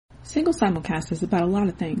Single Simulcast is about a lot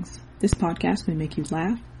of things. This podcast may make you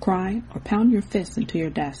laugh, cry, or pound your fists into your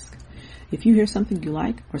desk. If you hear something you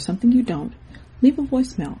like or something you don't, leave a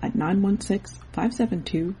voicemail at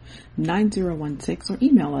 916-572-9016 or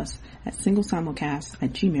email us at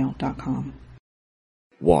singlesimulcast@gmail.com.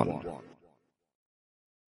 1.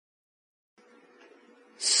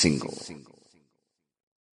 Single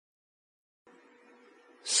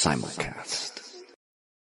Simulcast.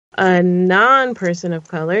 A non-person of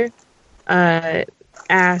color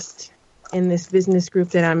asked in this business group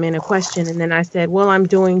that I'm in a question, and then I said, well, I'm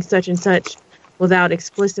doing such and such without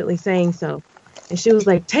explicitly saying so. And she was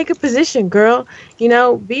like, take a position, girl. You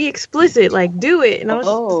know, be explicit, like, do it. And I was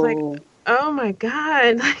just like, oh my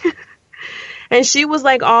God. And she was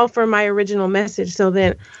like all for my original message. So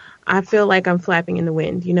then I feel like I'm flapping in the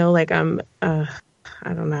wind, you know, like I'm, I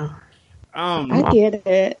don't know. I get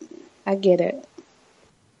it.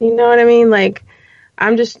 You know what I mean? Like,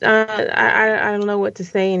 I'm just, I don't know what to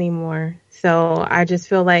say anymore. So I just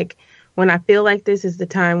feel like when I feel like this is the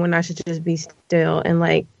time when I should just be still and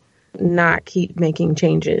like not keep making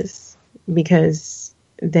changes, because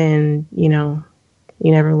then, you know,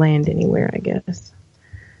 you never land anywhere, I guess.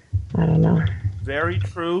 I don't know. Very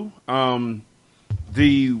true.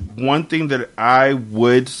 The one thing that I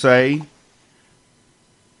would say,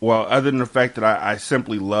 well, other than the fact that I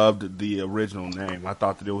simply loved the original name, I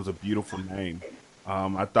thought that it was a beautiful name.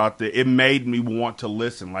 I thought that it made me want to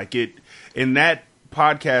listen. Like it in that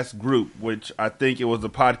podcast group, which I think it was the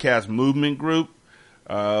podcast movement group,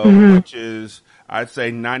 which is, I'd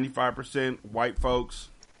say 95% white folks,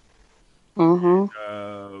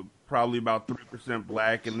 probably about 3%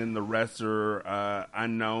 black, and then the rest are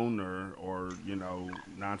unknown or you know,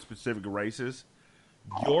 non-specific races.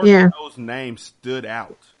 Your show's name stood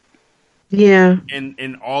out. Yeah.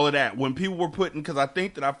 And all of that. When people were putting, because I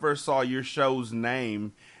think that I first saw your show's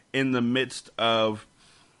name in the midst of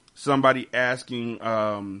somebody asking,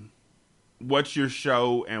 what's your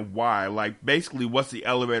show and why? Like, basically, what's the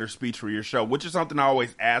elevator speech for your show? Which is something I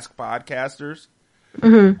always ask podcasters.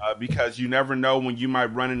 Because you never know when you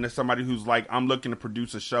might run into somebody who's like, I'm looking to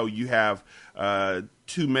produce a show. You have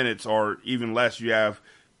 2 minutes or even less. You have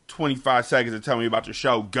 25 seconds to tell me about your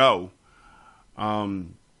show. Go.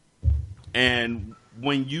 And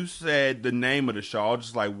when you said the name of the show, I was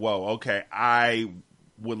just like, whoa, okay, I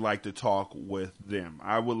would like to talk with them.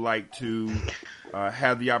 I would like to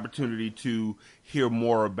have the opportunity to hear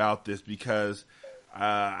more about this, because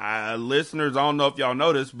listeners, I don't know if y'all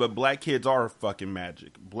know this, but black kids are fucking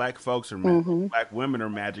magic. Black folks are magic. Black women are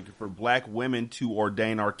magic. For black women to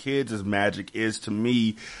ordain our kids as magic is, to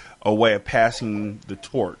me, a way of passing the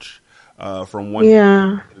torch from one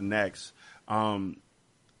to the next.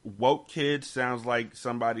 Woke kid sounds like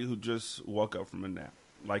somebody who just woke up from a nap.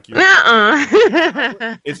 Like you're,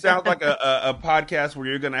 it sounds like a podcast where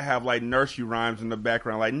you're gonna have like nursery rhymes in the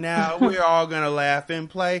background, like now we're all gonna laugh and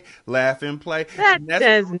play. That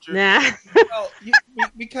does not. Well,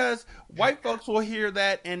 because white folks will hear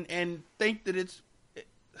that and think that it's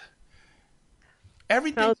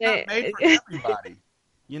everything's not made for everybody,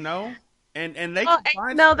 you know. And they can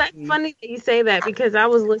find that's funny that you say that, because I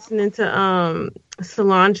was listening to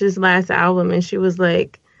Solange's last album, and she was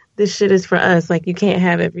like, this shit is for us. Like, you can't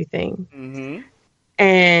have everything.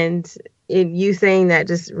 And you saying that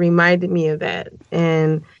just reminded me of that.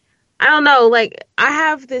 And I don't know, like, I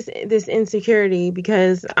have this insecurity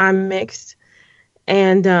because I'm mixed,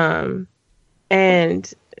 and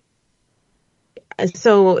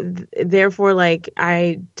so therefore, like,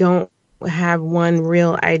 I don't have one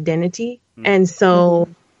real identity. And so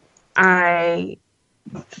I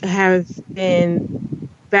have been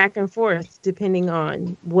back and forth depending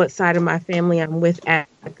on what side of my family I'm with at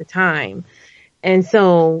the time. And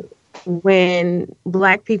so when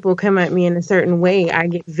black people come at me in a certain way, I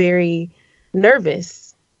get very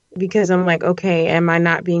nervous, because I'm like, okay, am I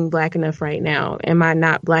not being black enough right now? Am I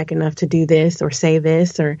not black enough to do this or say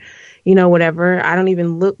this or, you know, whatever? I don't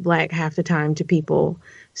even look black half the time to people.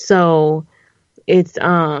 So it's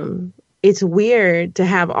weird to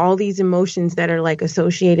have all these emotions that are like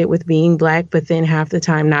associated with being black, but then half the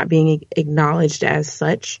time not being acknowledged as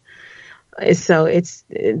such. So it's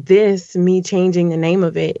me changing the name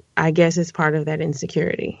of it, I guess, is part of that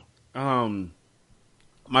insecurity.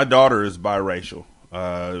 My daughter is biracial,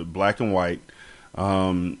 black and white.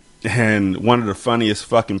 And one of the funniest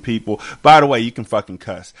fucking people, by the way, you can fucking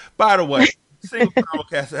cuss. By the way, Single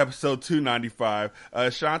Simulcast episode 295.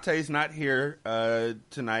 Shantae's not here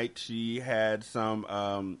tonight. She had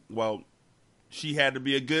some, she had to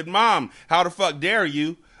be a good mom. How the fuck dare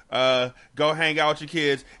you? go hang out with your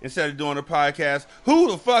kids instead of doing a podcast.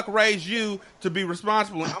 Who the fuck raised you to be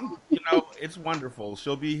responsible? And it's wonderful.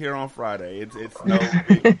 She'll be here on Friday. It's no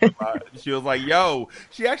big deal. She was like, yo,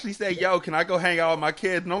 she actually said, yo, can I go hang out with my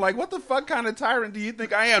kids? And I'm like, what the fuck kind of tyrant do you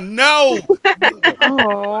think I am? No!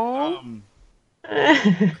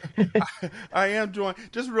 I am joined,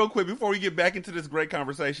 just real quick before we get back into this great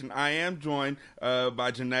conversation, I am joined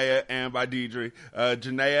by Janaea and by Deidre.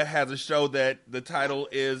 Janaea has a show that the title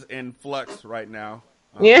is in flux right now.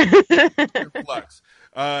 In flux.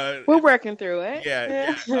 We're working through it.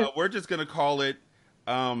 Yeah. We're just going to call it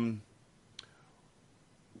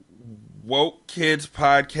Woke Kids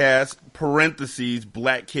Podcast, parentheses,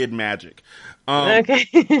 Black Kid Magic. Okay.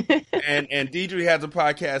 and Deidre has a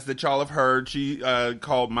podcast that y'all have heard. She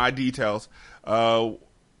called My Details. Personal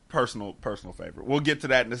favorite. We'll get to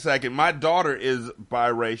that in a second. My daughter is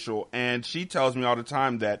biracial, and she tells me all the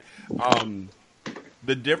time that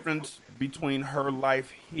the difference between her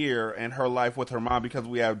life here and her life with her mom, because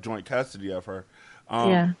we have joint custody of her,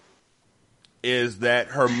 is that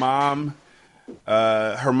her mom's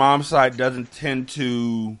side doesn't tend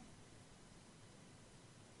to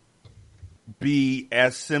be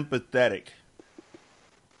as sympathetic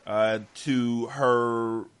to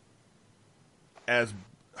her as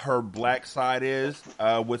her black side is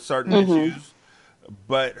with certain issues,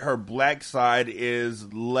 but her black side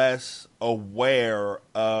is less aware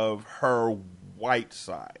of her white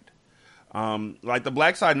side. Like the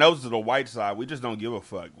black side knows the white side, we just don't give a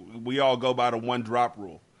fuck. We all go by the one drop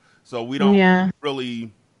rule, so we don't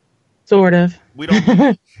really sort of we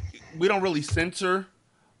don't really censor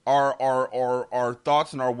our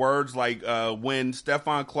thoughts and our words, like when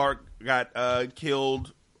Stephon Clark got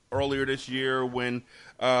killed earlier this year, when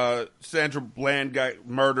Sandra Bland got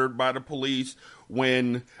murdered by the police,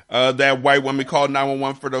 when that white woman called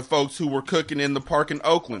 911 for the folks who were cooking in the park in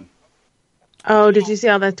Oakland. Oh, did you see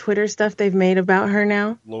all that Twitter stuff they've made about her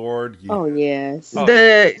now? Lord, yeah. Oh yes.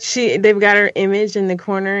 They've got her image in the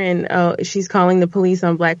corner, and she's calling the police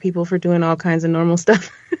on black people for doing all kinds of normal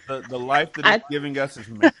stuff. The life that it's giving us is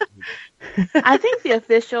amazing. I think the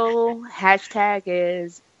official hashtag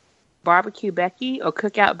is Barbecue Becky or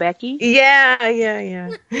Cookout Becky. Yeah.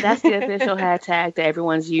 That's the official hashtag that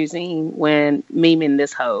everyone's using when memeing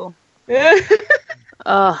this hoe.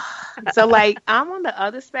 So like I'm on the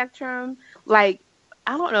other spectrum. Like,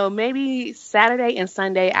 I don't know, maybe Saturday and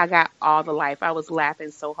Sunday I got all the life. I was laughing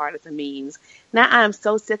so hard at the memes. Now I'm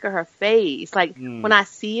so sick of her face. Like when I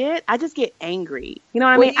see it, I just get angry. You know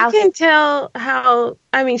what I mean? You can tell how,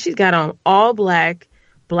 she's got on all black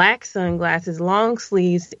sunglasses, long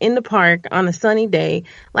sleeves in the park on a sunny day.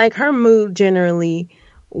 Like her mood generally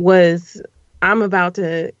was, I'm about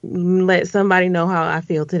to let somebody know how I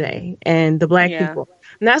feel today. And the black people.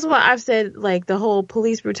 And that's why I've said, like, the whole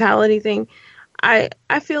police brutality thing. I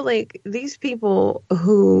feel like these people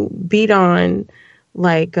who beat on,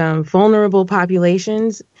 like, vulnerable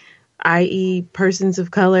populations, i.e. persons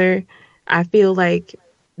of color, I feel like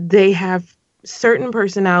they have certain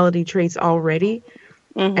personality traits already,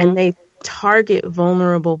 and they target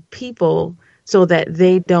vulnerable people so that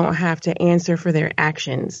they don't have to answer for their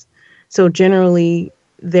actions. So generally,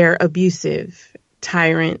 they're abusive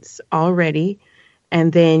tyrants already.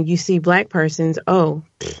 And then you see black persons,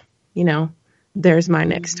 there's my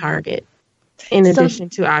next target. In addition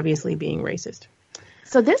to obviously being racist.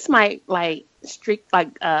 So this might bother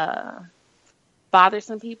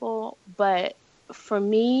some people, but for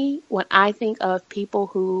me, when I think of people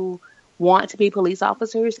who want to be police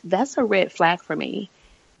officers, that's a red flag for me.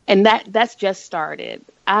 And that's just started.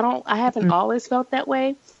 I haven't always felt that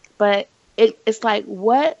way, but it's like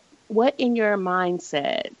what in your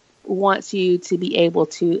mindset wants you to be able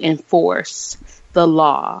to enforce the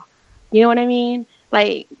law? You know what I mean?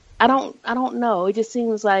 Like, I don't know. It just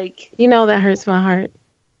seems like... that hurts my heart.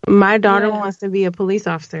 My daughter wants to be a police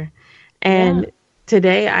officer. And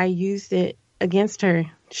today I used it against her.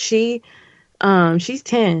 She's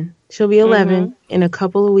 10. She'll be 11 in a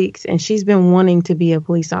couple of weeks. And she's been wanting to be a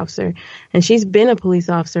police officer. And she's been a police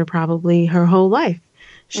officer probably her whole life.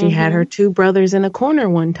 She had her two brothers in a corner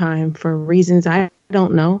one time for reasons I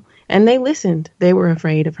don't know. And they listened. They were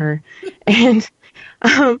afraid of her. And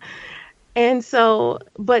so,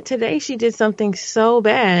 but today she did something so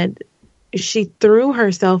bad. She threw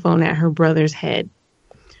her cell phone at her brother's head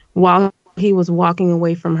while he was walking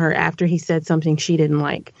away from her after he said something she didn't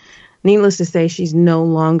like. Needless to say, she's no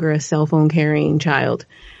longer a cell phone carrying child.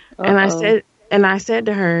 And I said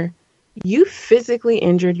to her, you physically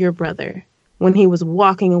injured your brother when he was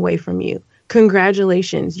walking away from you.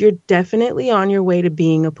 Congratulations. You're definitely on your way to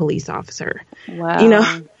being a police officer.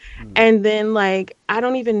 Wow. And then, like, I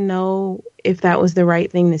don't even know if that was the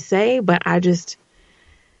right thing to say, but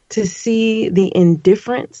to see the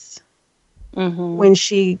indifference when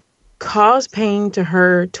she caused pain to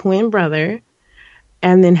her twin brother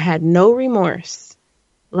and then had no remorse.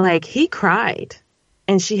 Like, he cried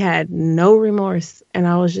and she had no remorse. And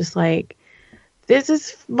I was just like, this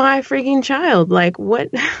is my freaking child. Like, what?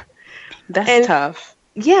 That's tough.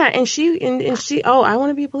 Yeah, and she, oh, I want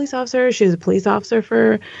to be a police officer. She was a police officer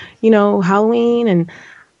for, Halloween, and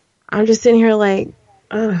I'm just sitting here like,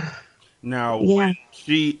 ugh. Now, Yeah.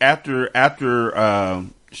 she after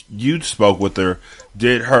you spoke with her,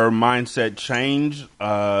 did her mindset change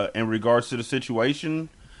in regards to the situation?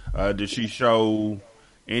 Did she show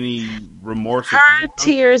any remorse? Her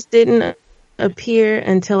tears didn't appear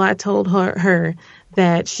until I told her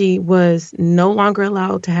that she was no longer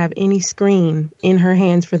allowed to have any screen in her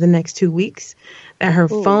hands for the next 2 weeks, that her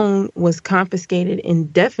phone was confiscated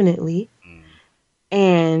indefinitely,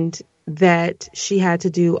 and that she had to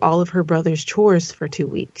do all of her brother's chores for 2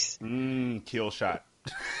 weeks. Kill shot.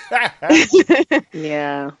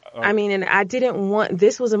 Yeah. I mean, and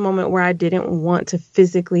this was a moment where I didn't want to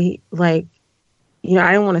physically, like,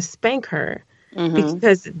 I didn't want to spank her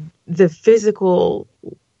because the physical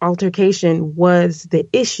altercation was the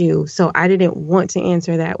issue. So I didn't want to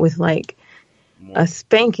answer that with like a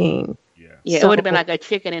spanking. Yeah, it would have been like a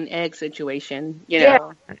chicken and egg situation, you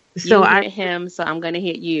know. So you hit him, so I'm going to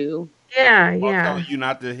hit you. Yeah, While telling you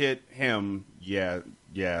not to hit him.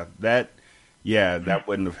 That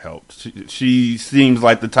wouldn't have helped. She seems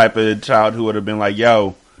like the type of child who would have been like,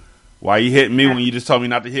 "Yo, why you hitting me when you just told me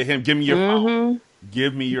not to hit him? Give me your phone.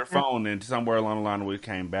 Give me your phone." And somewhere along the line, we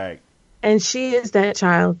came back. And she is that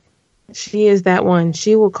child. She is that one.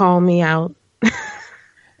 She will call me out.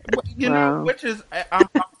 You know, which is I'm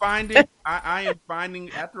finding. I am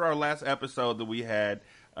finding after our last episode that we had,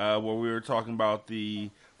 where we were talking about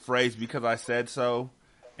the phrase "because I said so"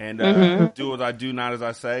 and "do as I do, not as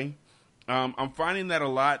I say." I'm finding that a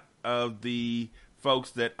lot of the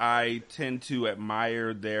folks that I tend to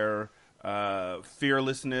admire their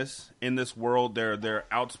fearlessness in this world, their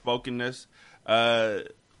outspokenness,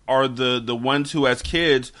 are the ones who, as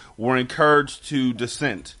kids, were encouraged to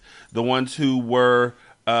dissent. The ones who were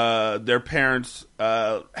their parents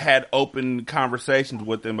had open conversations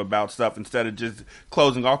with them about stuff instead of just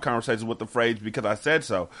closing off conversations with the phrase "because I said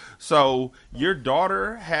so." So your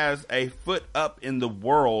daughter has a foot up in the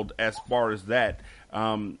world as far as that.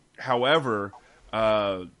 However,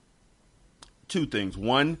 two things.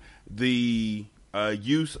 One, the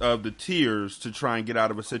use of the tears to try and get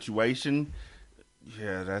out of a situation.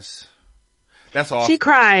 Yeah, that's awesome. She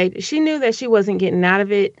cried. She knew that she wasn't getting out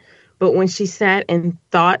of it. But when she sat and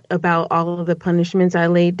thought about all of the punishments I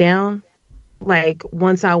laid down, like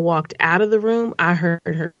once I walked out of the room, I heard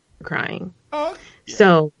her crying. Oh, yeah.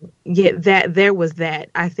 So there was that.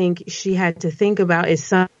 I think she had to think about it,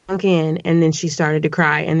 sunk in, and then she started to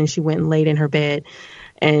cry, and then she went and laid in her bed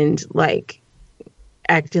and like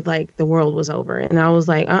acted like the world was over. And I was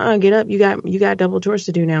like, get up. You got double chores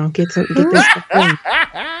to do now. Get this stuff done.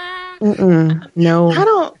 No,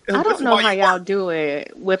 I don't know how y'all do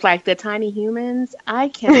it with like the tiny humans. I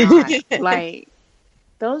cannot. Like,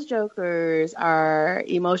 those jokers are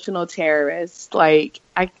emotional terrorists. Like,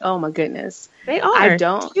 oh my goodness, they are. I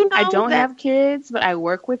don't have kids, but I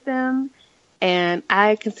work with them, and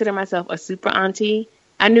I consider myself a super auntie.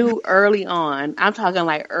 I knew early on. I'm talking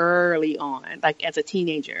like early on, like as a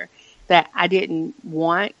teenager, that I didn't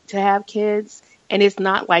want to have kids, and it's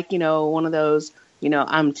not like one of those.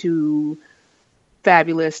 I'm too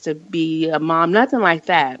fabulous to be a mom. Nothing like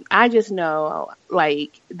that. I just know,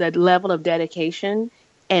 like, the level of dedication,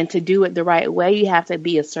 and to do it the right way, you have to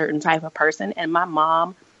be a certain type of person. And my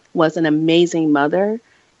mom was an amazing mother,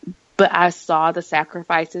 but I saw the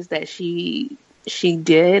sacrifices that she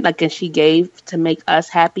did, like, and she gave to make us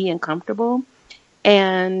happy and comfortable.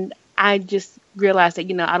 And I just realized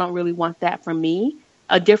that, I don't really want that for me.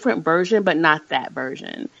 A different version, but not that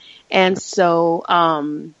version. And so,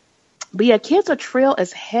 but yeah, kids are trill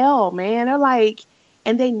as hell, man. They're like,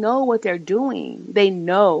 and they know what they're doing. They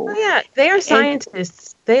know. Oh, yeah, they are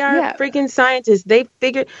scientists. They are freaking scientists. They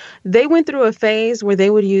went through a phase where they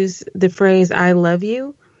would use the phrase "I love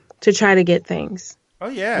you" to try to get things. Oh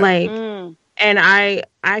yeah. Like, and I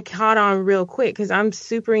caught on real quick because I'm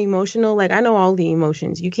super emotional. Like, I know all the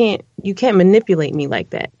emotions. You can't manipulate me like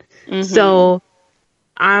that. So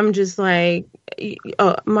I'm just like,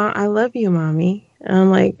 oh, I love you, mommy. And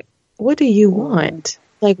I'm like, what do you want?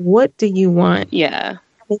 Like, what do you want? Yeah.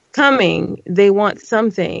 It's coming. They want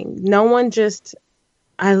something. No one just,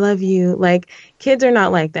 I love you. Like, kids are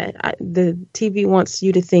not like that. The TV wants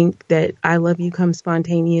you to think that I love you comes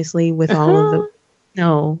spontaneously with all of the,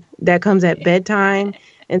 no, that comes at bedtime,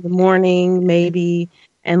 in the morning, maybe,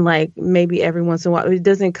 and like maybe every once in a while. It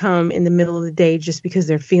doesn't come in the middle of the day just because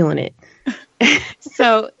they're feeling it.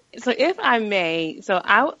 So if I may,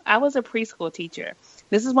 I was a preschool teacher.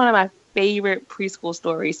 This is one of my favorite preschool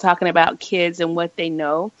stories, talking about kids and what they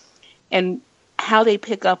know and how they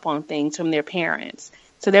pick up on things from their parents.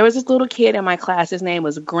 So there was this little kid in my class. His name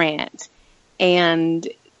was Grant. And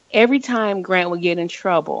every time Grant would get in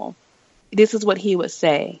trouble, this is what he would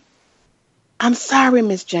say. I'm sorry,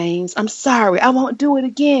 Miss James. I'm sorry. I won't do it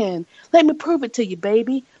again. Let me prove it to you,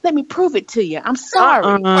 baby. Let me prove it to you. I'm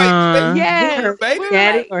sorry. Yes. Baby.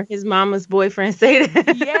 Daddy or his mama's boyfriend say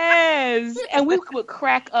that. Yes. And we would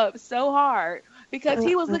crack up so hard because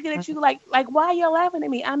he was looking at you like, why are you laughing at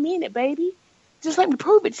me? I mean it, baby. Just let me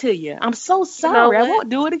prove it to you. I'm so sorry. I won't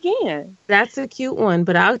do it again. That's a cute one,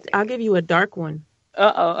 but I'll give you a dark one.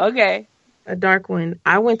 Uh-oh. Okay. A dark one.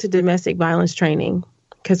 I went to domestic violence training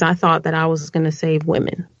because I thought that I was going to save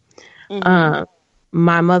women. Mm-hmm.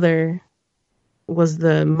 My mother was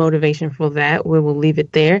the motivation for that. We will leave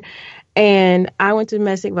it there. And I went to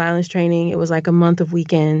domestic violence training. It was like a month of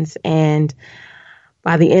weekends. And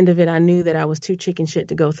by the end of it, I knew that I was too chicken shit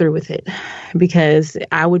to go through with it because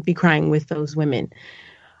I would be crying with those women.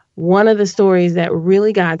 One of the stories that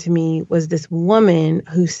really got to me was this woman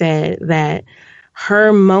who said that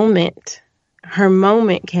her moment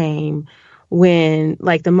came when,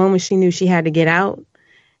 like, the moment she knew she had to get out.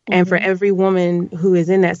 Mm-hmm. And for every woman who is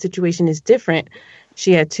in that situation is different.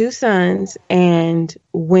 She had 2 sons. And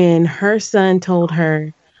when her son told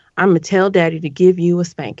her, I'm going to tell daddy to give you a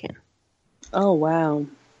spanking. Oh, wow.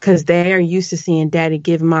 Because they are used to seeing daddy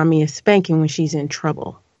give mommy a spanking when she's in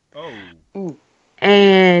trouble. Oh. Mm.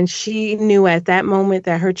 And she knew at that moment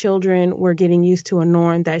that her children were getting used to a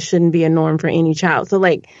norm that shouldn't be a norm for any child. So,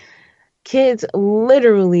 like, kids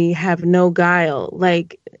literally have no guile.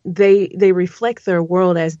 Like, they reflect their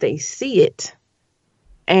world as they see it.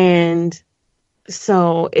 And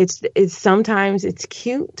so it's sometimes it's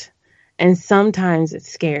cute and sometimes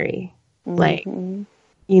it's scary. Mm-hmm. Like,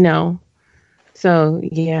 you know. So,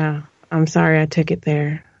 yeah, I'm sorry I took it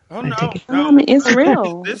there. Oh, no. I mean, it's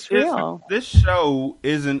real. It's real. This show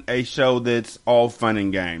isn't a show that's all fun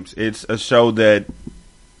and games. It's a show that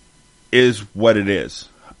is what it is.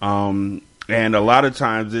 And a lot of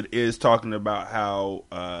times it is talking about how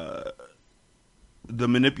the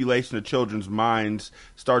manipulation of children's minds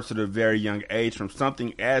starts at a very young age, from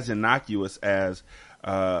something as innocuous as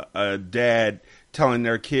a dad telling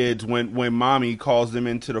their kids when mommy calls them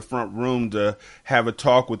into the front room to have a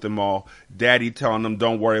talk with them all, daddy telling them,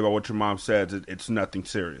 don't worry about what your mom says. It's nothing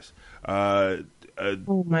serious. Oh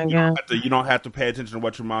my God. You don't have to pay attention to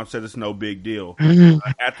what your mom says. It's no big deal.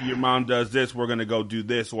 After your mom does this, we're going to go do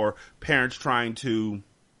this. Or parents trying to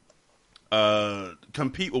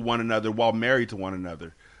compete with one another while married to one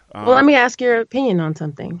another. Well, let me ask your opinion on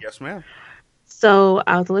something. Yes, ma'am. So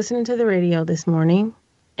I was listening to the radio this morning,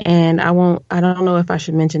 and I don't know if I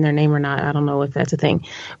should mention their name or not. I don't know if that's a thing,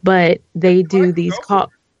 but they do these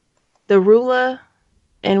the Rula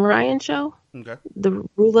and Ryan show. Okay. The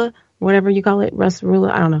Rula, whatever you call it, Russ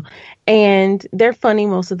Rula, I don't know. And they're funny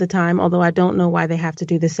most of the time, although I don't know why they have to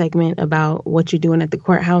do the segment about what you're doing at the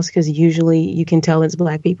courthouse, because usually you can tell it's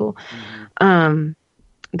Black people. Mm-hmm.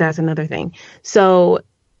 That's another thing. So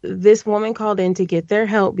this woman called in to get their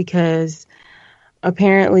help because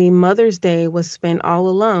apparently Mother's Day was spent all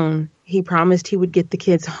alone. He promised he would get the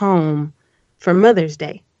kids home for Mother's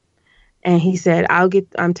Day. And he said,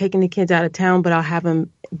 I'm taking the kids out of town, but I'll have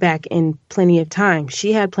them back in plenty of time.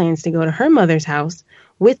 She had plans to go to her mother's house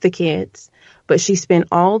with the kids, but she spent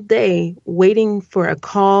all day waiting for a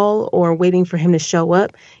call or waiting for him to show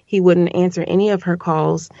up. He wouldn't answer any of her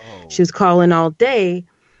calls. Oh. She was calling all day.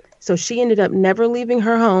 So she ended up never leaving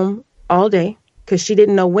her home all day because she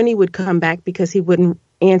didn't know when he would come back because he wouldn't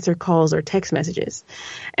answer calls or text messages.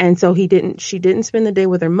 And so she didn't spend the day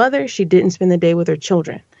with her mother. She didn't spend the day with her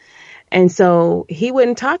children. And so he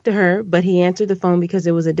wouldn't talk to her, but he answered the phone because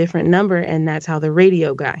it was a different number, and that's how the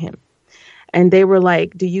radio got him. And they were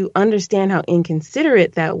like, do you understand how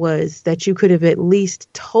inconsiderate that was, that you could have at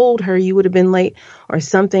least told her you would have been late or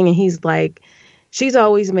something? And he's like, she's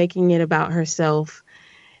always making it about herself.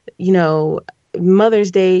 You know,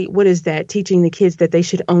 Mother's Day, what is that? Teaching the kids that they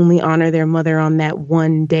should only honor their mother on that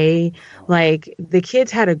one day. Like, the kids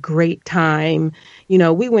had a great time. You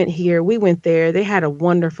know, we went here, we went there. They had a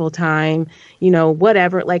wonderful time, you know,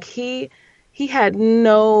 whatever. Like, he had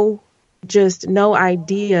no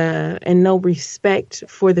idea and no respect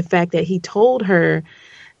for the fact that he told her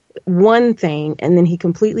one thing, and then he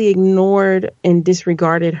completely ignored and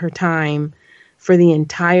disregarded her time for the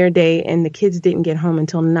entire day, and the kids didn't get home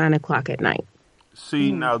until 9 o'clock at night.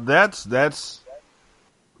 See, now that's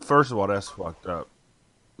first of all, that's fucked up.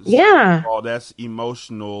 Yeah. Second of all, that's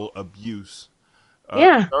emotional abuse.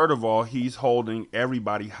 Yeah. Third of all, he's holding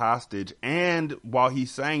everybody hostage, and while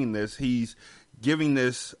he's saying this, he's giving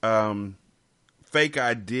this fake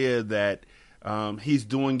idea that he's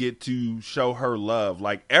doing it to show her love.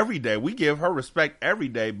 Like every day, we give her respect every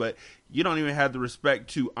day, but you don't even have the respect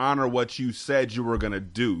to honor what you said you were going to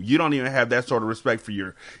do. You don't even have that sort of respect for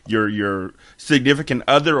your significant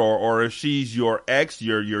other, or if she's your ex,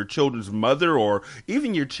 your children's mother, or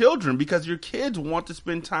even your children, because your kids want to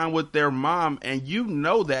spend time with their mom, and you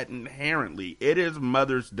know that inherently. It is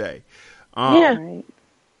Mother's Day. Yeah. Right.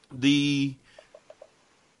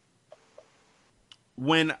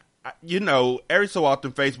 When every so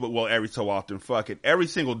often every so often, fuck it, every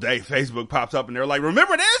single day Facebook pops up and they're like,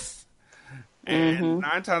 remember this? And 9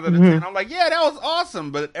 times out of 10, I'm like, yeah, that was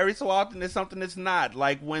awesome. But every so often it's something that's not.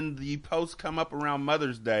 Like when the posts come up around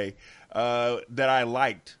Mother's Day that I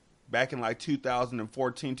liked back in like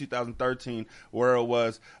 2014, 2013, where it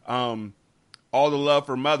was all the love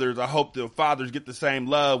for mothers. I hope the fathers get the same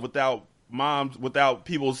love without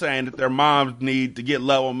people saying that their moms need to get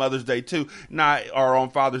love on Mother's Day too, or on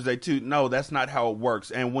Father's Day too. No, that's not how it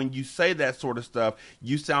works. And when you say that sort of stuff,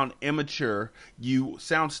 you sound immature, you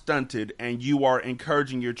sound stunted, and you are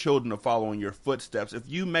encouraging your children to follow in your footsteps. If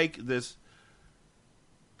you make this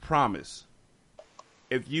promise,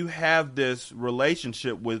 if you have this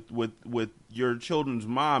relationship with your children's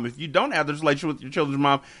mom, if you don't have this relationship with your children's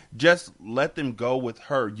mom, just let them go with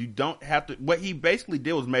her. You don't have to. What he basically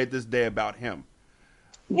did was made this day about him.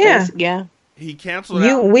 Yeah. Yeah. He canceled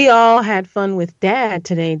out. We all had fun with Dad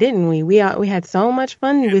today, didn't we? We had so much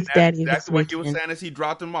fun with Daddy. Exactly what he was saying as he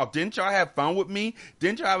dropped him off. Didn't y'all have fun with me?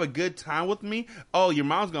 Didn't y'all have a good time with me? Oh, your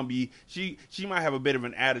mom's gonna be she might have a bit of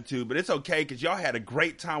an attitude, but it's okay because y'all had a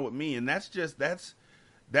great time with me, and that's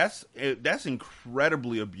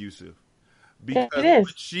incredibly abusive.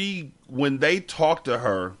 Because when they talk to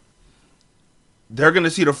her, they're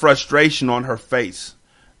gonna see the frustration on her face,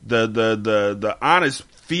 the honest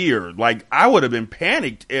fear. Like I would have been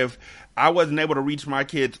panicked if I wasn't able to reach my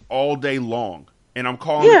kids all day long, and I'm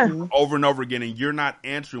calling you over and over again, and you're not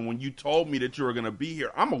answering when you told me that you were gonna be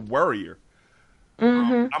here. I'm a worrier.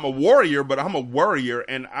 I'm a warrior, but I'm a worrier,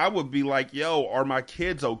 and I would be like, yo, are my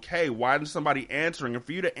kids okay? Why isn't somebody answering? And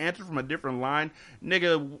for you to answer from a different line,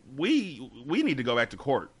 nigga, we need to go back to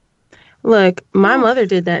court. Look, my mother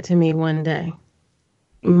did that to me one day.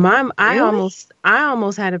 I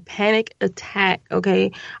almost had a panic attack,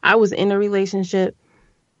 okay? I was in a relationship.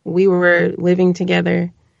 We were living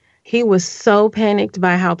together. He was so panicked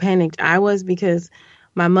by how panicked I was because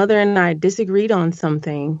my mother and I disagreed on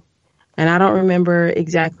something. And I don't remember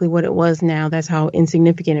exactly what it was now. That's how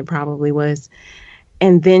insignificant it probably was.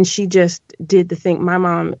 And then she just did the thing. My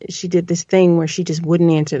mom, she did this thing where she just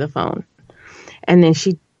wouldn't answer the phone. And then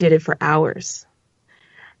she did it for hours.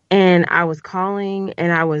 And I was calling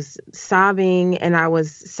and I was sobbing, and I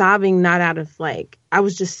was sobbing not out of I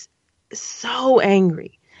was just so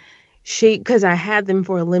angry. Because I had them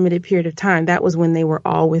for a limited period of time. That was when they were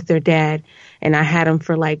all with their dad. And I had them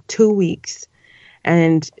for 2 weeks.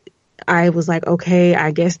 And I was like, okay, I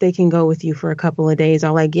guess they can go with you for a couple of days.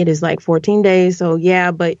 All I get is 14 days. So yeah,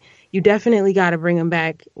 but you definitely got to bring them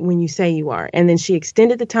back when you say you are. And then she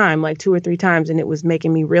extended the time 2 or 3 times, and it was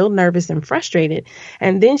making me real nervous and frustrated.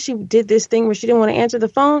 And then she did this thing where she didn't want to answer the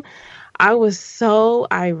phone. I was so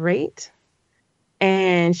irate.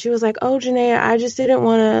 And she was like, oh, Janae, I just didn't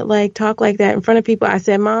want to talk like that in front of people. I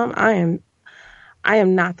said, Mom, I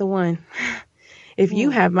am not the one. If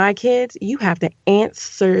you have my kids, you have to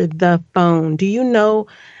answer the phone. Do you know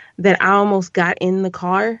that I almost got in the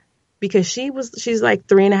car because she's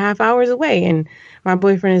 3.5 hours away. And my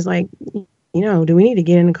boyfriend is like, do we need to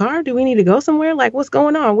get in the car? Do we need to go somewhere? What's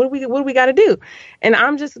going on? What do we got to do? And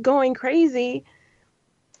I'm just going crazy.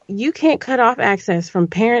 You can't cut off access from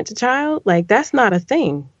parent to child. That's not a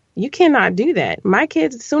thing. You cannot do that. My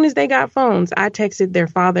kids, as soon as they got phones, I texted their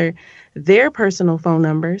father their personal phone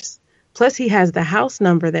numbers. Plus, he has the house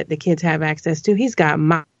number that the kids have access to. He's got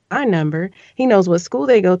my number. He knows what school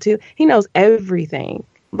they go to. He knows everything.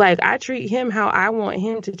 I treat him how I want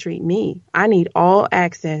him to treat me. I need all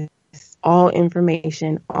access, all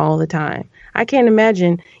information, all the time. I can't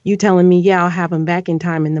imagine you telling me, yeah, I'll have him back in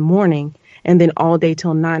time in the morning, and then all day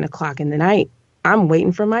till 9 o'clock in the night, I'm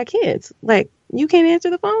waiting for my kids. You can't answer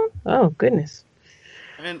the phone? Oh, goodness.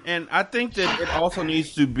 And I think that it also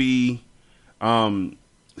needs to be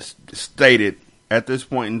stated at this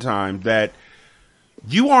point in time that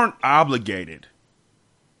you aren't obligated.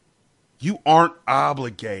 You aren't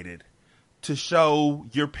obligated to show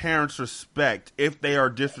your parents respect if they are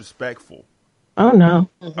disrespectful. Oh no.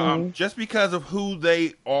 Just because of who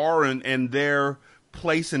they are and their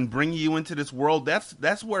place in bringing you into this world,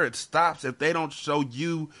 that's where it stops. If they don't show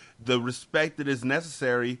you the respect that is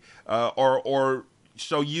necessary, or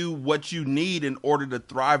show you what you need in order to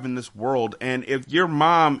thrive in this world. And if your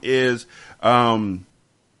mom is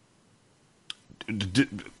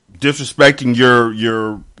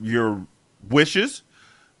disrespecting your wishes,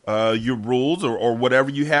 your rules, or whatever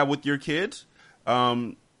you have with your kids,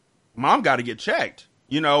 mom got to get checked,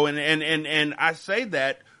 and I say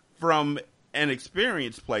that from an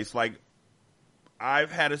experienced place. Like,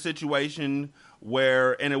 I've had a situation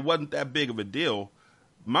where, and it wasn't that big of a deal,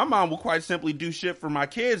 my mom would quite simply do shit for my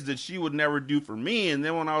kids that she would never do for me. And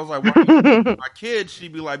then when I was like, why are you doing for my kids?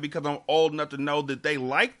 She'd be like, because I'm old enough to know that they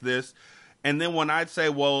like this. And then when I'd say,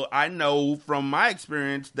 well, I know from my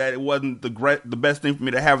experience that it wasn't the best thing for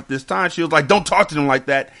me to have at this time, she was like, don't talk to them like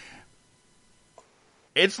that.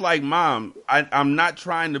 It's like, Mom, I'm not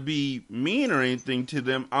trying to be mean or anything to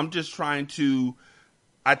them. I'm just trying to,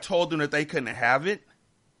 I told them that they couldn't have it.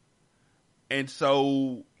 And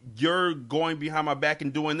so you're going behind my back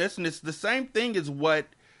and doing this. And it's the same thing as what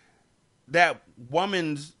that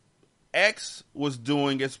woman's ex was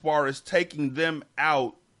doing as far as taking them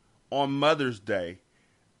out on Mother's Day.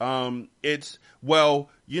 It's, well,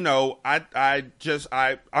 I'm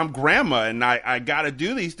grandma and I got to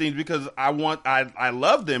do these things because I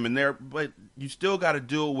love them but you still got to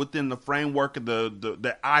do it within the framework of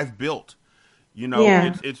that I've built.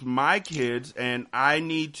 It's my kids, and I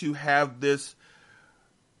need to have this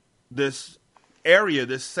area,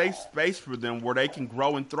 this safe space for them where they can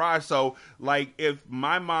grow and thrive. So, like, if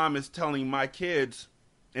my mom is telling my kids,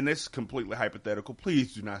 and this is completely hypothetical,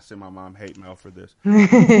 please do not send my mom hate mail for this.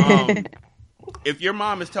 If your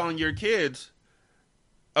mom is telling your kids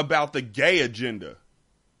about the gay agenda,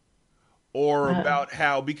 or about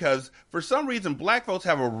how, because for some reason black folks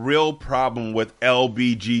have a real problem with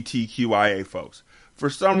LGBTQIA folks. For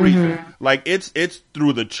some reason, like it's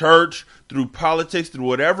through the church, through politics, through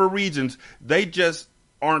whatever reasons, they just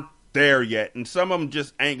aren't there yet. And some of them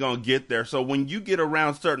just ain't going to get there. So when you get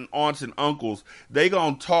around certain aunts and uncles, they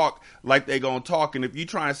going to talk like they going to talk. And if you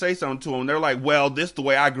try and say something to them, they're like, well, this is the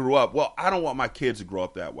way I grew up. Well, I don't want my kids to grow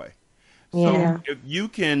up that way. So if you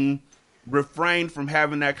can refrain from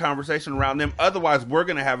having that conversation around them, otherwise we're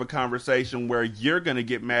going to have a conversation where you're going to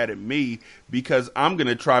get mad at me because I'm going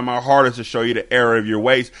to try my hardest to show you the error of your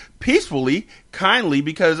ways peacefully, kindly,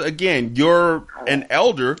 because again, you're an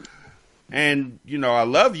elder and I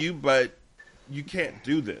love you, but you can't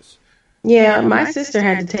do this. Yeah, my sister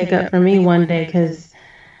had to take up for me one day because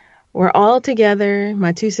we're all together,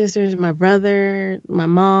 my two sisters, my brother, my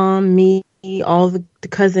mom, me, all the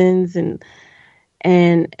cousins, and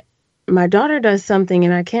my daughter does something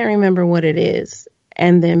and I can't remember what it is.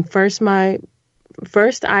 And then first I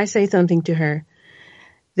say something to her,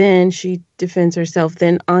 then she defends herself,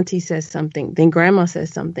 then auntie says something, then grandma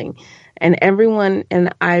says something, and everyone,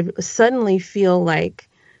 and I suddenly feel like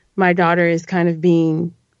my daughter is kind of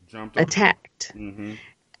being attacked.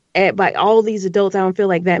 By all these adults. I don't feel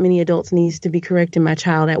like that many adults needs to be correcting my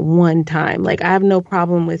child at one time. Like, I have no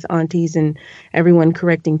problem with aunties and everyone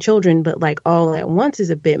correcting children, but like all at once is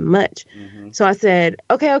a bit much. So I said,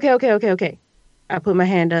 okay. I put my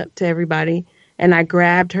hand up to everybody and I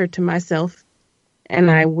grabbed her to myself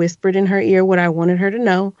and I whispered in her ear what I wanted her to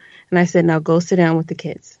know. And I said, now go sit down with the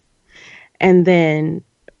kids. And then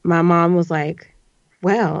my mom was like,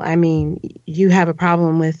 well, I mean, you have a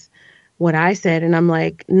problem with what I said. And I'm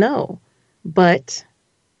like, no, but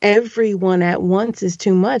everyone at once is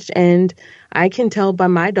too much. And I can tell by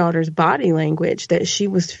my daughter's body language that she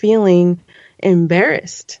was feeling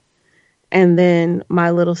embarrassed. And then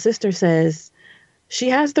my little sister says she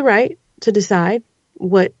has the right to decide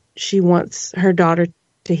what she wants her daughter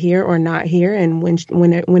to hear or not hear, and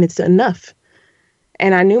when it's enough.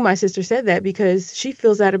 And I knew my sister said that because she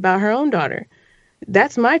feels that about her own daughter.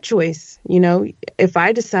 That's my choice. If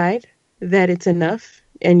I decide that it's enough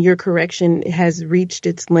and your correction has reached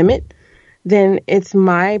its limit, then it's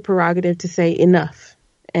my prerogative to say enough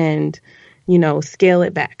and, scale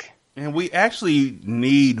it back. And we actually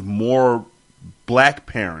need more black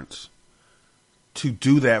parents to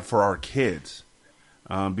do that for our kids.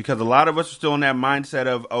 Because a lot of us are still in that mindset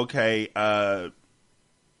of, okay,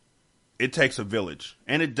 it takes a village.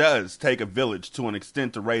 And it does take a village to an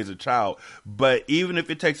extent to raise a child. But even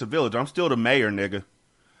if it takes a village, I'm still the mayor, nigga.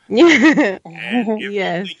 Yeah. And if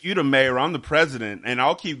Yes. you think you're the mayor, I'm the president, and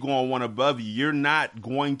I'll keep going one above you, you're not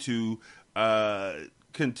going to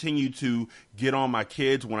continue to get on my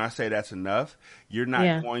kids when I say that's enough. You're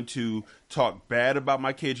not going to talk bad about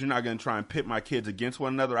my kids. You're not going to try and pit my kids against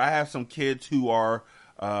one another. I have some kids who are,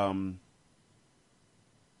 I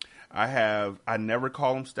never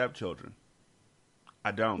call them stepchildren.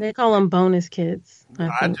 I don't. They call them bonus kids.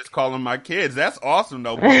 I just call them my kids. That's awesome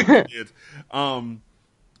though, bonus kids.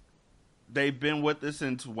 They've been with us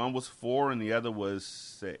since one was 4 and the other was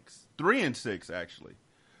 6. 3 and 6 actually.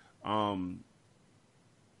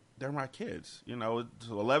 They're my kids. You know,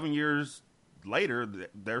 11 years later,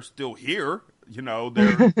 they're still here. You know,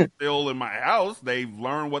 they're still in my house. They've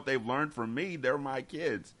learned what they've learned from me. They're my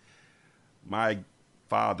kids. My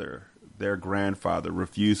father, their grandfather,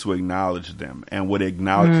 refused to acknowledge them and would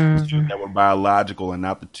acknowledge the two that were biological and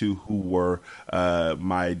not the 2 who were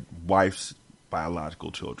my wife's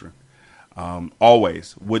biological children.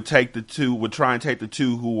 Always would try and take the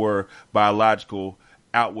 2 who were biological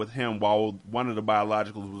out with him while one of the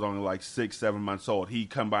biologicals was only like 6-7 months old. He'd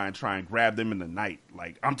come by and try and grab them in the night.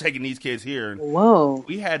 Like, I'm taking these kids here. And Whoa.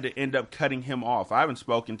 we had to end up cutting him off. I haven't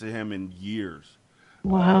spoken to him in years.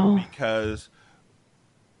 Wow. Because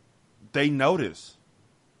they notice.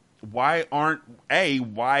 Why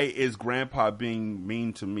is grandpa being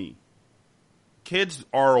mean to me? Kids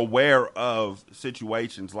are aware of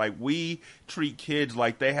situations. Like, we treat kids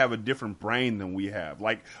like they have a different brain than we have.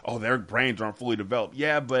 Like, oh, their brains aren't fully developed.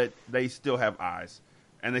 Yeah, but they still have eyes,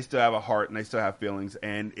 and they still have a heart, and they still have feelings,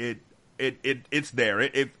 and it's there.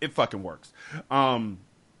 It fucking works. And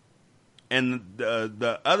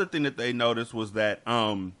the other thing that they noticed was that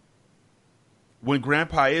when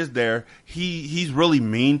grandpa is there, he's really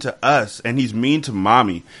mean to us, and he's mean to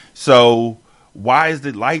mommy. So why is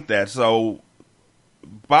it like that? So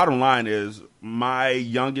bottom line is, my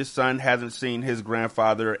youngest son hasn't seen his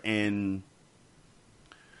grandfather in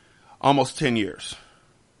almost 10 years.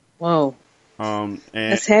 Whoa. And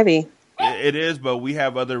That's heavy. It is, but we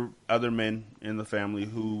have other men in the family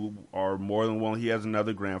who are more than willing. He has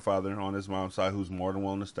another grandfather on his mom's side who's more than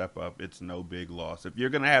willing to step up. It's no big loss. If you're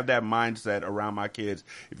going to have that mindset around my kids,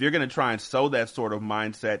 if you're going to try and sow that sort of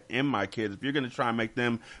mindset in my kids, if you're going to try and make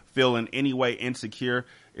them feel in any way insecure,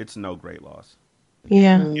 it's no great loss.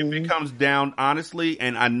 Yeah. If it comes down, honestly,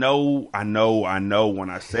 and I know when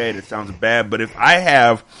I say it sounds bad, but if I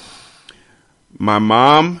have my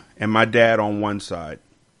mom and my dad on one side,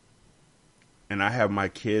 and I have my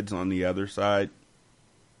kids on the other side,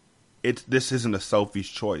 this isn't a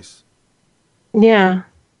selfish choice. Yeah.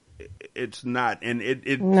 It's not, and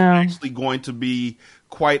it's actually going to be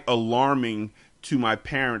quite alarming to my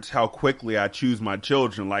parents how quickly I choose my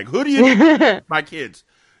children. Like, who do you my kids?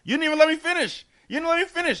 You didn't even let me finish. Let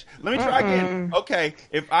me try again. Okay,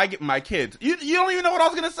 if I get my kids, you don't even know what I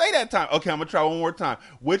was gonna say that time. Okay, I'm gonna try one more time.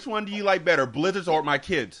 Which one do you like better, Blizzards or my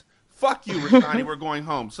kids? Fuck you, Rashani. We're going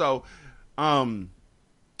home. So,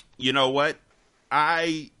 you know what?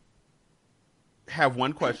 I have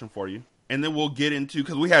one question for you, and then we'll get into,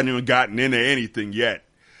 because we haven't even gotten into anything yet.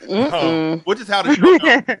 Which is how the show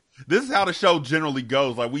goes. This is how the show generally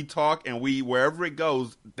goes. Like, we talk, and wherever it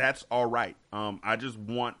goes, that's all right. I just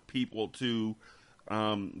want people to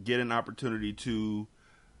get an opportunity to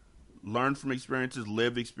learn from experiences,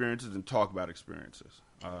 live experiences, and talk about experiences.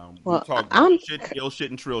 We talk shit, ill shit,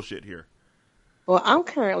 and trill shit here. Well, I'm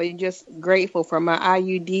currently just grateful for my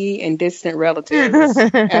IUD and distant relatives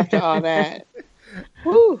after all that.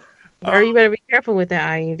 Whew. Or you better be careful with that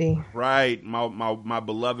IUD. Right. My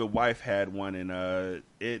beloved wife had one, and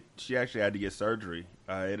she actually had to get surgery.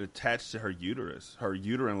 It attached to her uterus, her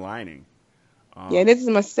uterine lining. Yeah, this is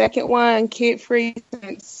my second one, kid-free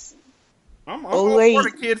since I'm all for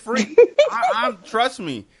the kid-free. Trust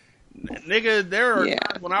me. Nigga, there are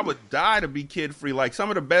times when I would die to be kid-free. Like, some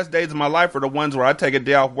of the best days of my life are the ones where I take a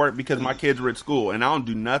day off work because my kids are at school, and I don't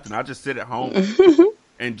do nothing. I just sit at home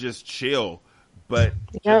and just chill. But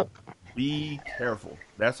just be careful.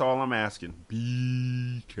 That's all I'm asking.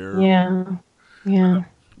 Be careful. Yeah.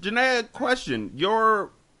 Janae, question.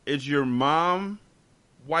 Is your mom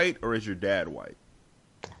white or is your dad white?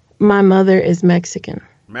 My mother is Mexican.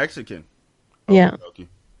 Mexican? Yeah. Okey-dokey.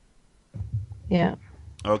 Yeah.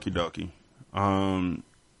 Okie dokie.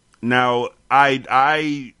 Now,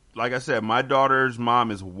 I like I said, my daughter's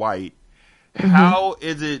mom is white. Mm-hmm. How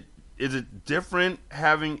is it different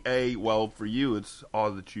having well, for you, it's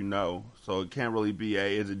all that you know, so it can't really be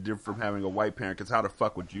is it different from having a white parent, because how the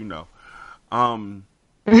fuck would you know?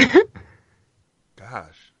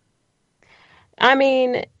 Gosh. I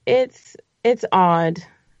mean, it's odd,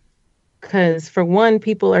 because for one,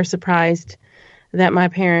 people are surprised that my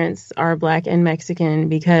parents are Black and Mexican,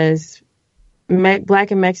 because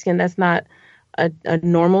Black and Mexican, that's not a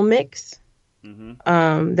normal mix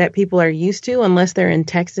that people are used to, unless they're in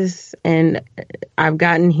Texas. And I've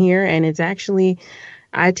gotten here, and it's actually,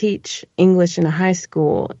 I teach English in a high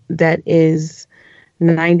school that is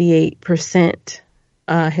 98%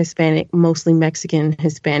 Hispanic, mostly Mexican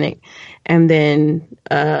Hispanic, and then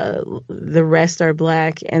the rest are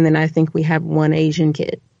Black, and then I think we have one Asian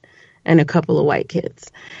kid and a couple of white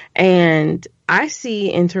kids. And I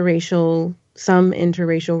see some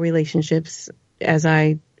interracial relationships as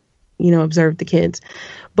I, observe the kids.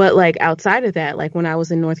 But like outside of that, like when I was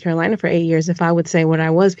in North Carolina for 8 years, if I would say what I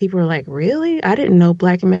was, people were like, really? I didn't know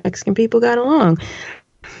Black and Mexican people got along.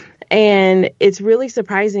 And it's really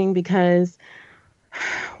surprising, because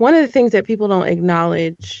one of the things that people don't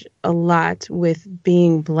acknowledge a lot with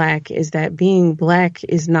being Black is that being Black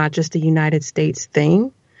is not just a United States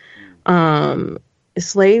thing.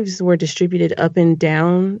 Slaves were distributed up and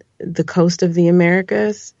down the coast of the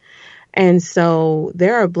Americas. And so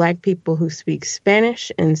there are Black people who speak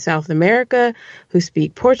Spanish in South America, who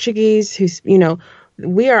speak Portuguese,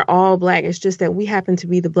 we are all Black. It's just that we happen to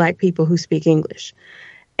be the Black people who speak English.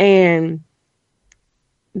 And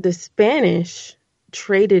the Spanish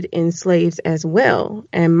traded in slaves as well.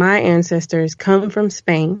 And my ancestors come from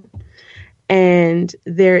Spain. And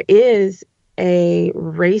there is a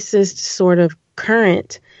racist sort of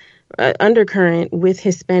undercurrent with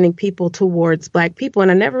Hispanic people towards Black people. And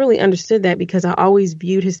I never really understood that, because I always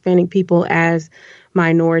viewed Hispanic people as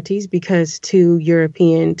minorities, because to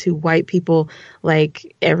white people,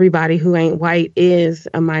 like, everybody who ain't white is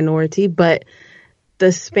a minority. But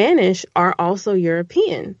the Spanish are also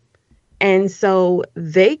European. And so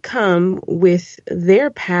they come with their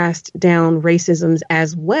passed down racisms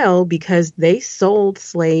as well, because they sold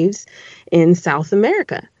slaves in South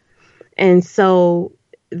America. And so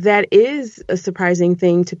that is a surprising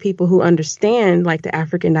thing to people who understand, like, the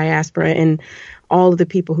African diaspora and all of the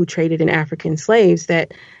people who traded in African slaves,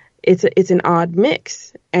 that it's an odd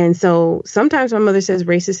mix. And so sometimes my mother says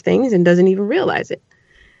racist things and doesn't even realize it.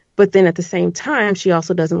 But then at the same time, she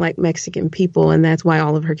also doesn't like Mexican people, and that's why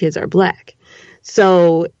all of her kids are Black.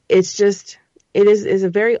 So it is a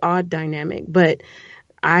very odd dynamic. But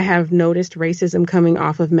I have noticed racism coming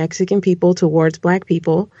off of Mexican people towards Black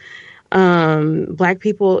people. Black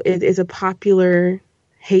people is a popular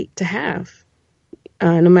hate to have,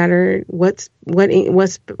 no matter no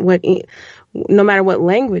matter what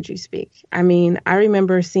language you speak. I mean, I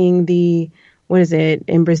remember seeing in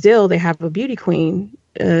Brazil, they have a beauty queen,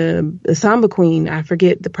 a samba queen. I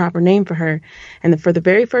forget the proper name for her. And for the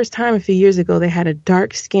very first time a few years ago, they had a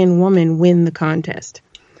dark-skinned woman win the contest.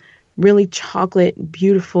 Really chocolate,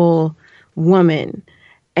 beautiful woman.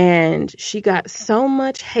 And she got so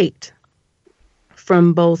much hate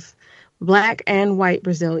from both Black and white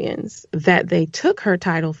Brazilians that they took her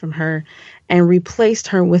title from her and replaced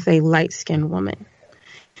her with a light-skinned woman.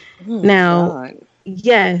 God.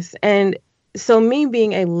 Yes. And so me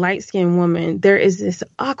being a light-skinned woman, there is this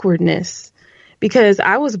awkwardness, because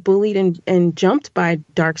I was bullied and jumped by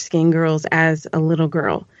dark-skinned girls as a little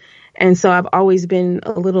girl. And so I've always been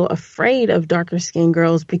a little afraid of darker-skinned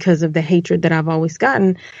girls because of the hatred that I've always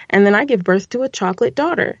gotten. And then I give birth to a chocolate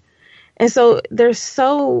daughter. And so there's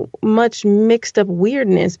so much mixed up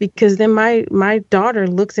weirdness, because then my daughter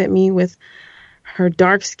looks at me with her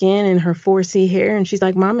dark skin and her 4C hair, and she's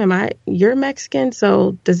like, Mom, you're Mexican,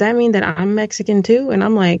 so does that mean that I'm Mexican too? And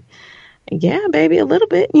I'm like, yeah, baby, a little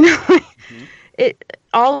bit,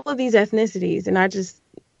 all of these ethnicities, and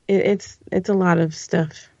it's a lot of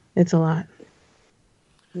stuff. It's a lot.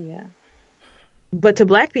 Yeah. But to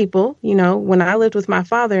Black people, when I lived with my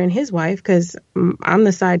father and his wife, because I'm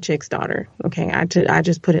the side chick's daughter, okay, I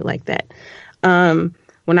just put it like that.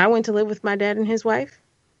 When I went to live with my dad and his wife,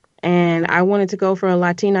 and I wanted to go for a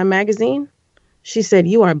Latina magazine, she said,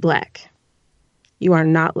 "You are Black. You are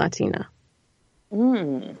not Latina."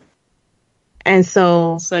 Mm. And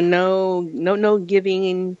so no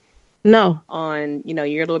giving. No. On,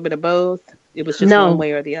 you're a little bit of both. It was just one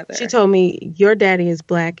way or the other. She told me, your daddy is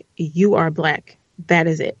Black. You are Black. That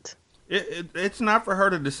is it. It's not for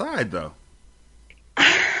her to decide, though.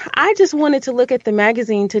 I just wanted to look at the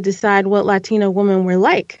magazine to decide what Latina women were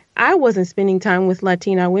like. I wasn't spending time with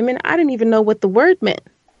Latina women. I didn't even know what the word meant.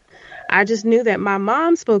 I just knew that my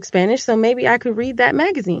mom spoke Spanish, so maybe I could read that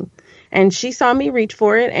magazine. And she saw me reach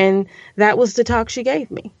for it, and that was the talk she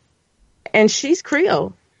gave me. And she's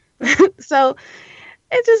Creole. So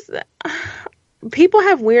it just, people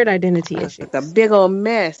have weird identity issues. It's a big old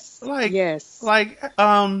mess. Like, yes. Like,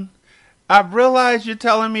 I realize you're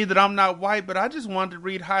telling me that I'm not white, but I just wanted to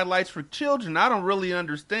read highlights for children. I don't really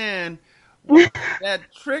understand why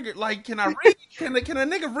that triggered. Like, can I read? Can a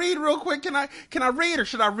nigga read real quick? Can I read, or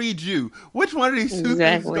should I read you? Which one of these two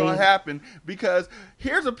things is going to happen? Because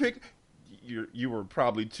here's a pic. You were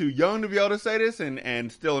probably too young to be able to say this,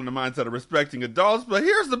 and still in the mindset of respecting adults. But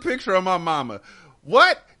here's the picture of my mama.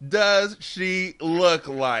 What does she look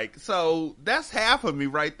like? So that's half of me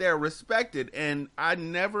right there, respected. And I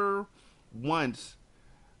never once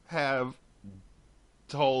have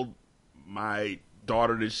told my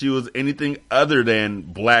daughter that she was anything other than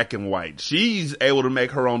black and white. She's able to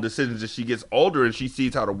make her own decisions as she gets older and she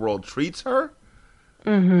sees how the world treats her.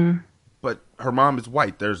 Mm-hmm. But her mom is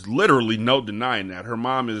white. There's literally no denying that. Her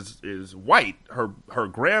mom is white. Her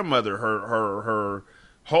grandmother, her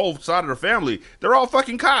whole side of the family, they're all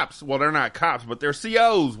fucking cops. Well, they're not cops, but they're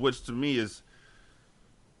COs, which to me is...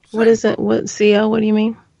 What is it? What CO? What do you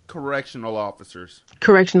mean? Correctional officers.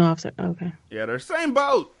 Correctional officer. Okay. Yeah, they're same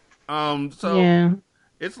boat. So yeah.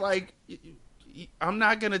 It's like, I'm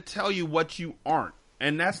not going to tell you what you aren't.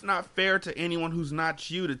 And that's not fair to anyone who's not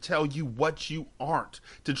you to tell you what you aren't,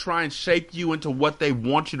 to try and shape you into what they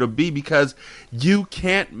want you to be, because you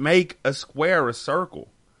can't make a square a circle.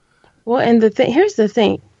 Well, and here's the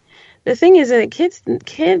thing. The thing is that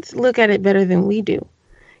kids look at it better than we do.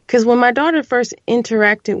 Because when my daughter first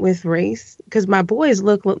interacted with race, because my boys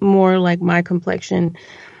look more like my complexion,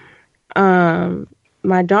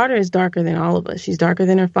 my daughter is darker than all of us. She's darker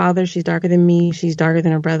than her father. She's darker than me. She's darker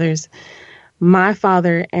than her brothers. My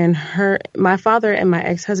father and my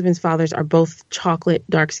ex-husband's fathers are both chocolate,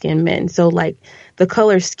 dark-skinned men. So, like, the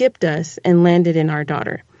color skipped us and landed in our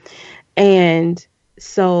daughter. And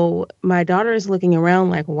so my daughter is looking around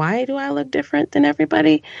like, why do I look different than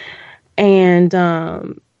everybody? And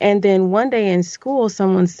then one day in school,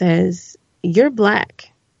 someone says, "You're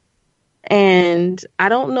black." And I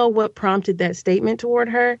don't know what prompted that statement toward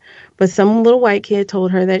her, but some little white kid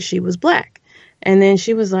told her that she was black. And then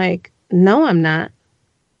she was like, "No, I'm not."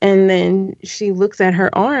 And then she looks at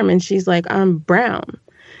her arm and she's like, "I'm brown."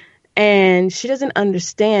 And she doesn't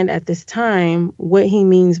understand at this time what he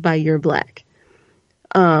means by "you're black."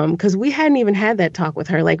 Because we hadn't even had that talk with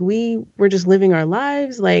her. Like, we were just living our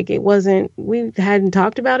lives. Like, we hadn't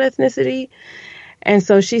talked about ethnicity. And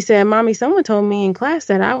so she said, "Mommy, someone told me in class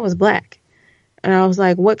that I was black." And I was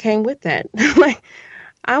like, "What came with that?" Like,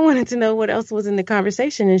 I wanted to know what else was in the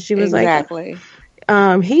conversation. And she was exactly.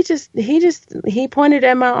 He pointed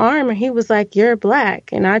at my arm and he was like, "You're black."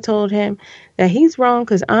 And I told him that he's wrong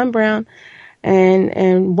because I'm brown.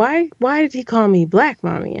 And why did he call me black,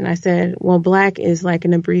 Mommy? And I said, well, black is like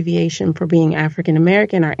an abbreviation for being African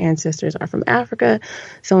American. Our ancestors are from Africa.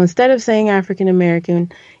 So instead of saying African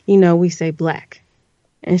American, we say black.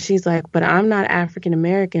 And she's like, "But I'm not African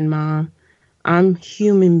American, Mom. I'm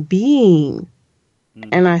human being."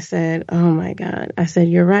 And I said, "Oh my God." I said,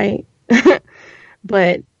 "You're right."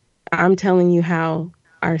 But I'm telling you how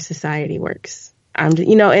our society works. And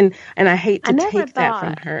I hate to take that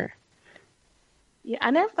from her. Yeah,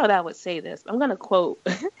 I never thought I would say this. I'm going to quote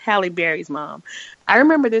Halle Berry's mom. I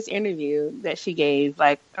remember this interview that she gave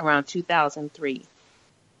like around 2003,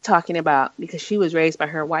 talking about, because she was raised by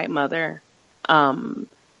her white mother.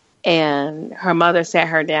 And her mother sat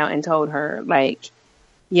her down and told her, like,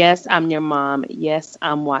 "Yes, I'm your mom. Yes,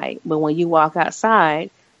 I'm white. But when you walk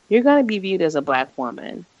outside, you're going to be viewed as a black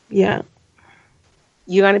woman." Yeah.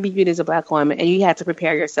 You're going to be viewed as a black woman, and you have to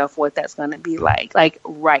prepare yourself for what that's going to be like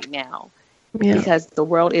right now. Yeah. Because the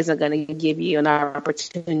world isn't going to give you an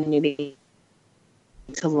opportunity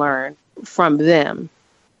to learn from them.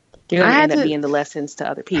 You're going to end up being the lessons to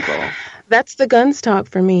other people. That's the guns talk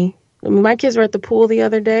for me. I mean, my kids were at the pool the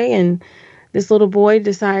other day, and this little boy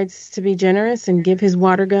decides to be generous and give his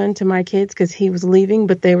water gun to my kids because he was leaving,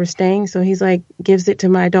 but they were staying. So he's like, gives it to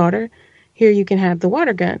my daughter. "Here, you can have the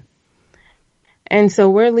water gun." And so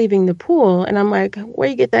we're leaving the pool, and I'm like, where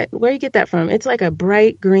you get that from? It's like a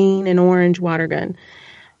bright green and orange water gun.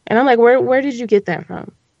 And I'm like, where did you get that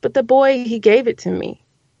from? But the boy, he gave it to me.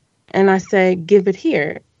 And I said, "Give it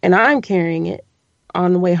here." And I'm carrying it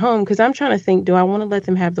on the way home because I'm trying to think, do I want to let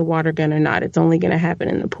them have the water gun or not? It's only going to happen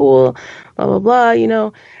in the pool, blah, blah,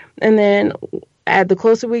 blah, And then the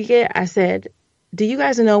closer we get, I said, "Do you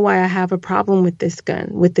guys know why I have a problem with this gun,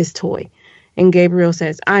 with this toy?" And Gabriel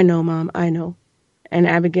says, "I know, Mom, I know." And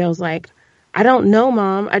Abigail's like, "I don't know,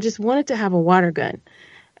 Mom. I just wanted to have a water gun."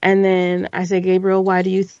 And then I said, "Gabriel, why do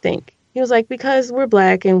you think?" He was like, "Because we're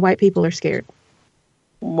black and white people are scared."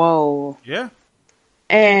 Whoa. Yeah.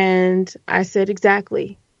 And I said,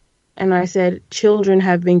 "Exactly." And I said, children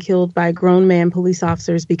have been killed by grown man police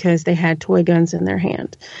officers because they had toy guns in their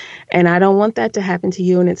hand. And I don't want that to happen to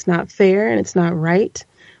you. And it's not fair and it's not right.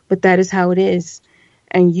 But that is how it is.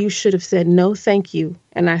 And you should have said, no, thank you.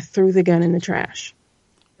 And I threw the gun in the trash.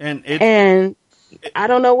 And I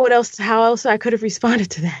don't know how else I could have responded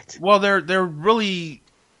to that. Well, they're really,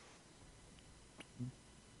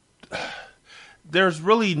 there's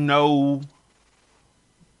really no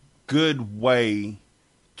good way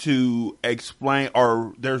to explain,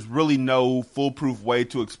 or there's really no foolproof way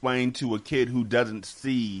to explain to a kid who doesn't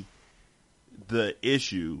see the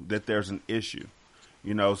issue that there's an issue.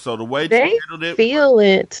 You know, so the way they feel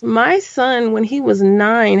it. My son, when he was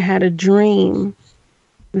 9, had a dream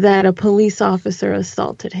that a police officer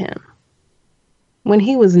assaulted him. When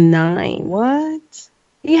he was 9. What?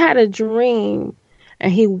 He had a dream,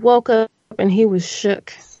 and he woke up and he was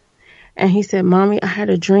shook. And he said, Mommy, I had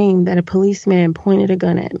a dream that a policeman pointed a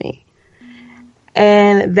gun at me.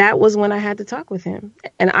 And that was when I had to talk with him.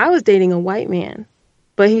 And I was dating a white man,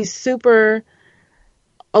 but he's super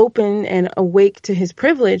open and awake to his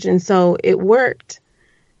privilege. And so it worked.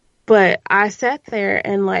 But I sat there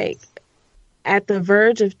and like at the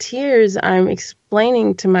verge of tears, I'm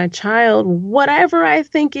explaining to my child whatever I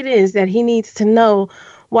think it is that he needs to know,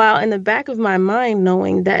 while in the back of my mind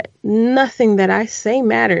knowing that nothing that I say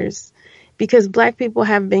matters, because Black people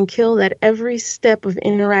have been killed at every step of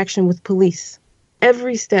interaction with police.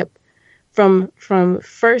 Every step, from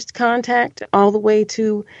first contact all the way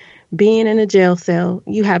to being in a jail cell.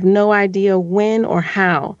 You have no idea when or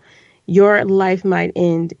how your life might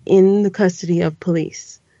end in the custody of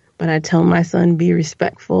police. But I tell my son, be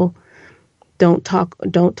respectful. Don't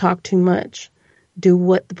talk too much. Do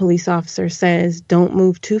what the police officer says. Don't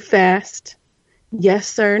move too fast. Yes,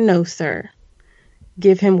 sir. No, sir.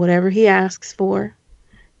 Give him whatever he asks for.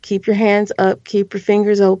 Keep your hands up. Keep your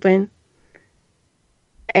fingers open.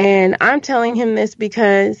 And I'm telling him this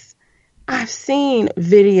because I've seen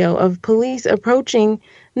video of police approaching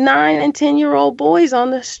 9 and 10-year-old boys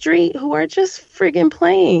on the street who are just friggin'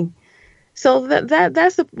 playing. So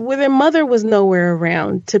that's where their mother was nowhere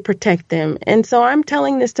around to protect them. And so I'm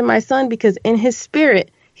telling this to my son because in his spirit,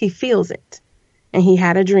 he feels it. And he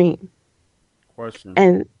had a dream. Question.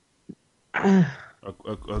 And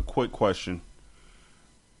a quick question.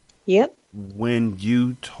 Yep. When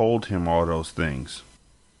you told him all those things,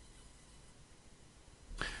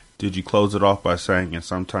 did you close it off by saying, and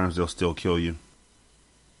sometimes they'll still kill you?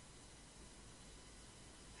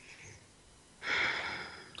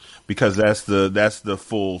 Because that's the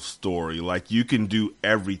full story. Like, you can do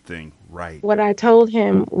everything right. What I told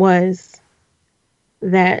him was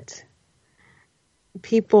that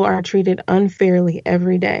people are treated unfairly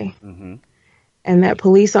every day. Mm-hmm. And that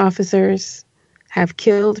police officers have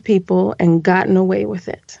killed people and gotten away with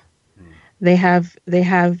it. They have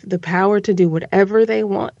the power to do whatever they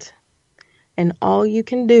want. And all you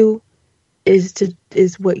can do is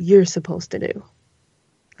what you're supposed to do.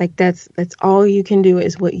 Like that's all you can do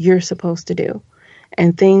is what you're supposed to do.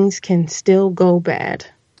 And things can still go bad.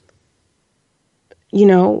 You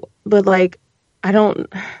know, but like I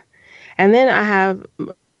don't. And then I have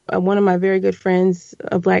one of my very good friends,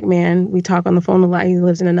 a Black man. We talk on the phone a lot. He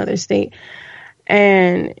lives in another state.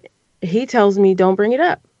 And he tells me, don't bring it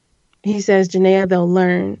up. He says, Janaea, they'll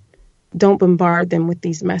learn. Don't bombard them with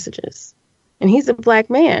these messages. And he's a Black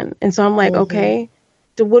man. And so I'm like, mm-hmm. Okay,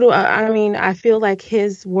 so what do I mean? I feel like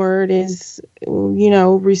his word is, you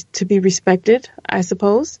know, to be respected, I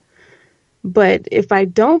suppose. But if I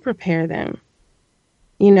don't prepare them,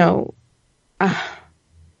 you know, I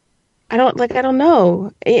don't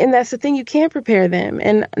know. And that's the thing. You can't prepare them.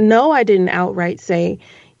 And no, I didn't outright say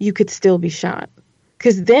you could still be shot.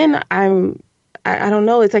 Because then I don't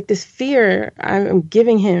know. It's like this fear I'm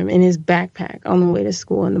giving him in his backpack on the way to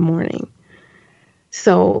school in the morning.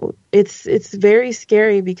 So it's very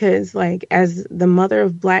scary because, like, as the mother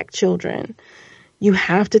of Black children, you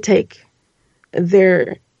have to take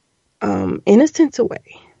their innocence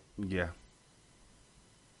away. Yeah.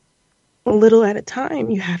 A little at a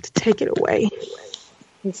time, you have to take it away.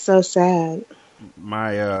 It's so sad.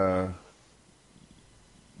 My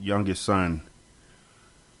youngest son,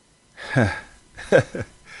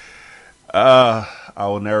 I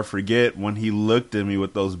will never forget when he looked at me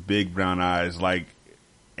with those big brown eyes, like,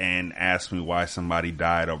 and asked me why somebody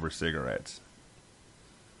died over cigarettes.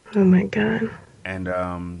 Oh my God.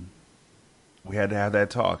 And we had to have that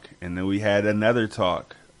talk. And then we had another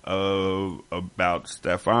talk about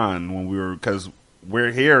Stefan when because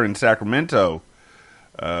we're here in Sacramento,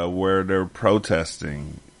 where they're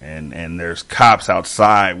protesting and there's cops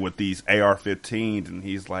outside with these AR-15s, and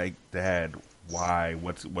he's like, Dad, why,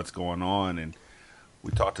 what's going on, and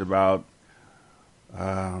we talked about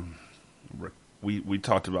we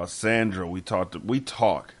talked about Sandra. We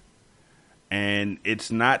talk, and it's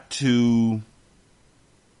not to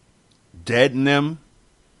deaden them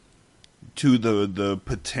to the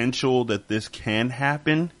potential that this can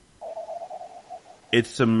happen.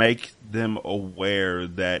 It's to make them aware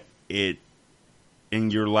that in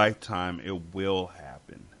your lifetime, it will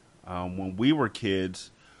happen. When we were kids,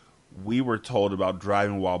 we were told about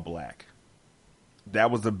driving while black. That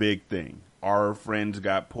was a big thing. Our friends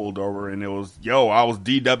got pulled over and it was, I was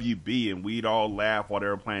DWB, and we'd all laugh while they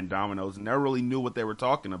were playing dominoes and never really knew what they were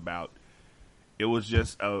talking about. It was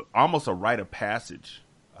just almost a rite of passage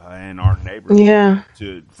in our neighborhood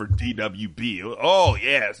for DWB. Oh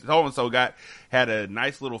yes, so and so had a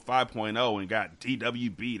nice little 5.0 and got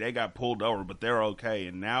DWB. They got pulled over, but they're okay.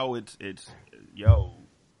 And now it's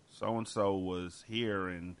so and so was here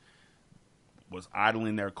and was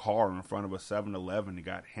idling their car in front of a 7-Eleven and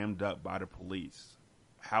got hemmed up by the police.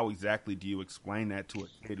 How exactly do you explain that to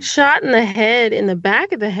a kid? Shot in the head, in the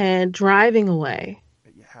back of the head, driving away.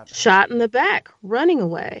 Shot in the back, running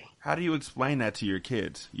away. How do you explain that to your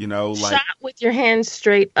kids? Shot with your hands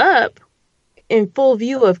straight up in full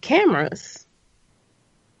view of cameras.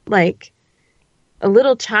 Like a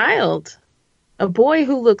little child, a boy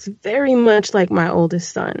who looks very much like my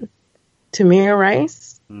oldest son, Tamir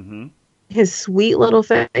Rice. Mm-hmm. His sweet little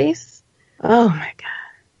face. Oh my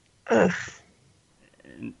God.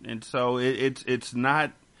 Ugh. And so it's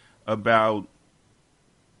not about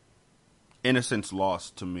innocence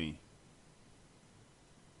lost to me.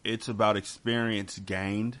 It's about experience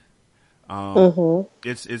gained.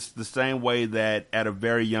 It's the same way that at a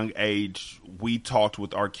very young age we talked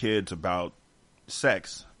with our kids about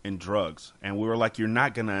sex and drugs, and we were like, "You're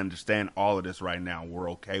not going to understand all of this right now.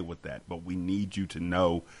 We're okay with that, but we need you to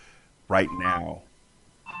know right now."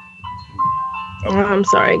 Okay. I'm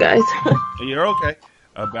sorry, guys. You're okay.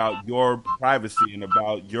 About your privacy and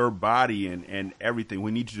about your body and everything.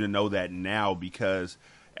 We need you to know that now, because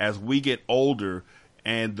as we get older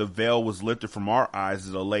and the veil was lifted from our eyes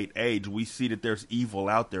at a late age, we see that there's evil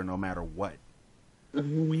out there no matter what.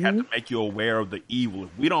 Mm-hmm. We have to make you aware of the evil.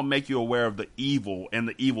 If we don't make you aware of the evil and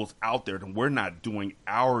the evil's out there, then we're not doing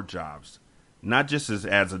our jobs. Not just as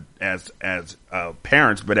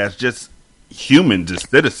parents, but as just humans, as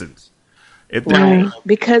citizens. Right.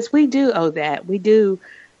 Because we do owe that. We do.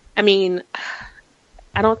 I mean,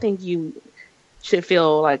 I don't think you should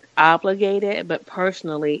feel like obligated, but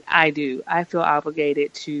personally, I do. I feel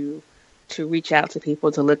obligated to reach out to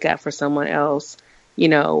people, to look out for someone else.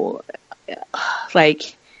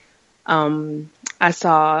 Like, I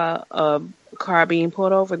saw a car being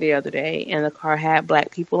pulled over the other day, and the car had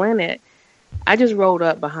black people in it. I just rolled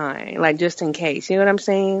up behind, like, just in case. You know what I'm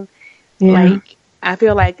saying? Yeah. Like, I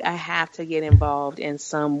feel like I have to get involved in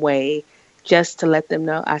some way just to let them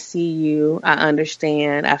know I see you, I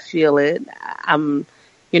understand, I feel it.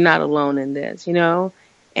 You're not alone in this,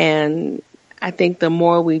 And I think the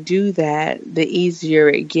more we do that, the easier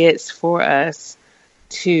it gets for us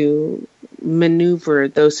to maneuver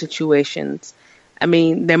those situations. I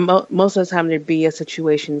mean, most of the time there'd be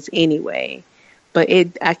situations anyway, but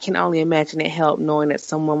I can only imagine it helped knowing that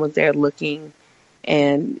someone was there looking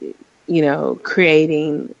and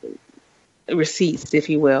creating receipts, if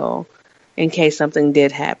you will, in case something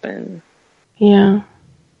did happen. Yeah.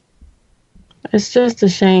 It's just a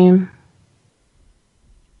shame.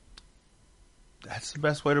 That's the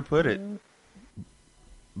best way to put it.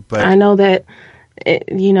 But I know that, it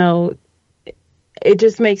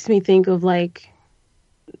just makes me think of, like,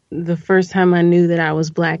 the first time I knew that I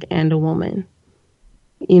was black and a woman.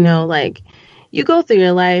 Like, you go through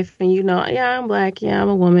your life and yeah, I'm black, yeah, I'm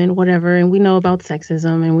a woman, whatever. And we know about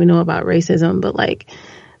sexism and we know about racism. But, like,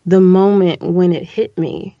 the moment when it hit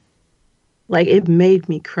me, like, it made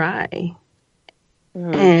me cry.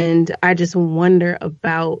 Mm. And I just wonder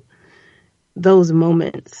about those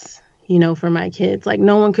moments, for my kids. Like,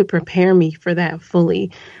 no one could prepare me for that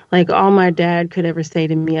fully. Like, all my dad could ever say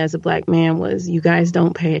to me as a black man was, "You guys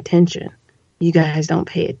don't pay attention. You guys don't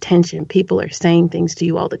pay attention. People are saying things to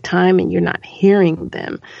you all the time and you're not hearing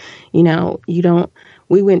them. You don't."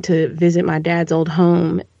 We went to visit my dad's old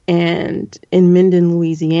home, and in Minden,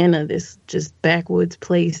 Louisiana, this just backwoods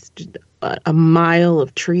place, a mile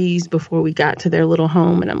of trees before we got to their little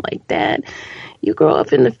home. And I'm like, "Dad, you grew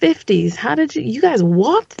up in the 50s. How did you guys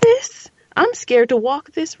walk this? I'm scared to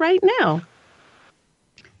walk this right now."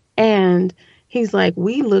 And he's like,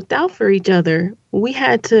 "We looked out for each other. We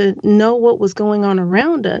had to know what was going on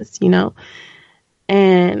around us,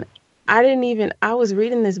 And I was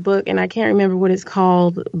reading this book, and I can't remember what it's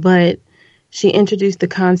called, but she introduced the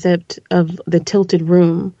concept of the tilted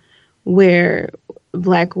room, where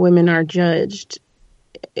Black women are judged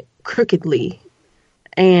crookedly,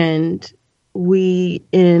 and we,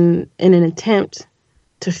 in an attempt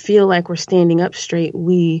to feel like we're standing up straight,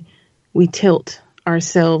 we tilt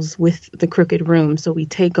ourselves with the crooked room. So we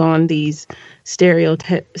take on these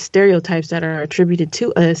stereotypes that are attributed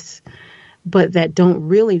to us, but that don't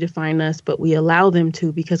really define us, but we allow them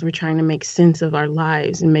to because we're trying to make sense of our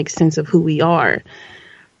lives and make sense of who we are.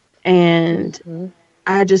 And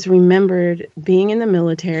I just remembered being in the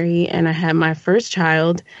military, and I had my first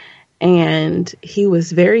child, and he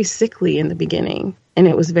was very sickly in the beginning. And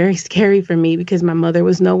it was very scary for me because my mother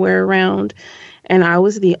was nowhere around, and I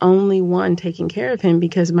was the only one taking care of him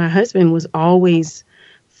because my husband was always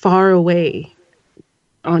far away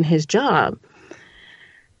on his job.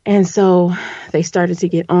 And so they started to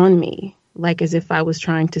get on me, like as if I was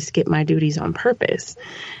trying to skip my duties on purpose.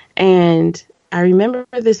 And I remember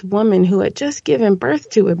this woman who had just given birth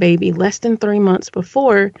to a baby less than 3 months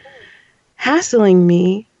before hassling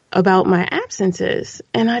me about my absences.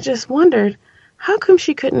 And I just wondered, how come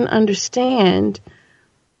she couldn't understand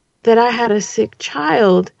that I had a sick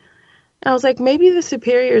child? I was like, maybe the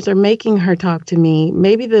superiors are making her talk to me.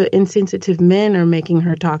 Maybe the insensitive men are making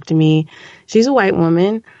her talk to me. She's a white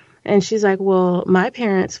woman. And she's like, well, my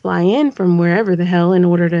parents fly in from wherever the hell in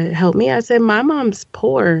order to help me. I said, my mom's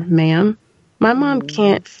poor, ma'am. My mom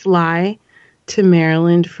can't fly to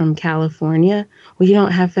Maryland from California. Well, you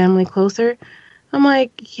don't have family closer? I'm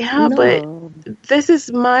like, yeah, No. but this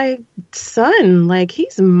is my son. Like,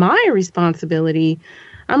 he's my responsibility.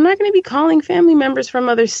 I'm not going to be calling family members from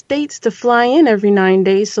other states to fly in every 9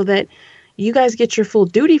 days so that you guys get your full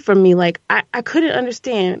duty from me. Like, I couldn't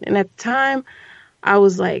understand. And at the time, I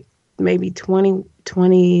was like maybe 20,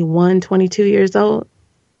 21, 22 years old.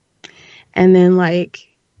 And then like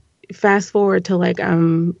fast forward to like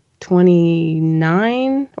I'm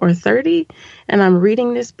 29 or 30 and I'm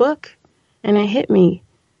reading this book and it hit me.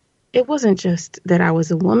 It wasn't just that I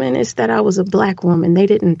was a woman. It's that I was a Black woman. They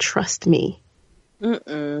didn't trust me.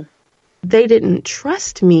 They didn't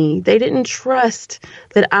trust me. They didn't trust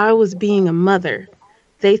that I was being a mother.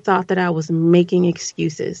 They thought that I was making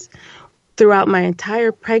excuses. Throughout my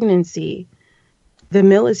entire pregnancy, the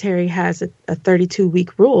military has a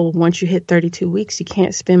 32-week rule. Once you hit 32 weeks, you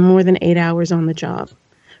can't spend more than 8 hours on the job.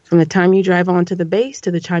 From the time you drive onto the base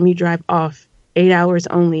to the time you drive off, 8 hours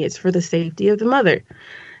only. It's for the safety of the mother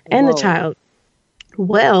and the child.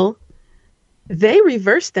 Well, they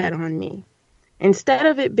reversed that on me. Instead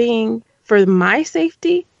of it being for my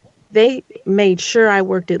safety, they made sure I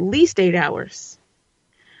worked at least 8 hours.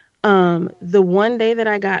 The one day that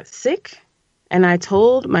I got sick and I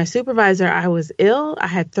told my supervisor I was ill, I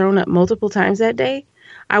had thrown up multiple times that day,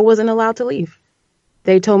 I wasn't allowed to leave.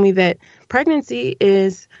 They told me that pregnancy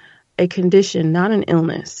is a condition, not an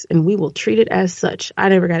illness, and we will treat it as such. I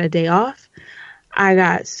never got a day off. I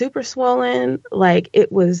got super swollen. Like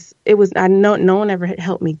it was, I know no one ever had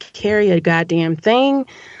helped me carry a goddamn thing.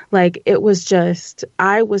 Like it was just,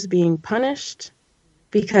 I was being punished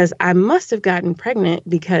because I must have gotten pregnant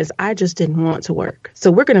because I just didn't want to work.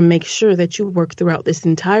 So we're going to make sure that you work throughout this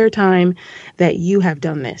entire time that you have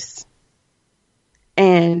done this.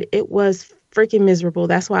 And it was freaking miserable.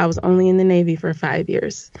 That's why I was only in the Navy for 5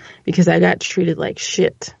 years, because I got treated like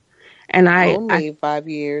shit. And Only 5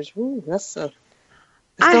 years. Ooh, that's a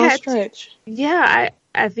stretch.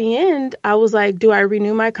 At the end, I was like, do I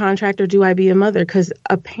renew my contract or do I be a mother? Because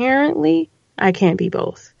apparently I can't be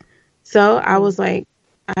both. So I was like,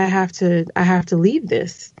 I have to leave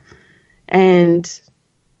this. And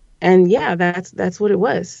yeah, that's what it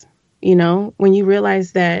was. You know, when you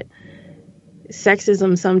realize that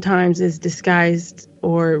sexism sometimes is disguised,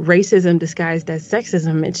 or racism disguised as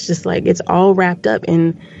sexism, it's just like, it's all wrapped up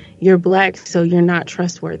in you're Black, so you're not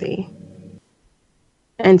trustworthy.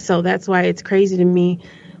 And so that's why it's crazy to me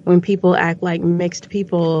when people act like mixed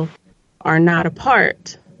people are not a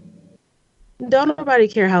part. Don't nobody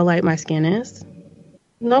care how light my skin is.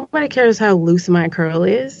 Nobody cares how loose my curl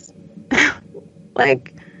is.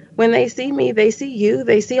 Like, when they see me, they see you,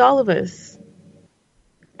 they see all of us.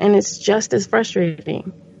 And it's just as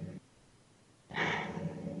frustrating.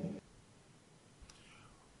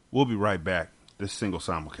 We'll be right back. This single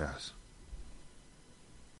simulcast.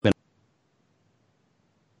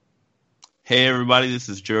 Hey everybody, this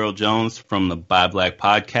is Gerald Jones from the Buy Black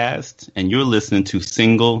podcast, and you're listening to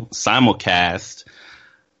Single Simulcast.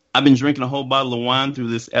 I've been drinking a whole bottle of wine through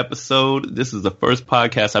this episode. This is the first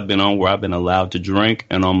podcast I've been on where I've been allowed to drink,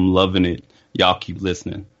 and I'm loving it. Y'all keep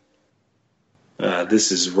listening.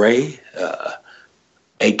 This is Ray,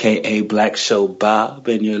 a.k.a. Black Show Bob,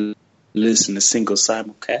 and you're Listen to Single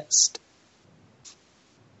Simulcast.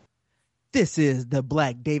 This is the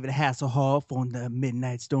Black David Hasselhoff on the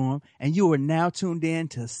Midnight Storm, and you are now tuned in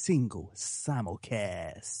to Single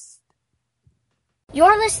Simulcast.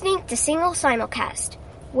 You're listening to Single Simulcast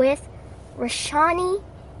with Rashani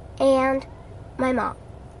and my mom,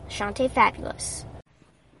 Shante Fabulous.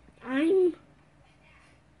 I'm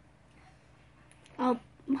a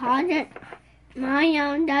product my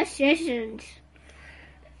own decisions.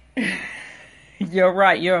 You're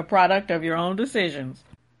right. You're a product of your own decisions.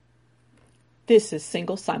 This is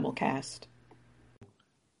Single Simulcast.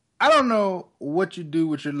 I don't know what you do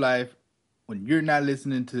with your life when you're not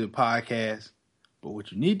listening to the podcast, but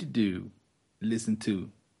what you need to do is listen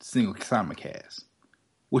to Single Simulcast.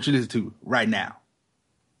 What you listen to right now.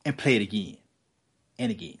 And play it again.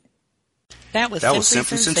 And again. That was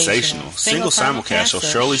simply sensational. Single Simulcast will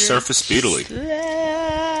surely surface speedily.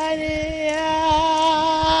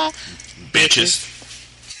 Bitches.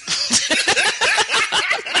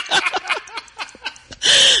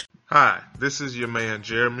 Hi, this is your man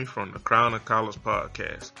Jeremy from the Crown and Collars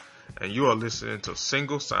podcast, and you are listening to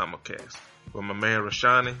Single Simulcast with my man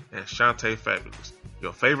Rashani and Shante Fabulous,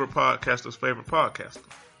 your favorite podcaster's favorite podcaster.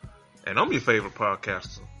 And I'm your favorite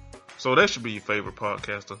podcaster, so that should be your favorite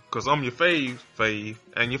podcaster, because I'm your fave,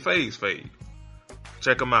 and your fave's fave.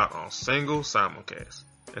 Check them out on Single Simulcast,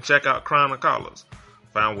 and check out Crown and Collars,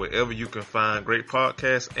 found wherever you can find great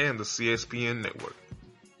podcasts and the CSPN network.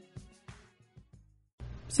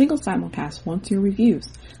 Single Simulcast wants your reviews.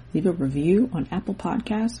 Leave a review on Apple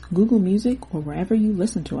Podcasts, Google Music, or wherever you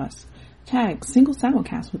listen to us. Tag Single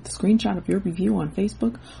Simulcast with the screenshot of your review on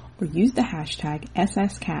Facebook, or use the hashtag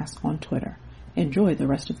SSCast on Twitter. Enjoy the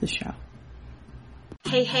rest of the show.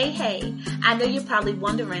 Hey. I know you're probably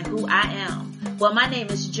wondering who I am. Well, my name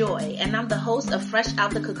is Joy, and I'm the host of Fresh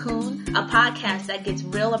Out the Cocoon, a podcast that gets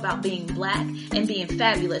real about being black and being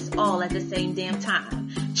fabulous all at the same damn time.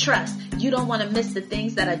 Trust, you don't want to miss the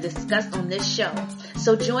things that are discussed on this show.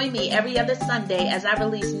 So join me every other Sunday as I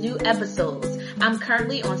release new episodes. I'm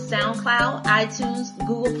currently on SoundCloud, iTunes,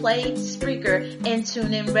 Google Play, Spreaker, and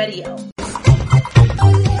TuneIn Radio.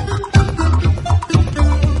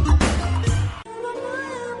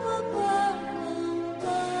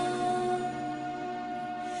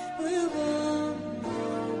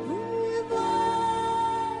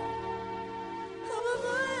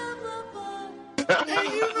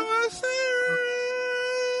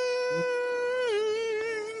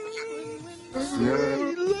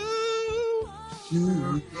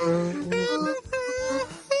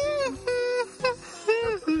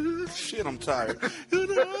 Shit, I'm tired.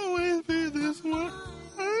 It'll always be this way.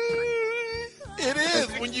 It is.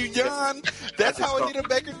 When you yawn, that's how Anita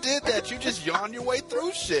Baker did that. You just yawn your way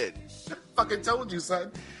through shit. Fucking told you,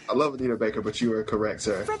 son. I love Anita Baker, but you are correct,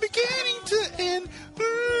 sir. From beginning to end,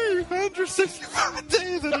 365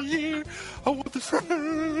 days of the year, I want the sun.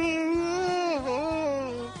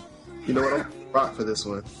 You know what? I'm rock for this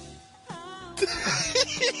one.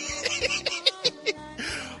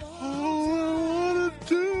 All I want to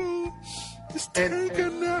do is take a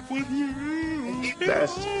nap with you.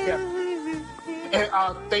 That's And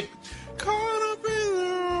thank caught up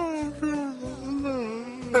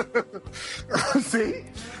in See?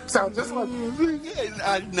 Sounds just like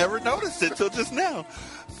I never noticed it till just now.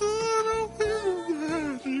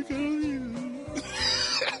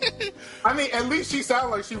 I mean, at least she sounded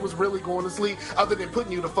like she was really going to sleep, other than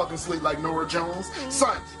putting you to fucking sleep like Nora Jones.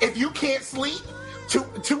 Son, if you can't sleep,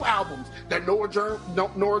 two albums. That Nora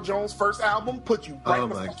Jones' first album put you right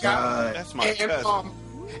the fuck out. That's my cousin.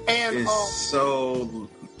 It's so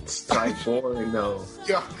like boring, no.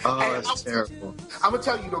 Yeah. That's terrible. I'm gonna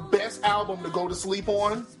tell you the best album to go to sleep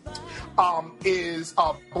on is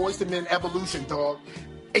Boyz II Men Evolution, dog.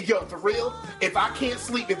 And yo, for real, if I can't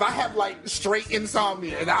sleep, if I have like straight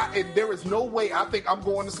insomnia and there is no way I think I'm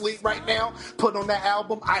going to sleep right now, put on that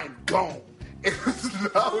album, I am gone. I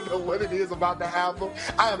don't know what it is about that album.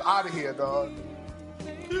 I am out of here, dog.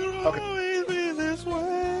 You'll always be this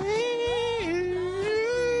way.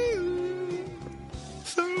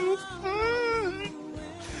 So fun.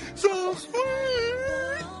 So sweet.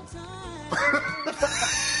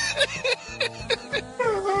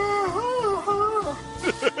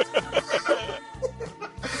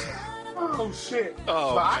 Oh shit!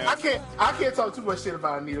 Oh, but man. I can't talk too much shit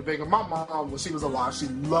about Anita Baker. My mom, when she was alive, she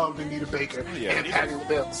loved Anita Baker and Patti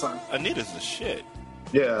LaBelle, son. Anita's the shit.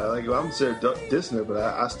 Yeah, like I'm sure dissing her, but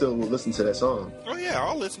I still will listen to that song. Oh yeah,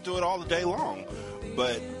 I'll listen to it all the day long.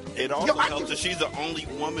 But it also helps that she's the only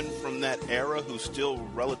woman from that era who's still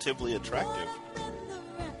relatively attractive.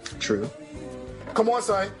 True. Come on,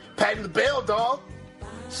 son. Patti LaBelle, dog.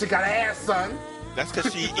 She got ass, son. That's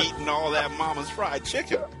because she eating all that mama's fried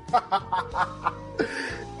chicken.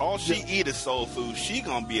 All she eat is soul food. She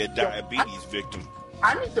gonna be a diabetes victim.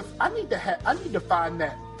 I need to find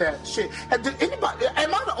that shit. Did anybody?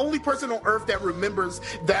 Am I the only person on earth that remembers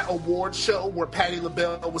that award show where Patti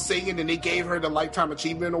LaBelle was singing and they gave her the Lifetime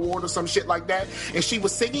Achievement Award or some shit like that? And she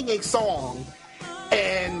was singing a song,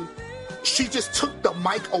 and she just took the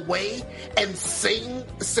mic away and sung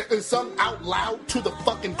out loud to the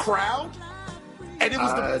fucking crowd. And it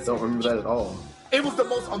was I don't remember that at all. It was the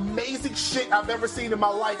most amazing shit I've ever seen in my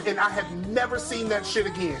life, and I have never seen that shit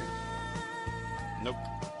again. Nope.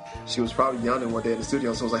 She was probably yawning one day in the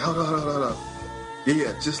studio, so I was like, hold on.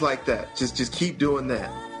 Yeah, just like that. Just keep doing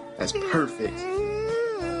that. That's perfect.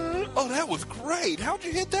 Oh, that was great. How'd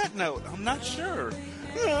you hit that note? I'm not sure.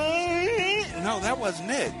 No, that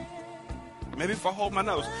wasn't it. Maybe if I hold my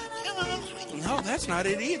nose. No, that's not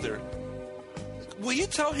it either. Will you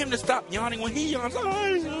tell him to stop yawning when he yawns? That's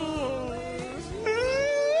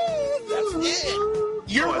it.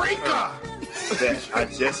 Eureka! I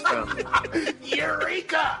just found it.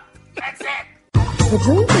 Eureka! That's it. The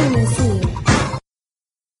dream team is here.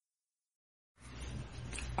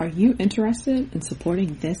 Are you interested in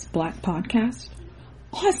supporting this Black podcast?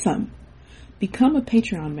 Awesome! Become a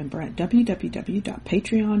Patreon member at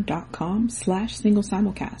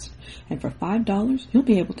www.patreon.com/singlesimulcast. And for $5, you'll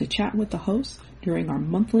be able to chat with the hosts during our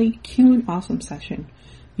monthly Q and Awesome session.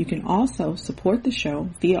 You can also support the show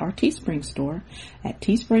via our Teespring store at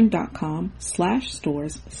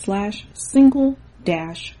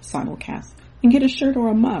teespring.com/stores/single-simulcast and get a shirt or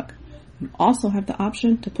a mug. You also have the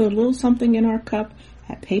option to put a little something in our cup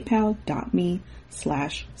at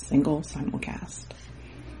paypal.me/single-simulcast.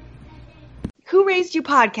 Who Raised You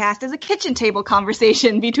podcast is a kitchen table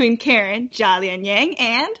conversation between Karen, Jolyon Yang,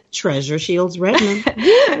 and Treasure Shields Redmond.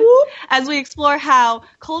 as we explore how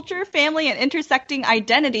culture, family, and intersecting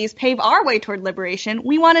identities pave our way toward liberation.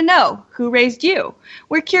 We want to know, who raised you?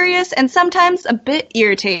 We're curious and sometimes a bit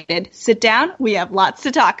irritated. Sit down, we have lots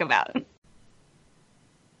to talk about.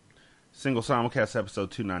 Single Simulcast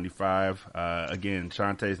episode 295. Again,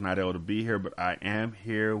 Shantae's not able to be here, but I am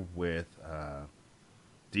here with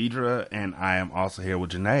Deidre, and I am also here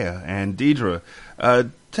with Janaea. And Deidre,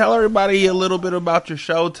 tell everybody a little bit about your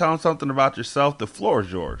show. Tell them something about yourself. The floor is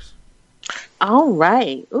yours. All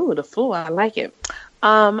right. Ooh, the floor. I like it.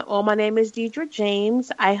 Well, my name is Deidre James.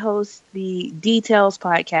 I host the Details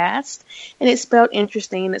podcast, and it's spelled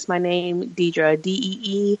interesting. It's my name, Deidre,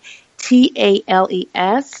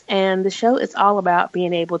 DeeTales, and the show is all about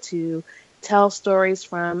being able to tell stories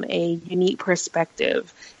from a unique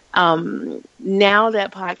perspective. Now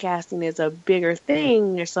that podcasting is a bigger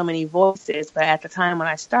thing, there's so many voices, but at the time when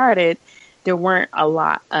I started, there weren't a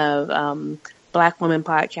lot of Black women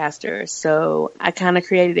podcasters, so I kind of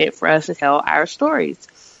created it for us to tell our stories.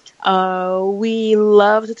 We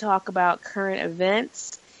love to talk about current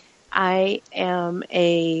events. I am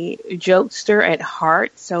a jokester at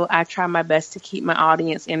heart, so I try my best to keep my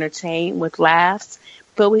audience entertained with laughs,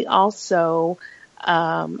 but we also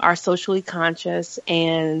are socially conscious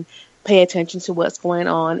and pay attention to what's going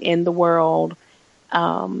on in the world,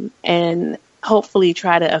 and hopefully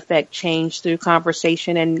try to affect change through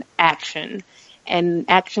conversation and action. And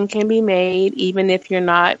action can be made even if you're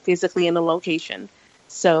not physically in the location.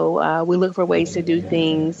 So we look for ways to do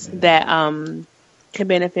things that can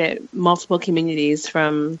benefit multiple communities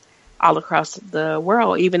from all across the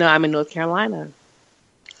world, even though I'm in North Carolina.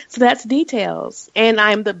 So that's Details. And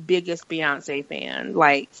I'm the biggest Beyonce fan.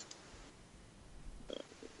 Like,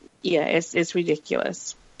 yeah, it's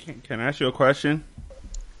ridiculous. Can I ask you a question?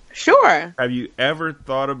 Sure. Have you ever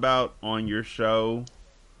thought about on your show,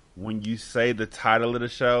 when you say the title of the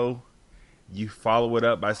show, you follow it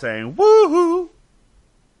up by saying, woohoo?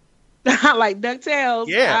 Like DuckTales?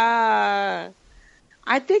 Yeah.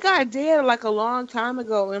 I think I did like a long time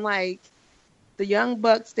ago, and like the young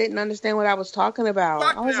bucks didn't understand what I was talking about.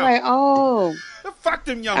 Fuck I was them. like, oh. Fuck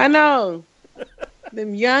them young I know.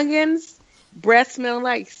 Them youngins, breath smelling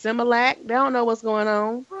like Similac. They don't know what's going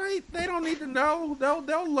on. Right. They don't need to know.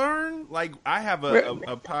 They'll learn. Like, I have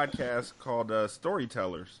a podcast called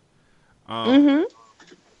Storytellers.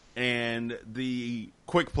 And the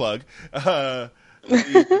quick plug, the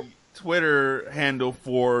Twitter handle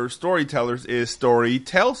for Storytellers is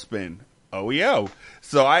Storytailspin. OEO.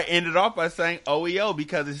 So I ended off by saying OEO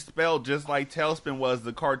because it's spelled just like Tailspin was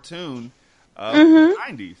the cartoon of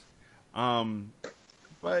the 90s.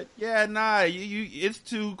 But yeah, nah, you it's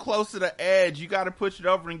too close to the edge. You got to push it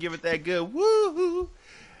over and give it that good woo-hoo.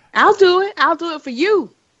 I'll do it. I'll do it for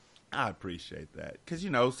you. I appreciate that because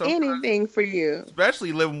so anything for you,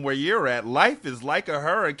 especially living where you're at. Life is like a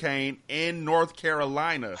hurricane in North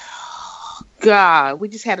Carolina. God, we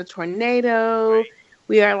just had a tornado.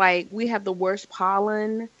 Right. We have the worst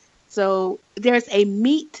pollen. So there's a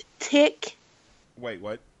meat tick. Wait,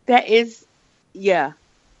 what? That is, a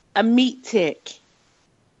meat tick.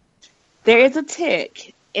 There is a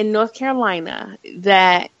tick in North Carolina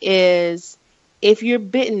that is, if you're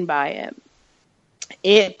bitten by it,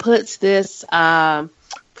 it puts this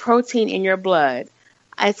protein in your blood.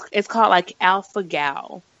 It's called like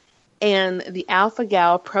alpha-gal. And the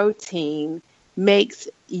alpha-gal protein makes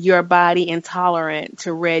your body intolerant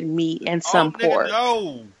to red meat and some pork.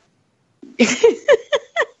 No.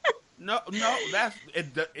 No,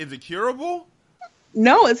 is it curable?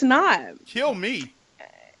 No, it's not. Kill me.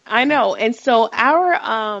 I know. And so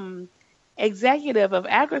our executive of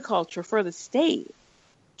agriculture for the state,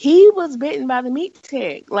 he was bitten by the meat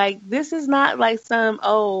tick. Like, this is not like some,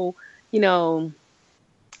 I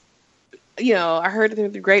heard it through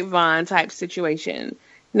the grapevine type situation.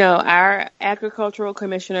 No, our agricultural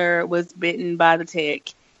commissioner was bitten by the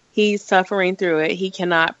tick. He's suffering through it. He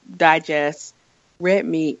cannot digest red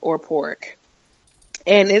meat or pork.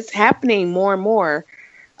 And it's happening more and more.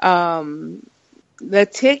 The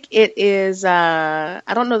tick, it is, I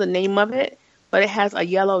don't know the name of it, but it has a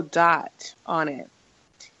yellow dot on it.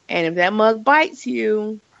 And if that mug bites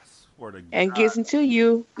you and gets into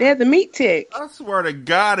you, there's the meat tick. I swear to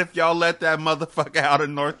God, if y'all let that motherfucker out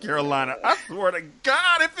in North Carolina, I swear to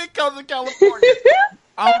God, if it comes to California,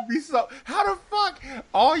 I'll be so. How the fuck?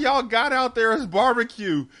 All y'all got out there is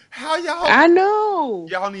barbecue. How y'all? I know.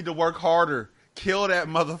 Y'all need to work harder. Kill that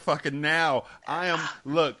motherfucker now.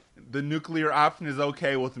 Look, the nuclear option is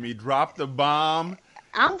okay with me. Drop the bomb.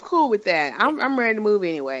 I'm cool with that. I'm ready to move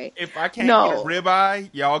anyway. If I can't get a ribeye,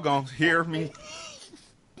 y'all gonna hear me.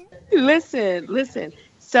 Listen.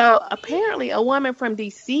 So apparently a woman from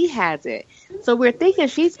DC has it. So we're thinking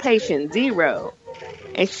she's patient 0.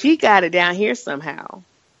 And she got it down here somehow.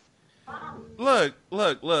 Look.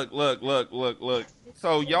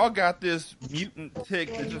 So y'all got this mutant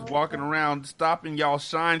tick that's just walking around stopping y'all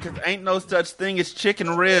shine because ain't no such thing as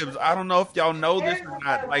chicken ribs. I don't know if y'all know this or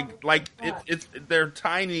not. Like they're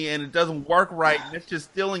tiny and it doesn't work right and it's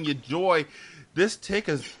just stealing your joy. This tick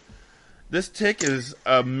is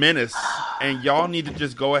a menace, and y'all need to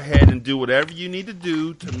just go ahead and do whatever you need to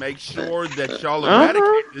do to make sure that y'all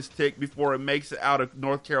eradicate this tick before it makes it out of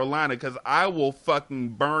North Carolina, because I will fucking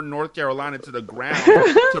burn North Carolina to the ground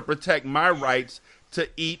to protect my rights to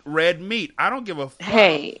eat red meat. I don't give a fuck.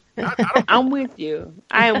 Hey, I'm with you.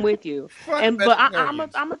 I am with you. But I'm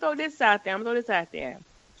gonna throw this out there.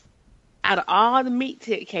 Out of all the meat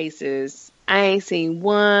tick cases, I ain't seen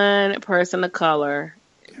one person of color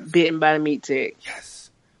bitten by the meat tick. Yes.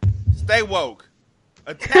 Stay woke.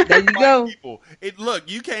 Attack there you go. People. Look,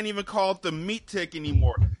 you can't even call it the meat tick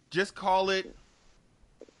anymore. Just call it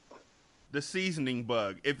the seasoning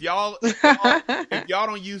bug. If y'all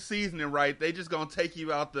don't use seasoning right, they just gonna take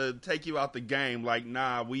you out the game. Like,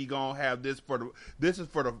 nah, we gonna have this for the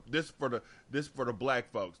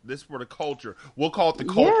black folks. This for the culture. We'll call it the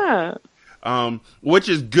culture. Yeah. Which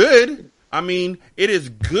is good. I mean, it is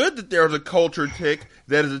good that there's a culture tick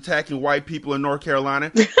that is attacking white people in North Carolina.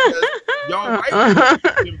 Y'all white people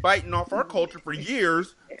have been biting off our culture for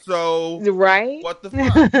years. So, right? What the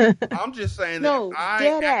fuck? I'm just saying that if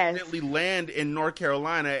I accidentally land in North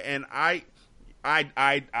Carolina and I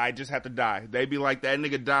just have to die. They'd be like, that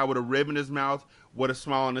nigga died with a rib in his mouth, with a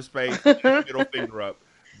smile on his face, and a middle finger up.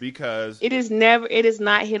 Because it has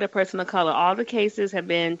not hit a person of color. All the cases have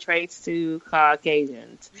been traced to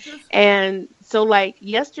Caucasians. And so, like,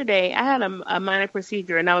 yesterday, I had a minor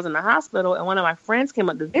procedure, and I was in the hospital, and one of my friends came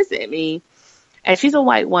up to visit me, and she's a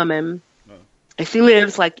white woman, and she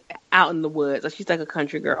lives, like, out in the woods. Like, she's like a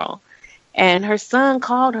country girl. And her son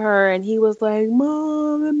called her, and he was like,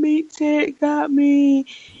 Mom, the meat tick got me.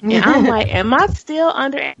 And I'm like, am I still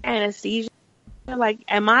under anesthesia? Like,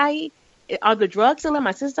 are the drugs still in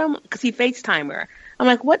my system? Because he FaceTimed her. I'm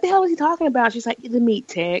like, what the hell is he talking about? She's like, the meat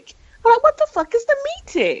tick. I'm like, what the fuck is the meat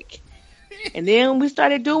tick? And then we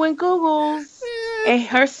started doing Googles. And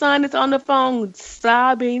her son is on the phone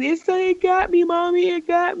sobbing. It got me, Mommy. It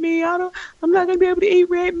got me. I'm not going to be able to eat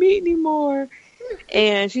red meat anymore.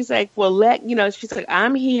 And she's like, well, she's like,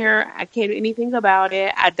 I'm here. I can't do anything about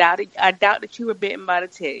it. I doubt that you were bitten by the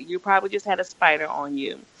tick. You probably just had a spider on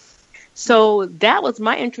you. So that was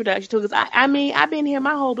my introduction to it. Because I've been here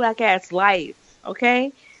my whole black ass life.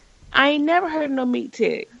 Okay, I ain't never heard of no meat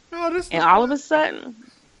tick. And all of a sudden,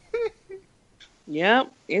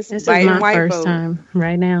 yep, this is my white first folk. time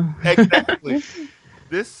right now. Exactly.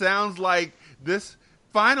 This sounds like this.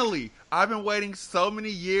 Finally, I've been waiting so many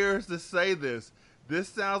years to say this. This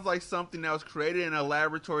sounds like something that was created in a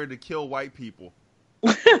laboratory to kill white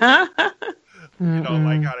like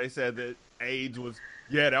how they said that AIDS was,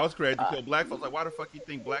 that was created to kill black folks. Like, why the fuck you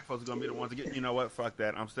think black folks are going to be the ones to get, you know what, fuck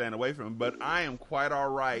that. I'm staying away from it. But I am quite all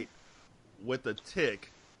right with a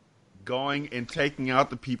tick going and taking out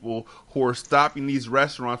the people who are stopping these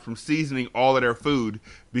restaurants from seasoning all of their food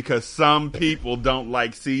because some people don't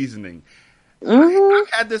like seasoning. I've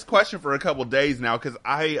had this question for a couple of days now because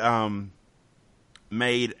I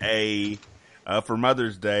made for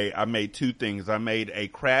Mother's Day, I made two things. I made a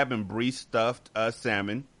crab and brie stuffed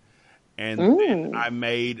salmon, and then I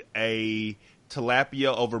made a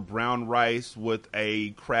tilapia over brown rice with a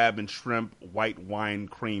crab and shrimp white wine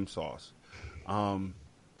cream sauce.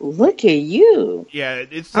 Look at you. Yeah,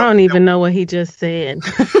 it's. I don't even know what he just said.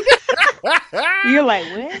 You're like,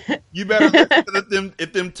 what? You better listen,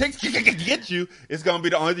 if them ticks get you, it's gonna be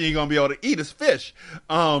the only thing you're gonna be able to eat is fish.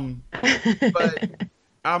 But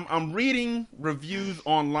I'm reading reviews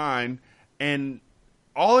online, and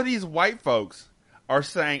all of these white folks are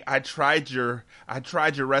saying, I tried your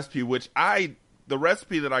recipe, which the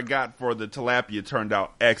recipe that I got for the tilapia turned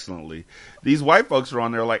out excellently. These white folks are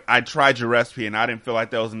on there like, I tried your recipe and I didn't feel like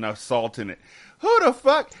there was enough salt in it. Who the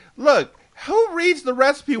fuck? Look, who reads the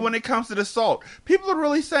recipe when it comes to the salt? People are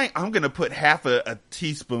really saying, I'm going to put half a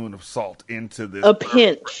teaspoon of salt into this. A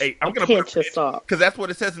pinch. Hey, I'm going to put a pinch of salt. Because that's what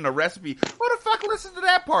it says in the recipe. Who the fuck listens to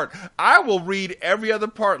that part? I will read every other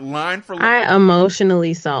part line for line. I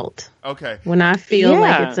emotionally salt. Okay. When I feel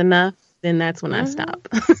like it's enough, then that's when I stop.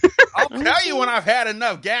 I'll tell you when I've had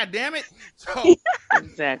enough. God damn it. So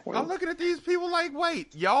exactly. I'm looking at these people like,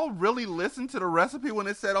 wait, y'all really listen to the recipe when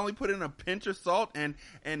it said only put in a pinch of salt? And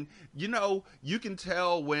you know, you can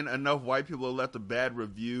tell when enough white people have left a bad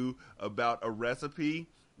review about a recipe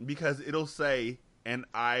because it'll say, and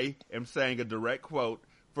I am saying a direct quote,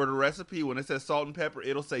 for the recipe, when it says salt and pepper,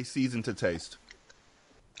 it'll say season to taste.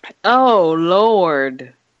 Oh,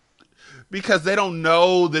 Lord. Because they don't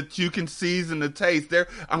know that you can season the taste.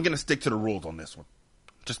 I'm going to stick to the rules on this one.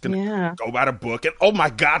 Just going to go by the book. And oh my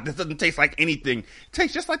God, this doesn't taste like anything. It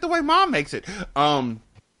tastes just like the way Mom makes it.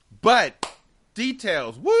 But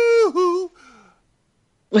details. Woo-hoo.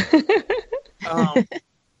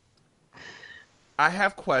 I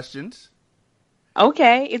have questions.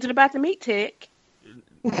 Okay. Is it about the meat tick?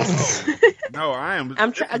 No, I am.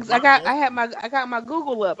 I got my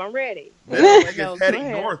Google up. I'm ready. It's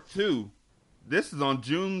heading north too. This is on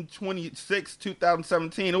June 26,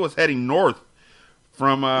 2017. It was heading north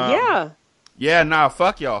from.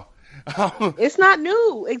 Fuck y'all. It's not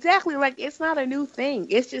new. Exactly. Like, it's not a new thing.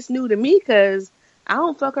 It's just new to me because I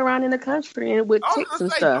don't fuck around in the country and with ticks and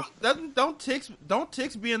stuff. Don't ticks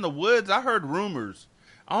be in the woods. I heard rumors.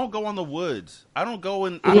 I don't go in the woods. I don't go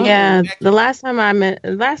in. The last time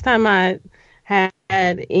I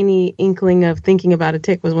had any inkling of thinking about a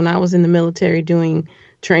tick was when I was in the military doing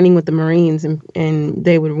training with the Marines, and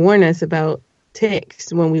they would warn us about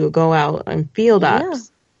ticks when we would go out on field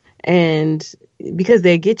ops. And because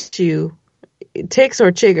they get you, ticks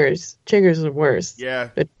or chiggers. Chiggers are worse. Yeah.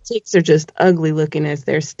 But ticks are just ugly looking as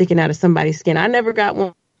they're sticking out of somebody's skin. I never got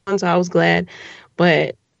one, so I was glad.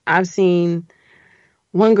 But I've seen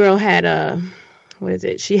one girl had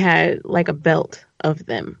she had like a belt of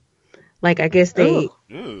them. Like, I guess they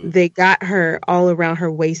got her all around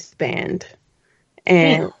her waistband.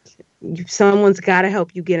 And someone's got to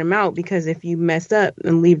help you get them out, because if you mess up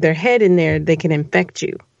and leave their head in there, they can infect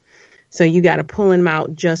you. So you got to pull them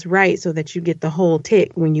out just right so that you get the whole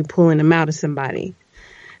tick when you pulling them out of somebody.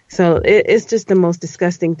 So it's just the most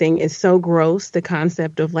disgusting thing. It's so gross, the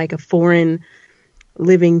concept of like a foreign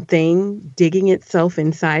living thing digging itself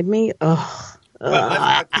inside me. Ugh. Let's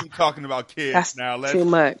not keep talking about kids. That's now. Too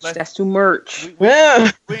much. That's too much. We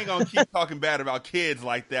ain't gonna keep talking bad about kids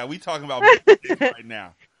like that. We talking about kids right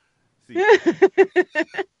now. See.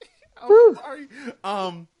 I'm sorry.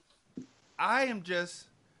 I am just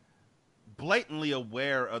blatantly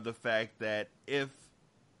aware of the fact that if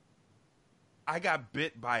I got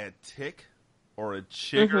bit by a tick or a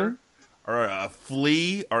chigger or a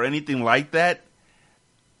flea or anything like that,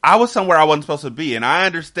 I was somewhere I wasn't supposed to be, and I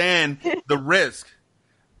understand the risk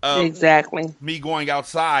of me going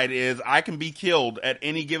outside is I can be killed at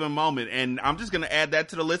any given moment, and I'm just going to add that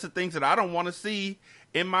to the list of things that I don't want to see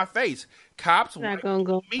in my face. Cops, not going to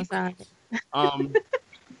go outside.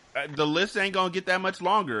 The list ain't going to get that much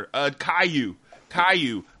longer. Caillou.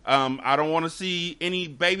 I don't want to see any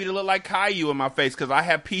baby that look like Caillou in my face because I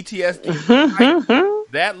have PTSD.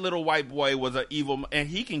 That little white boy was an evil, and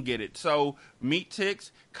he can get it. So meat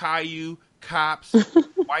ticks, Caillou, cops,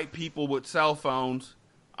 white people with cell phones.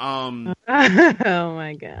 Oh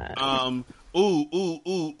my God.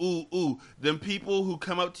 Ooh. Them people who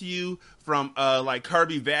come up to you from like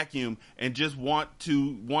Kirby Vacuum and just want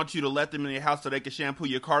you to let them in your house so they can shampoo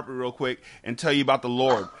your carpet real quick and tell you about the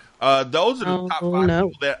Lord. Those are the top 5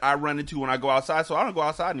 people that I run into when I go outside. So I don't go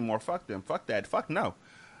outside anymore. Fuck them. Fuck that. Fuck no.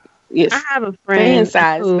 Yes. I have a Stay friend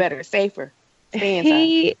inside is who better, safer. Stay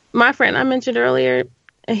inside. My friend I mentioned earlier,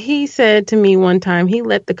 he said to me one time he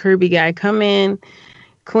let the Kirby guy come in,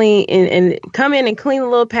 clean and come in and clean a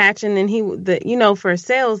little patch, and then for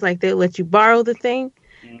sales, like they'll let you borrow the thing.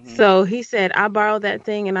 Mm-hmm. So he said, I borrowed that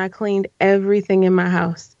thing and I cleaned everything in my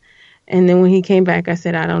house. And then when he came back, I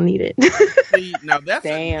said, I don't need it. See, now that's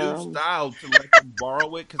a new style to let them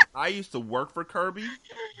borrow it, because I used to work for Kirby,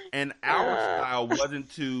 and our style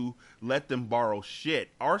wasn't to let them borrow shit.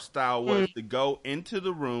 Our style was to go into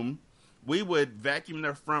the room. We would vacuum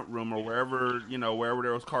their front room or wherever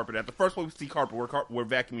there was carpet. At the first place we see carpet, we're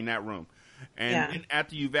vacuuming that room. And then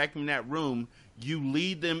after you vacuum that room, you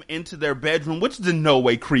lead them into their bedroom, which is in no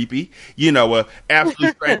way creepy.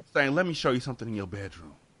 Absolute saying, let me show you something in your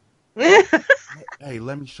bedroom. Hey,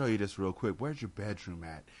 let me show you this real quick. Where's your bedroom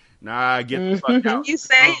at? Nah, get the fuck out. You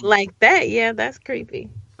say it like that, yeah, that's creepy.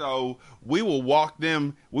 So we will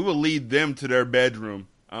lead them to their bedroom.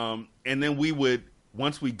 And then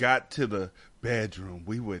once we got to the bedroom,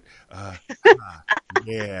 we would,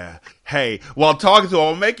 yeah. Hey, while talking to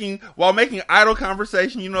them, while making idle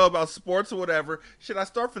conversation, about sports or whatever. Should I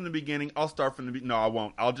start from the beginning? I'll start from the beginning. No, I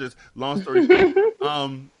won't. I'll just, long story short,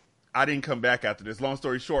 I didn't come back after this, long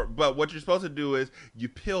story short. But what you're supposed to do is you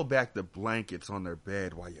peel back the blankets on their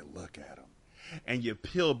bed while you look at them. And you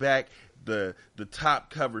peel back the top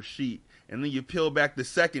cover sheet. And then you peel back the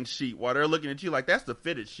second sheet while they're looking at you like, that's the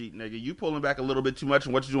fitted sheet, nigga. You pulling back a little bit too much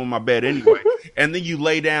on what you're doing in my bed anyway. And then you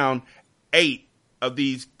lay down 8 of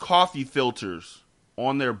these coffee filters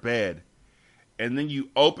on their bed. And then you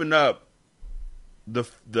open up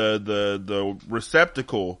the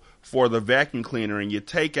receptacle for the vacuum cleaner, and you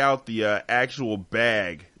take out the actual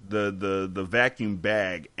bag, the vacuum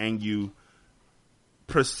bag, and you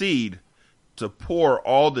proceed to pour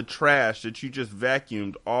all the trash that you just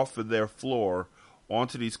vacuumed off of their floor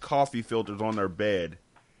onto these coffee filters on their bed.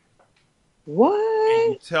 What?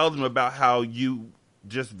 And you tell them about how you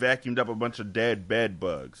just vacuumed up a bunch of dead bed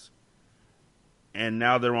bugs. And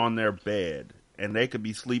now they're on their bed. And they could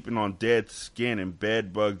be sleeping on dead skin and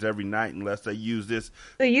bed bugs every night unless they use this.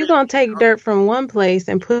 So you're going to take dirt from one place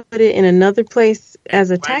and put it in another place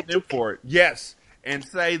as a tactic? For it. Yes. And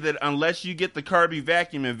say that unless you get the Kirby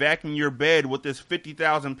vacuum and vacuum your bed with this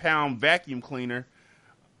 50,000-pound vacuum cleaner,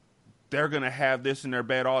 they're going to have this in their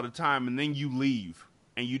bed all the time. And then you leave.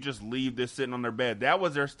 And you just leave this sitting on their bed. That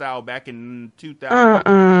was their style back in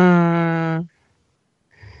 2000.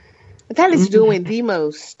 That is doing the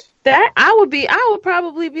most. That I would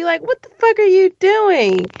probably be like, what the fuck are you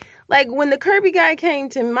doing? Like when the Kirby guy came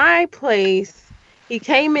to my place, he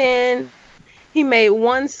came in, he made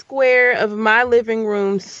one square of my living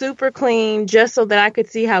room super clean just so that I could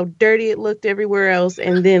see how dirty it looked everywhere else,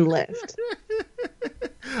 and then left.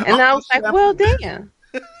 And I was like, well, damn.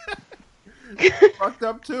 Fucked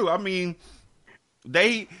up too. I mean,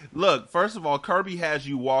 first of all, Kirby has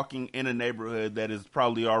you walking in a neighborhood that is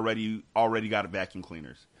probably already got vacuum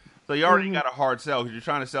cleaners. So you already got a hard sell because you're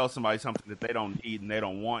trying to sell somebody something that they don't need and they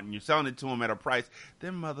don't want, and you're selling it to them at a price.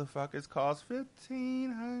 Them motherfuckers cost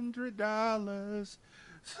 $1,500.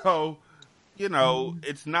 So,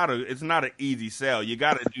 it's not an easy sell. You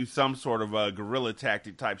got to do some sort of a guerrilla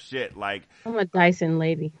tactic type shit. Like, I'm a Dyson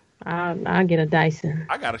lady. I'll get a Dyson.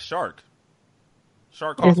 I got a Shark.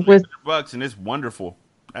 Shark costs $100 and it's wonderful.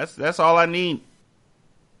 That's all I need.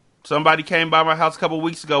 Somebody came by my house a couple of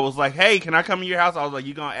weeks ago, was like, hey, can I come to your house? I was like,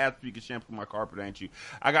 you're going to ask if you can shampoo my carpet, ain't you?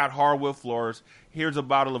 I got hardwood floors. Here's a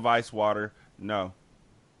bottle of ice water. No.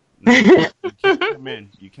 You can't come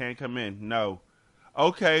in. You can't come in. No.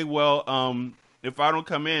 Okay, well, if I don't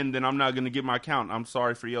come in, then I'm not going to get my count. I'm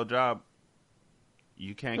sorry for your job.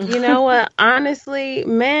 You can't. You know what? Honestly,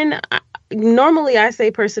 men, normally I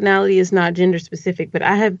say personality is not gender specific, but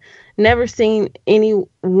I have never seen any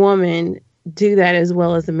woman do that as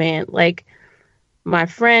well as a man. Like my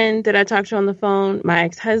friend that I talked to on the phone, my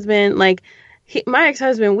ex-husband, my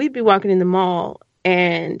ex-husband, we'd be walking in the mall,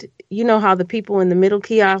 and you know how the people in the middle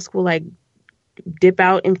kiosk will like dip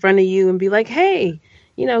out in front of you and be like, hey,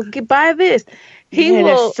 buy this.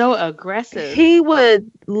 They're so aggressive. He would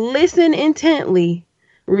listen intently,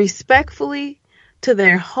 respectfully to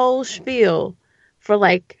their whole spiel for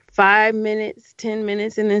like 5 minutes, 10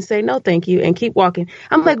 minutes, and then say, no, thank you, and keep walking.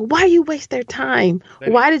 I'm like, why you waste their time?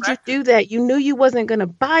 Why did you do that? You knew you wasn't going to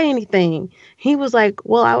buy anything. He was like,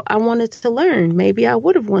 well, I wanted to learn. Maybe I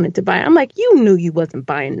would have wanted to buy it. I'm like, you knew you wasn't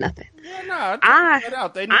buying nothing. Yeah,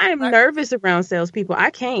 I'm nervous around salespeople. I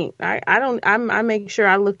can't. I make sure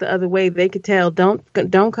I look the other way. They could tell, don't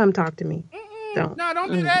come talk to me. Don't. No,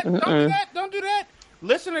 don't do that. Don't do that. Don't do that.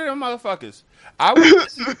 Listen to them motherfuckers. I will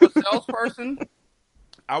listen to a salesperson.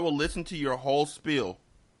 I will listen to your whole spiel.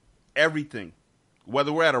 Everything.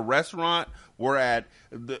 Whether we're at a restaurant, we're at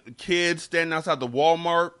the kids standing outside the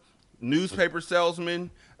Walmart, newspaper salesmen,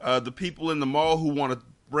 the people in the mall who want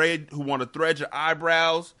to thread your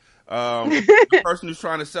eyebrows, the person who's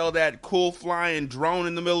trying to sell that cool flying drone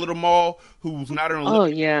in the middle of the mall who's not even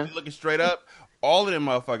looking straight up. All of them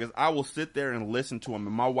motherfuckers, I will sit there and listen to them,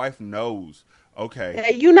 and my wife knows. Okay,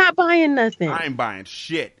 hey, you not buying nothing. I ain't buying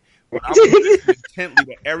shit. But I will listen intently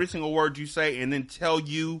to every single word you say, and then tell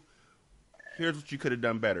you, here's what you could have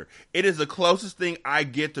done better. It is the closest thing I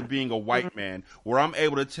get to being a white man, where I'm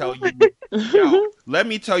able to tell you, yo, let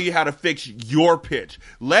me tell you how to fix your pitch.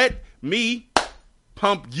 Let me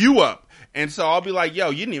pump you up. And so I'll be like, yo,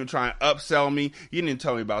 you didn't even try and upsell me. You didn't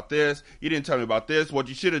tell me about this. You didn't tell me about this. What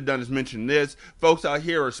you should have done is mention this. Folks out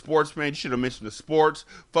here are sportsmen. You should have mentioned the sports.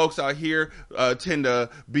 Folks out here tend to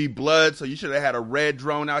be blood, so you should have had a red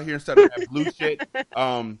drone out here instead of that blue shit.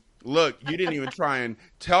 Look, you didn't even try and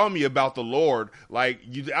tell me about the Lord. Like,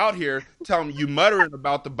 you out here telling me, you muttering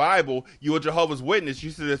about the Bible. You a Jehovah's Witness.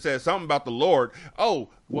 You should have said something about the Lord. Oh,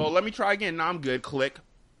 well, let me try again. No, I'm good. Click.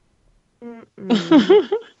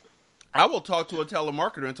 I will talk to a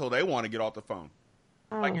telemarketer until they want to get off the phone.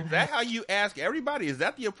 Like, is that how you ask everybody? Is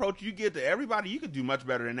that the approach you give to everybody? You could do much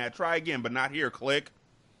better than that. Try again, but not here. Click.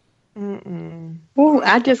 Ooh,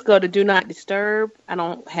 I just go to do not disturb. I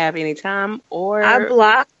don't have any time or I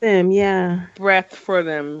block them. Yeah, breath for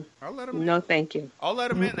them. I'll let them no, in. Thank you. I'll let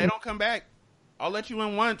them in. They don't come back. I'll let you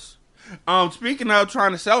in once. Speaking of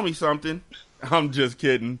trying to sell me something, I'm just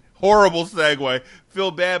kidding. Horrible segue.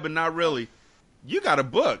 Feel bad, but not really. You got a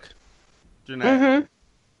book. Yep,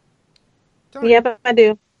 I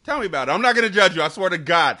do. Tell me about it. I'm not going to judge you. I swear to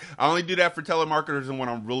God. I only do that for telemarketers and when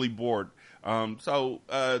I'm really bored. So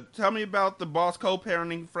tell me about the Boss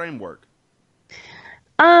Co-Parenting Framework.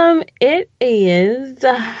 It is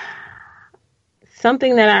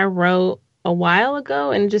something that I wrote a while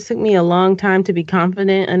ago, and it just took me a long time to be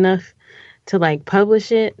confident enough to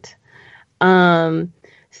publish it.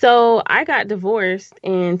 So I got divorced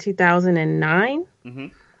in 2009. Mm-hmm.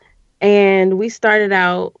 And we started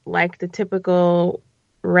out like the typical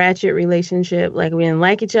ratchet relationship. Like, we didn't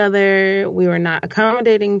like each other. We were not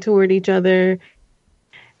accommodating toward each other.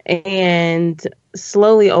 And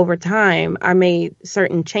slowly over time, I made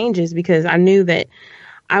certain changes because I knew that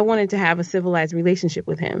I wanted to have a civilized relationship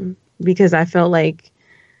with him, because I felt like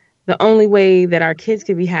the only way that our kids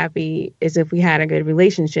could be happy is if we had a good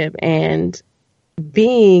relationship. And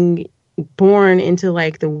being born into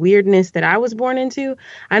the weirdness that I was born into,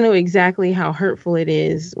 I know exactly how hurtful it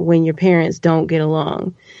is when your parents don't get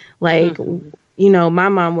along. My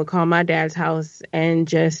mom would call my dad's house and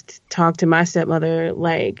just talk to my stepmother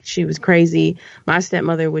like she was crazy. My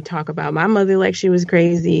stepmother would talk about my mother like she was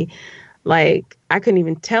crazy. I couldn't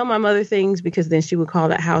even tell my mother things because then she would call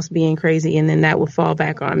that house being crazy, and then that would fall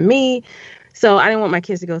back on me. So I didn't want my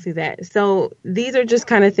kids to go through that. So these are just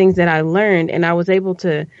kind of things that I learned, and I was able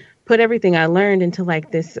to put everything I learned into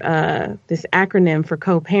this acronym for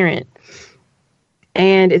co-parent.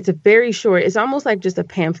 And it's a very short, it's almost like just a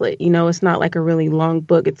pamphlet, it's not like a really long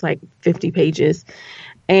book. It's 50 pages.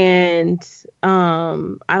 And I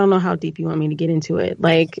don't know how deep you want me to get into it.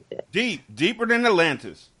 Deeper than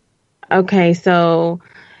Atlantis. Okay, so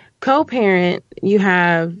co-parent, you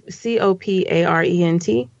have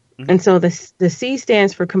COPARENT. Mm-hmm. And so the C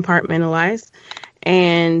stands for compartmentalize.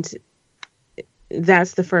 And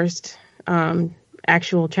that's the first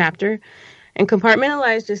actual chapter. And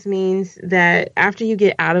compartmentalize just means that after you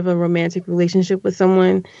get out of a romantic relationship with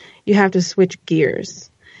someone, you have to switch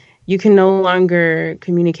gears. You can no longer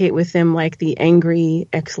communicate with them like the angry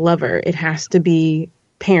ex-lover. It has to be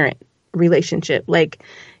parent relationship.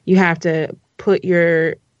 You have to put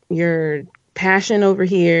your passion over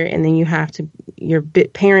here, and then you have to, your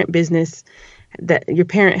parent business, that your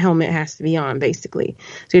parent helmet has to be on, basically.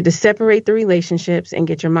 So you have to separate the relationships and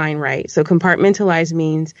get your mind right. So compartmentalize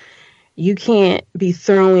means you can't be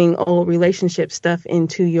throwing old relationship stuff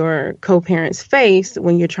into your co-parent's face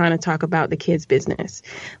when you're trying to talk about the kid's business.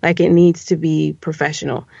 It needs to be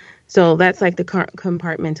professional. So that's the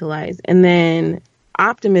compartmentalize. And then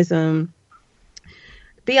optimism,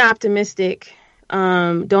 be optimistic.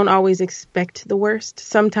 don't always expect the worst.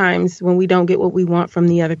 Sometimes when we don't get what we want from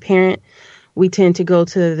the other parent, we tend to go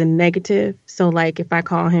to the negative. So like if I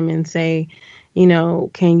call him and say, you know,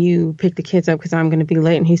 can you pick the kids up because I'm going to be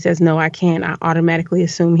late? And he says, no, I can't. I automatically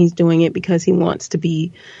assume he's doing it because he wants to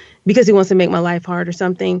make my life hard or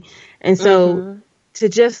something. And so to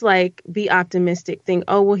just like be optimistic, think,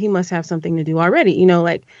 oh, well, he must have something to do already. You know,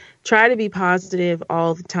 like try to be positive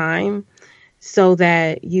all the time so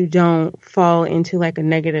that you don't fall into like a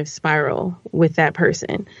negative spiral with that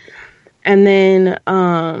person. And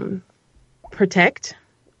then protect.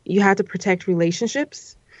 You have to protect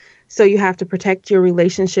relationships. So you have to protect your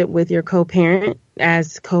relationship with your co-parent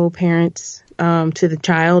as co-parents to the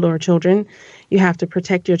child or children. You have to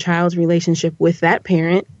protect your child's relationship with that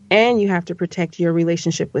parent, and you have to protect your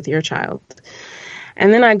relationship with your child.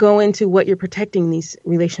 And then I go into what you're protecting these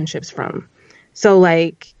relationships from. So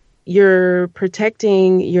like you're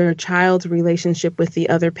protecting your child's relationship with the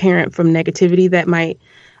other parent from negativity that might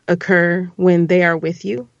occur when they are with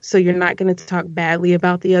you. So you're not going to talk badly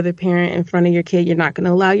about the other parent in front of your kid. You're not going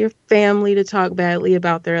to allow your family to talk badly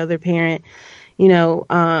about their other parent. You know,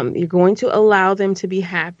 you're going to allow them to be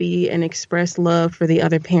happy and express love for the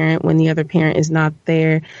other parent when the other parent is not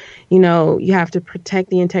there. You know, you have to protect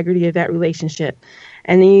the integrity of that relationship.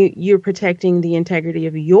 And then you're protecting the integrity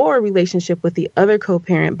of your relationship with the other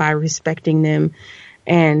co-parent by respecting them.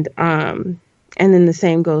 And then the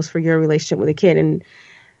same goes for your relationship with a kid. And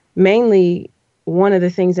mainly one of the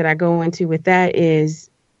things that I go into with that is,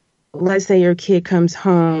 let's say your kid comes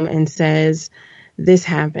home and says, this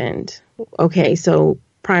happened. Okay, so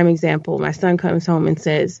prime example, my son comes home and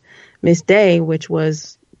says, Miss Day, which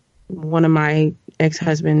was one of my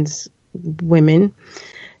ex-husband's women,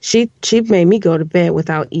 she made me go to bed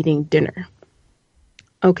without eating dinner.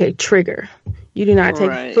 Okay, trigger. You do not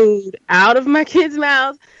take food out of my kid's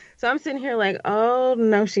mouth. So I'm sitting here like, oh,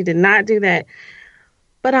 no, she did not do that.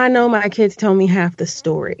 But I know my kids tell me half the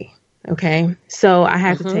story. Okay, so I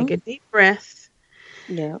have to take a deep breath.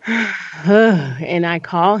 Yeah. And I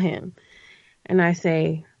call him and I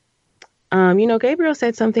say, you know, Gabriel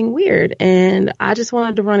said something weird and I just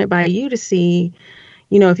wanted to run it by you to see,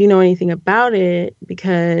 you know, if you know anything about it,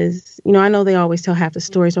 because, you know, I know they always tell half the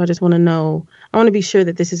story. So I just want to know, I want to be sure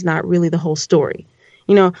that this is not really the whole story.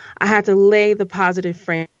 You know, I have to lay the positive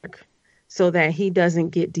framework so that he doesn't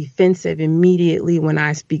get defensive immediately when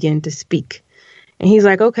I begin to speak. And he's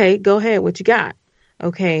like, okay, go ahead. What you got?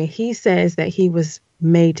 Okay. He says that he was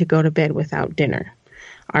made to go to bed without dinner.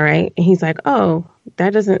 All right. And he's like, oh,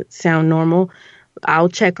 that doesn't sound normal. I'll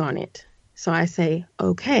check on it. So I say,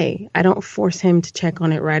 okay. I don't force him to check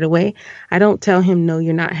on it right away. I don't tell him, no,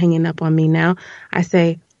 you're not hanging up on me now. I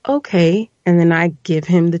say, okay. And then I give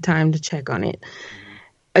him the time to check on it.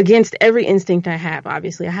 Against every instinct I have,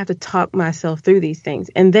 obviously, I have to talk myself through these things.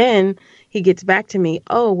 And then he gets back to me.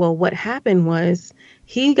 Oh, well, what happened was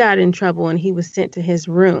he got in trouble and he was sent to his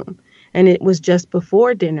room. And it was just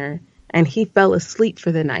before dinner and he fell asleep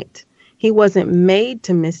for the night. He wasn't made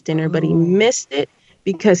to miss dinner, but he missed it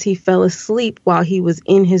because he fell asleep while he was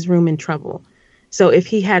in his room in trouble. So if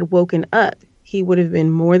he had woken up, he would have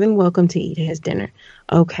been more than welcome to eat his dinner.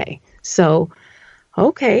 Okay. So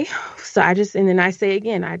and then I say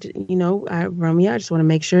again, Romeo, I just want to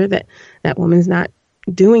make sure that that woman's not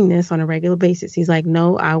doing this on a regular basis. He's like,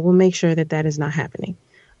 no, I will make sure that that is not happening.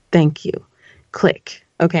 Thank you. Click.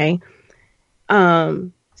 Okay.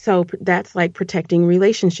 So that's like protecting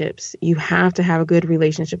relationships. You have to have a good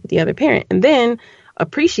relationship with the other parent, and then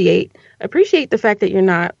appreciate the fact that you're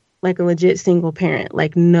not like a legit single parent,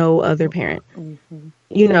 like no other parent. Mm-hmm.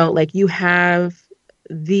 You know, like you have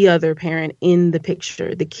the other parent in the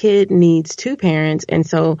picture. The kid needs two parents. And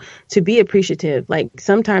so to be appreciative, like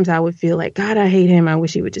sometimes I would feel like, God, I hate him. I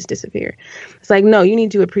wish he would just disappear. It's like, no, you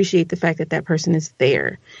need to appreciate the fact that that person is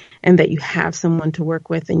there and that you have someone to work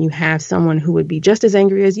with and you have someone who would be just as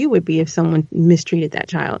angry as you would be if someone mistreated that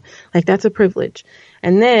child. Like that's a privilege.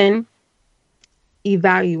 And then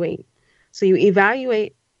evaluate. So you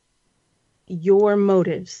evaluate your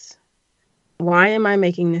motives. Why am I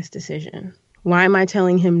making this decision? Why am I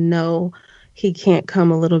telling him no, he can't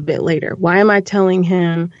come a little bit later? Why am I telling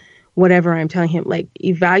him whatever I'm telling him? Like,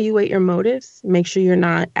 evaluate your motives. Make sure you're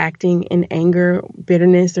not acting in anger,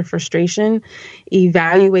 bitterness, or frustration.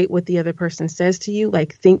 Evaluate what the other person says to you.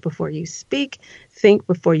 Like, think before you speak. Think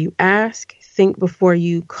before you ask. Think before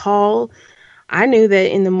you call. I knew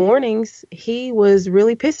that in the mornings, he was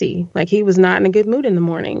really pissy. Like, he was not in a good mood in the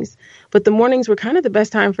mornings. But the mornings were kind of the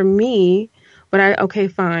best time for me. But okay,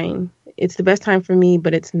 fine. It's the best time for me,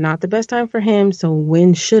 but it's not the best time for him. So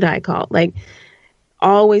when should I call? Like,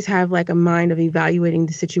 always have like a mind of evaluating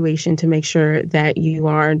the situation to make sure that you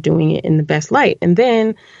are doing it in the best light. And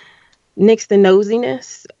then nix the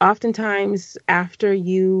nosiness. Oftentimes after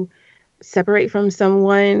you separate from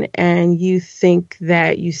someone and you think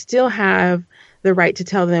that you still have the right to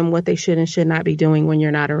tell them what they should and should not be doing when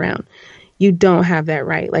you're not around. You don't have that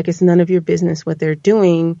right. Like, it's none of your business what they're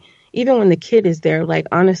doing, even when the kid is there. Like,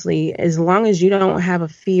 honestly, as long as you don't have a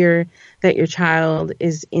fear that your child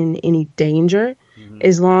is in any danger,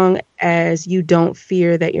 as long as you don't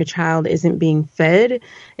fear that your child isn't being fed,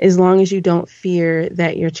 as long as you don't fear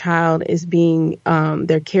that your child is being,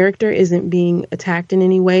 their character isn't being attacked in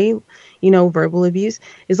any way, verbal abuse,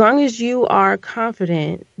 as long as you are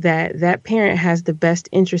confident that that parent has the best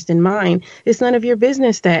interest in mind, it's none of your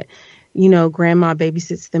business that, grandma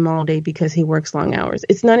babysits them all day because he works long hours.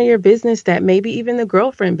 It's none of your business that maybe even the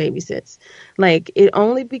girlfriend babysits. Like, it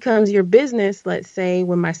only becomes your business, let's say,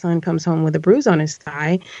 when my son comes home with a bruise on his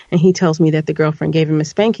thigh and he tells me that the girlfriend gave him a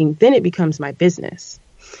spanking, then it becomes my business.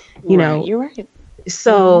 You're right.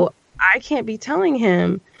 So I can't be telling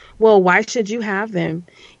him, well, why should you have them?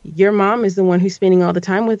 Your mom is the one who's spending all the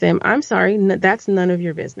time with them. I'm sorry, that's none of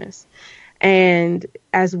your business. And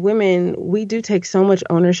as women, we do take so much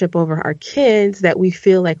ownership over our kids that we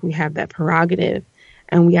feel like we have that prerogative,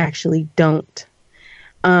 and we actually don't.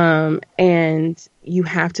 And you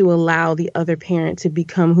have to allow the other parent to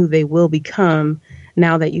become who they will become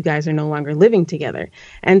now that you guys are no longer living together.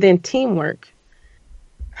 And then teamwork.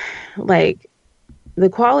 Like, the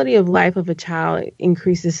quality of life of a child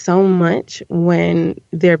increases so much when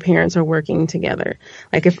their parents are working together.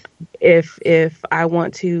 Like, if I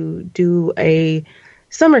want to do a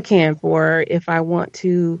summer camp, or if I want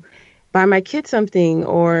to buy my kids something,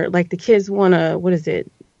 or like the kids want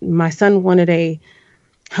my son wanted a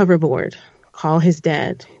hoverboard. Call his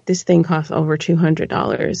dad. This thing costs over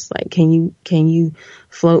 $200. Like, can you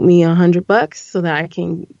float me $100 so that I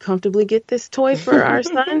can comfortably get this toy for our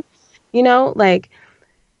son? Like,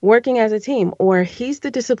 working as a team. Or he's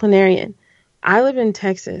the disciplinarian. I live in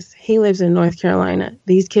Texas. He lives in North Carolina.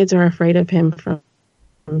 These kids are afraid of him from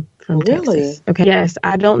Texas. Okay. Yes,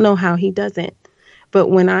 I don't know how he doesn't. But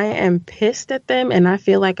when I am pissed at them and I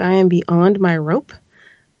feel like I am beyond my rope,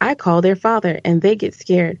 I call their father and they get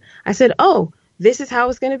scared. I said, oh, this is how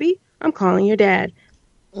it's going to be? I'm calling your dad.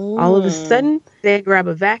 All of a sudden, they grab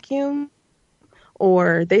a vacuum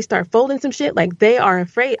or they start folding some shit. Like, they are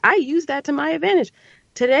afraid. I use that to my advantage.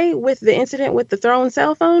 Today, with the incident with the thrown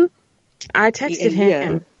cell phone, I texted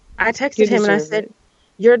him. I texted him and I said,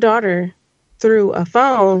 your daughter threw a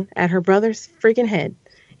phone at her brother's freaking head.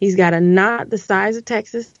 He's got a knot the size of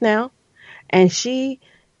Texas now. And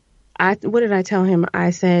what did I tell him? I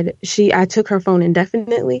said, I took her phone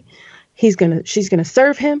indefinitely. She's gonna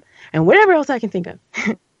serve him and whatever else I can think of.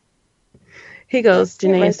 He goes,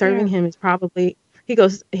 Janae, serving him is probably,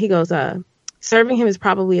 serving him is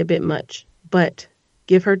probably a bit much, but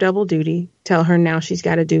give her double duty. Tell her now she's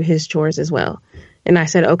got to do his chores as well. And I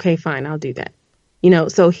said, okay, fine, I'll do that.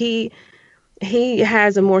 So he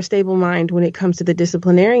has a more stable mind when it comes to the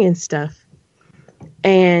disciplinarian stuff.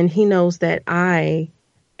 And he knows that I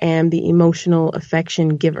am the emotional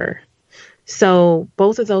affection giver. So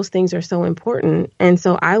both of those things are so important. And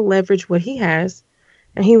so I leverage what he has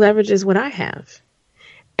and he leverages what I have.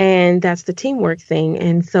 And that's the teamwork thing.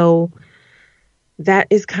 And so that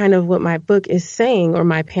is kind of what my book is saying, or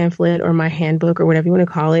my pamphlet or my handbook or whatever you want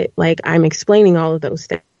to call it. Like, I'm explaining all of those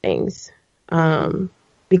things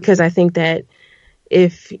because I think that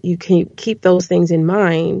if you can keep those things in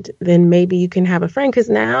mind, then maybe you can have a friend. Because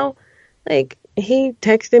now, like, he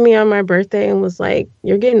texted me on my birthday and was like,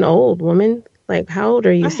 you're getting old, woman. Like, how old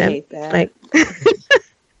are you? I hate that. Like,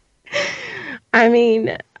 I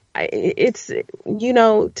mean, it's,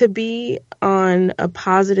 to be on a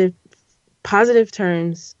positive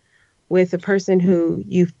terms with a person who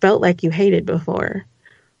you felt like you hated before.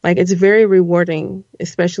 Like, it's very rewarding,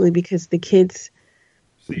 especially because the kids,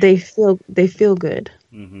 they feel good.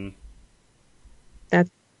 Mm-hmm. That's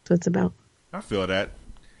what it's about. I feel that.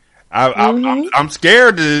 I'm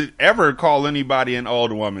scared to ever call anybody an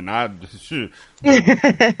old woman.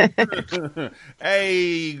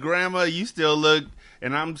 Hey, grandma, you still look,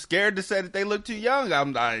 and I'm scared to say that they look too young.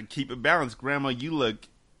 I keep it balanced. Grandma, you look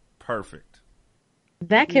perfect.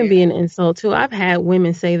 That can be an insult too. I've had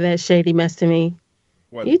women say that shady mess to me.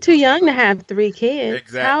 What? You too young to have 3 kids.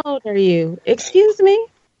 Exactly. How old are you? Excuse me?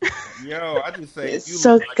 Yo, I just say you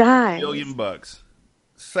so look like guys, $1 million.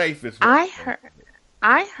 Safe as well.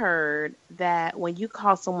 I heard that when you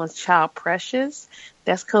call someone's child precious,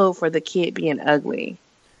 that's code for the kid being ugly.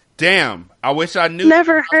 Damn, I wish I knew.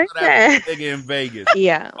 Never heard that. Nigga in Vegas.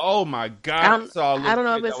 Yeah. Oh my God. I don't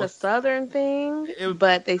know if it's a Southern thing,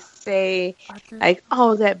 but they say like,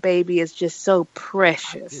 "Oh, that baby is just so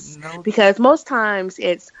precious." Because most times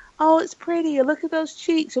it's, "Oh, it's pretty. Or look at those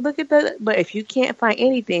cheeks. Or look at the." But if you can't find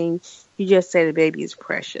anything, you just say the baby is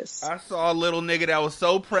precious. I saw a little nigga that was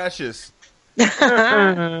so precious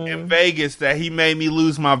in Vegas that he made me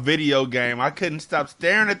lose my video game. I couldn't stop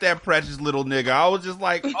staring at that precious little nigga. I was just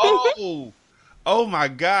like, oh my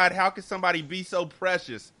God, how could somebody be so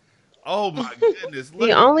precious? Oh my goodness.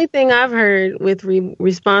 The only thing I've heard with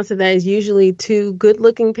response to that is usually two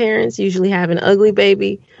good-looking parents usually have an ugly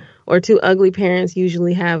baby, or two ugly parents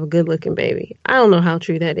usually have a good-looking baby. I don't know how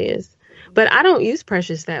true that is, but I don't use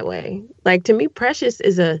precious that way. Like, to me, precious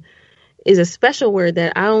is a special word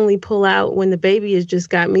that I only pull out when the baby has just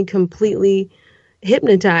got me completely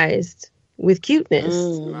hypnotized with cuteness.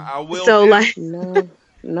 I will. So, like,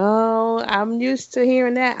 no, I'm used to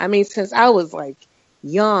hearing that. I mean, since I was like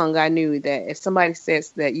young, I knew that if somebody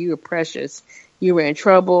says that you were precious, you were in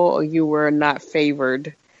trouble or you were not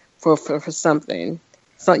favored for something.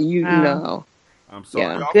 So you know. I'm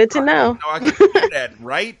sorry. Yeah. Good to know. I can do that,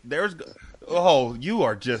 right? You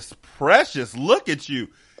are just precious. Look at you.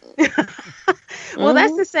 Well,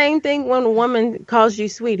 that's the same thing when a woman calls you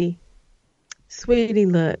sweetie. Sweetie,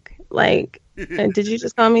 look. Like, did you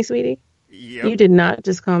just call me sweetie? Yep. You did not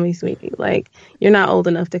just call me sweetie. Like, you're not old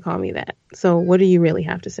enough to call me that. So what do you really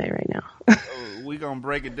have to say right now? We gonna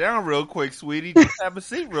break it down real quick, sweetie. Just have a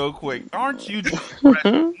seat real quick. Aren't you just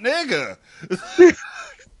precious, nigga?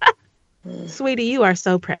 Sweetie, you are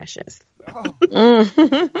so precious.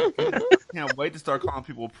 Can't wait to start calling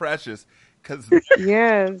people precious. Cause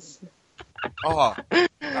yes. I'm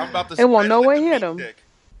about to. It won't know where hit them.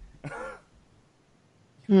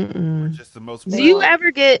 Just the most. Do you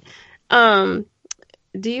ever get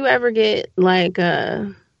like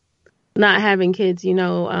not having kids?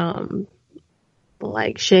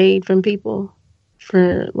 Like shade from people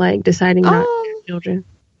for like deciding not to have children.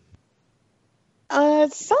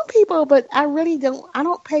 Some people, but I really don't. I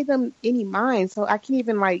don't pay them any mind, so I can't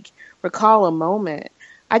even like recall a moment.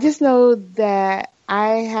 I just know that I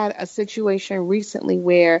had a situation recently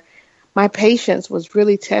where my patience was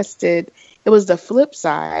really tested. It was the flip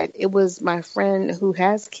side. It was my friend who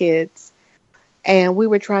has kids, and we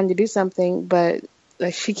were trying to do something, but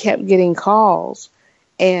she kept getting calls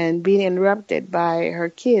and being interrupted by her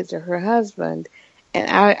kids or her husband. And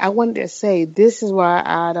I wanted to say, this is why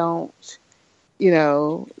I don't,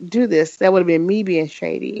 do this. That would have been me being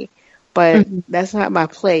shady, but that's not my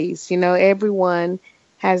place. Everyone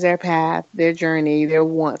has their path, their journey, their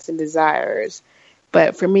wants and desires.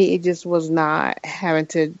 But for me, it just was not having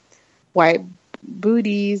to wipe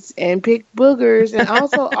booties and pick boogers, and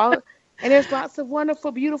also and there's lots of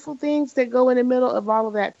wonderful, beautiful things that go in the middle of all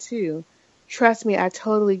of that too. Trust me, I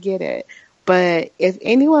totally get it. But if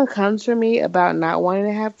anyone comes for me about not wanting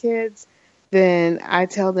to have kids, then I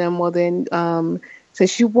tell them, well, then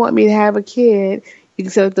since you want me to have a kid, you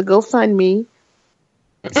can set up the GoFundMe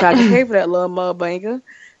so I can pay for that little motherfucker,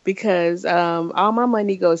 because all my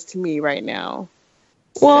money goes to me right now.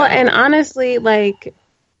 Well, and honestly, like,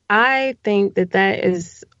 I think that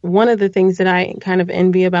is one of the things that I kind of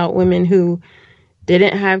envy about women who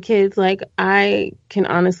didn't have kids. Like, I can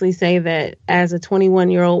honestly say that as a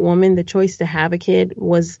 21-year-old woman, the choice to have a kid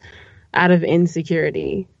was out of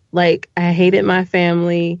insecurity. Like, I hated my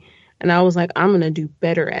family, and I was like, I'm going to do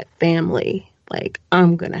better at family. Like,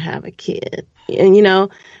 I'm going to have a kid,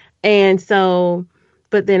 and so,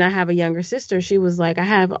 but then I have a younger sister. She was like,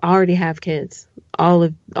 I already have kids. All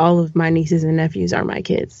of my nieces and nephews are my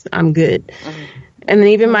kids. I'm good. And then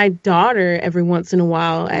even my daughter, every once in a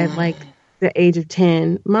while at like the age of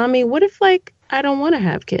 10, Mommy, what if like I don't want to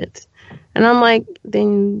have kids? And I'm like,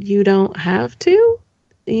 then you don't have to.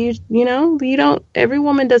 You don't. Every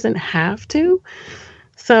woman doesn't have to.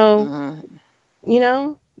 So,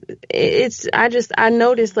 I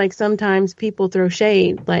notice like sometimes people throw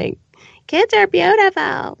shade, like, kids are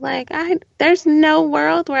beautiful. Like, there's no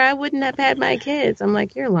world where I wouldn't have had my kids. I'm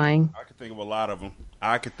like, you're lying. I could think of a lot of them.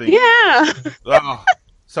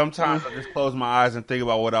 Sometimes I just close my eyes and think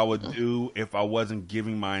about what I would do if I wasn't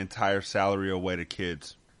giving my entire salary away to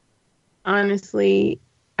kids. Honestly,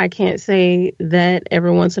 I can't say that.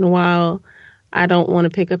 Every once in a while, I don't want to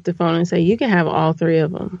pick up the phone and say, you can have all three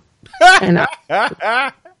of them. And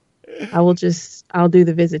I'll do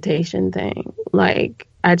the visitation thing. Like,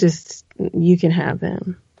 you can have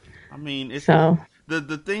them. I mean, it's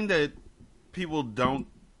the thing that people don't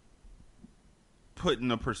put in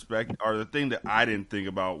a perspective, or the thing that I didn't think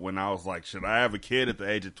about when I was like, should I have a kid at the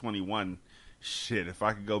age of 21? Shit, if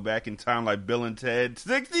I could go back in time like Bill and Ted,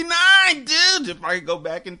 69, dude! If I could go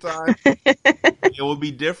back in time, it would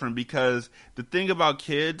be different, because the thing about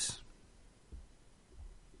kids,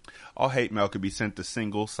 all hate mail could be sent to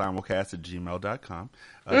singlesimulcast@gmail.com.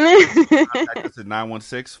 Contact us at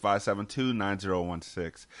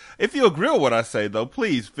 916-572-9016. If you agree with what I say, though,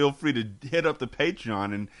 please feel free to hit up the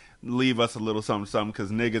Patreon and leave us a little something,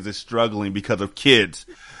 because niggas is struggling because of kids.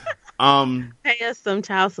 Pay us some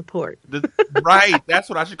child support. Right, that's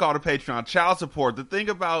what I should call the Patreon, child support. The thing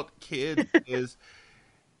about kids is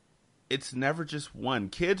it's never just one.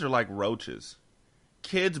 Kids are like roaches.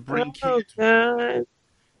 Kids bring kids. God.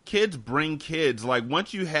 Kids bring kids. Like,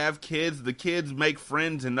 once you have kids, the kids make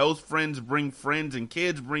friends, and those friends bring friends, and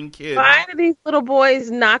kids bring kids. Why do these little boys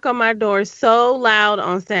knock on my door so loud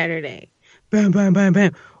on Saturday? Bam, bam, bam,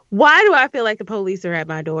 bam. Why do I feel like the police are at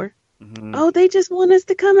my door? Mm-hmm. Oh, they just want us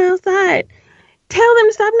to come outside. Tell them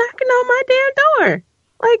to stop knocking on my damn door.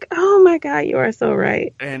 Like, oh my God, you are so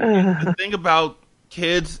right. And the thing about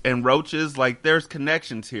kids and roaches, like, there's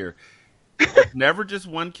connections here. There's never just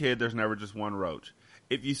one kid. There's never just one roach.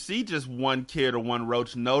 If you see just one kid or one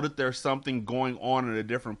roach, know that there's something going on in a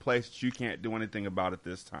different place that you can't do anything about at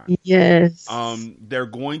this time. Yes. They're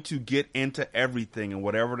going to get into everything, and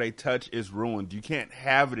whatever they touch is ruined. You can't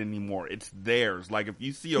have it anymore. It's theirs. Like, if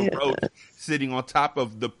you see a roach sitting on top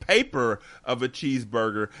of the paper of a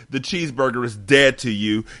cheeseburger, the cheeseburger is dead to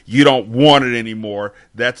you. You don't want it anymore.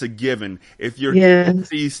 That's a given. If you're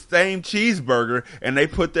the same cheeseburger and they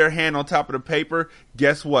put their hand on top of the paper,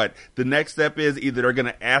 guess what? The next step is either they're going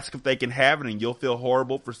to ask if they can have it, and you'll feel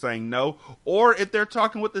horrible for saying no. Or if they're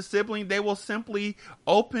talking with the sibling, they will simply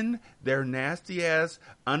open their nasty ass,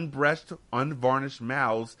 unbrushed, unvarnished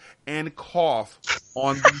mouths and cough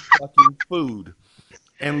on the fucking food.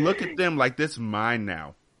 And look at them like, this is mine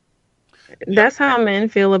now. That's how men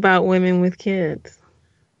feel about women with kids.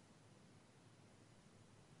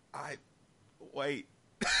 Wait.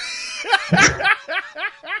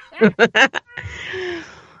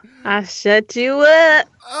 I shut you up.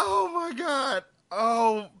 Oh my God.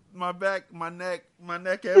 Oh, my back, my neck and my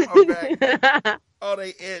back. Oh, they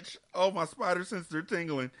itch. Oh, my spider senses are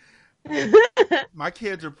tingling. My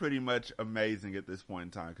kids are pretty much amazing at this point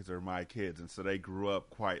in time because they're my kids, and so they grew up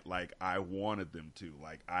quite like I wanted them to.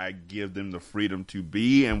 Like, I give them the freedom to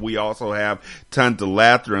be, and we also have tons of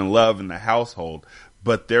laughter and love in the household,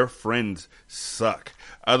 but their friends suck.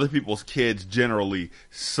 Other people's kids generally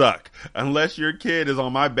suck. Unless your kid is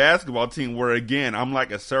on my basketball team, where, again, I'm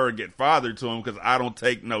like a surrogate father to them because I don't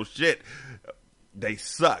take no shit. They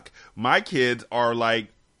suck. My kids are like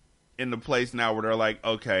in the place now where they're like,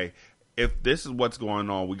 okay, if this is what's going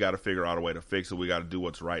on, we got to figure out a way to fix it. We got to do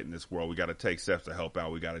what's right in this world. We got to take steps to help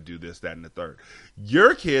out. We got to do this, that, and the third.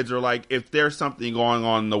 Your kids are like, if there's something going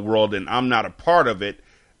on in the world and I'm not a part of it,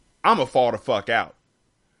 I'm going to fall the fuck out.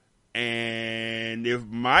 And if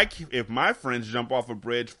my friends jump off a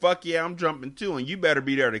bridge, fuck yeah, I'm jumping too, and you better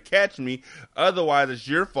be there to catch me. Otherwise, it's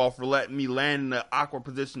your fault for letting me land in the awkward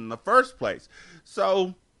position in the first place.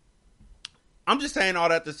 So, I'm just saying all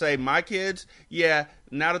that to say, my kids, yeah,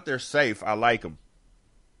 now that they're safe, I like them.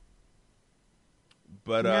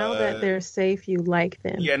 But now that they're safe, you like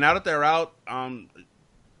them. Yeah, now that they're out, now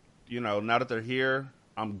that they're here,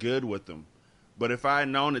 I'm good with them. But if I had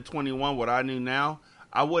known at 21 what I knew now,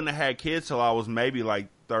 I wouldn't have had kids till I was maybe like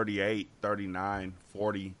 38, 39,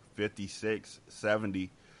 40, 56,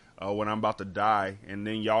 70, when I'm about to die. And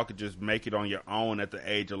then y'all could just make it on your own at the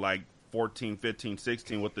age of like 14, 15,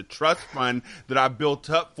 16 with the trust fund that I built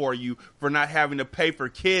up for you for not having to pay for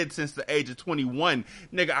kids since the age of 21.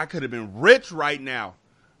 Nigga, I could have been rich right now.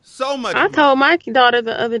 So much I told my daughter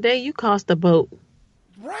the other day, you cost a boat.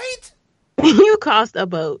 Right? You cost a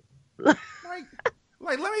boat.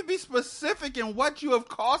 Like, let me be specific in what you have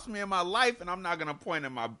cost me in my life, and I'm not going to point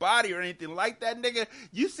at my body or anything like that, nigga.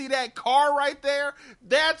 You see that car right there?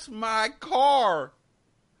 That's my car.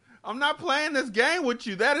 I'm not playing this game with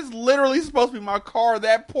you. That is literally supposed to be my car,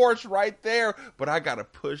 that Porsche right there. But I got to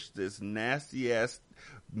push this nasty-ass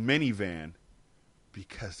minivan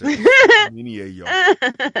because there's so many of y'all.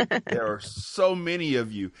 There are so many of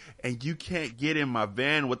you, and you can't get in my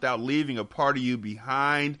van without leaving a part of you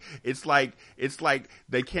behind. It's like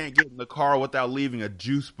they can't get in the car without leaving a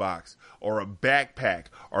juice box or a backpack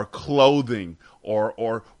or clothing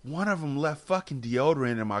or one of them left fucking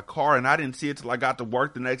deodorant in my car, and I didn't see it till I got to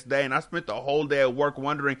work the next day, and I spent the whole day at work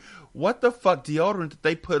wondering what the fuck deodorant did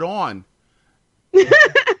they put on.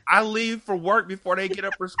 I leave for work before they get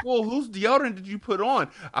up for school. Whose deodorant did you put on?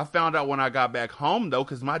 I found out when I got back home, though,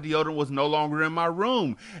 because my deodorant was no longer in my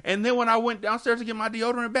room. And then when I went downstairs to get my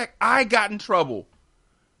deodorant back, I got in trouble.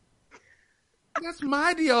 That's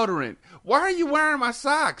my deodorant. Why are you wearing my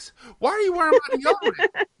socks? Why are you wearing my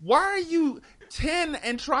deodorant? Why are you 10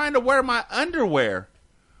 and trying to wear my underwear?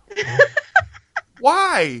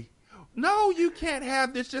 Why? No, you can't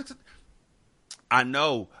have this. Just I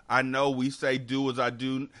know. We say do as I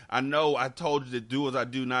do. I know I told you to do as I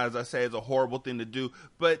do, not as I say is a horrible thing to do.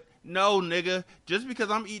 But no, nigga, just because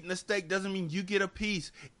I'm eating a steak doesn't mean you get a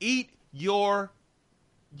piece. You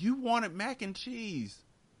wanted mac and cheese.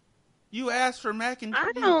 You asked for mac and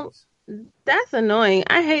cheese. That's annoying.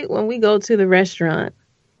 I hate when we go to the restaurant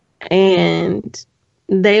and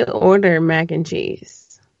they order mac and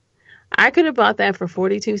cheese. I could have bought that for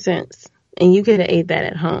 42 cents and you could have ate that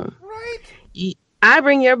at home. Right. I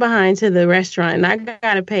bring your behind to the restaurant and I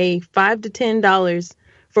gotta pay $5 to $10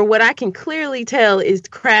 for what I can clearly tell is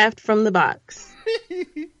Kraft from the box.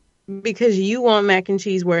 Because you want mac and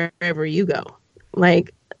cheese wherever you go.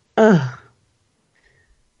 Like, ugh.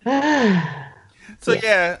 So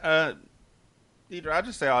yeah, Deidre, I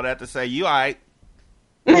just say all that to say you alright.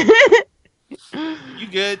 You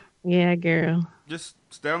good. Yeah, girl. Just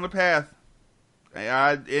stay on the path.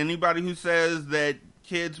 Anybody who says that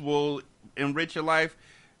kids will enrich your life,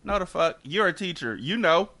 no the fuck. You're a teacher. You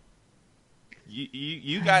know.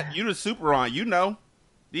 You the super on. You know.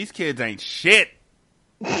 These kids ain't shit.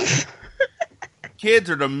 Kids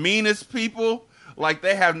are the meanest people. Like,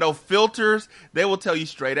 they have no filters. They will tell you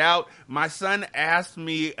straight out. My son asked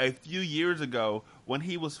me a few years ago, when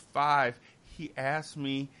he was 5, he asked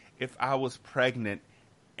me if I was pregnant.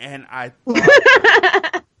 And I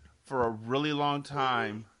thought for a really long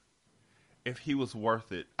time if he was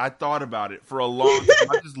worth it. I thought about it for a long time.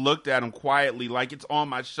 I just looked at him quietly, like it's on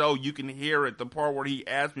my show. You can hear it. The part where he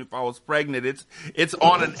asked me if I was pregnant. It's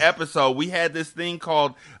on an episode. We had this thing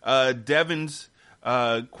called Devin's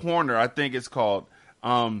Corner, I think it's called.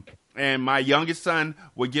 And my youngest son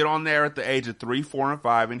would get on there at the age of 3, 4, and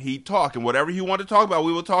 5, and he'd talk. And whatever he wanted to talk about,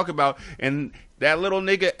 we would talk about. And that little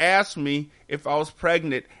nigga asked me if I was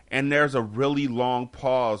pregnant, and there's a really long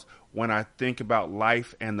pause when I think about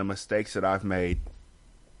life and the mistakes that I've made.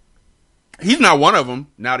 He's not one of them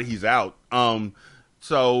now that he's out.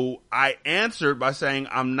 So I answered by saying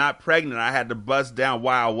I'm not pregnant. I had to bust down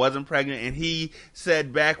why I wasn't pregnant. And he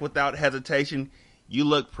said back without hesitation, "You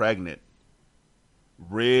look pregnant.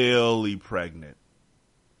 Really pregnant."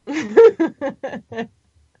 And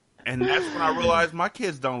that's when I realized my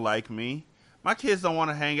kids don't like me. My kids don't want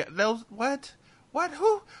to hang out. What?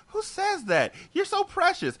 Who says that? You're so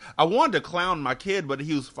precious. I wanted to clown my kid, but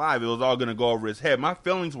he was 5. It was all going to go over his head. My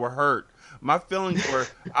feelings were hurt. My feelings were,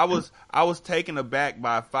 I was taken aback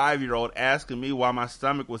by a 5-year-old asking me why my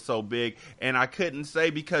stomach was so big, and I couldn't say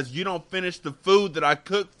because you don't finish the food that I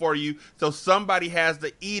cooked for you, so somebody has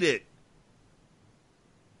to eat it.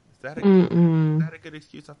 Is that a good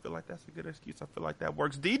excuse? I feel like that's a good excuse. I feel like that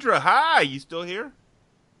works. Deidre, hi. You still here?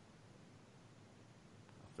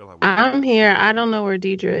 I'm here. I don't know where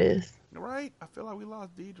Deidre is. Right? I feel like we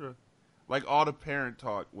lost Deidre. Like, all the parent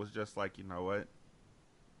talk was just like, you know what?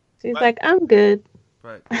 She's like, I'm good.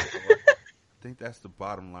 But I think that's the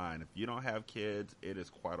bottom line. If you don't have kids, it is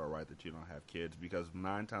quite all right that you don't have kids, because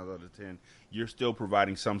 9 times out of 10, you're still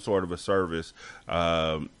providing some sort of a service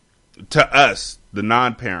to us, the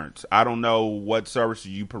non-parents. I don't know what service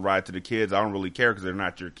you provide to the kids. I don't really care because they're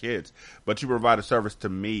not your kids. But you provide a service to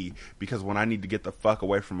me, because when I need to get the fuck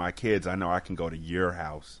away from my kids, I know I can go to your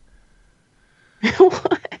house.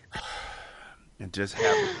 What? And just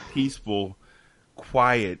have a peaceful,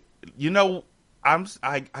 quiet. You know,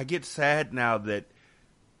 I get sad now that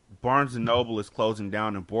Barnes & Noble is closing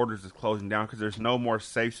down and Borders is closing down, because there's no more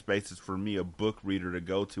safe spaces for me, a book reader, to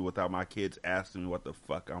go to without my kids asking me what the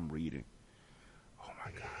fuck I'm reading. Oh,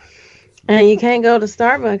 my God. And you can't go to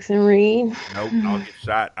Starbucks and read. Nope, I'll get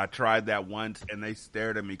shot. I tried that once, and they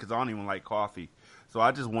stared at me because I don't even like coffee. So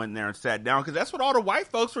I just went in there and sat down, because that's what all the white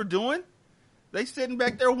folks were doing. They sitting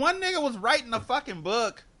back there. One nigga was writing a fucking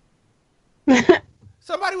book.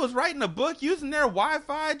 Somebody was writing a book using their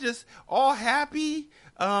Wi-Fi, just all happy.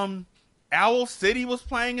 Owl City was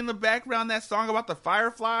playing in the background, that song about the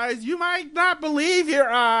fireflies. You might not believe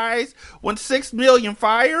your eyes when 6 million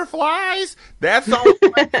fireflies. That song,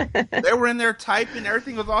 they were in there typing.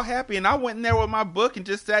 Everything was all happy. And I went in there with my book and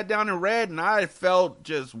just sat down and read. And I felt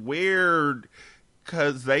just weird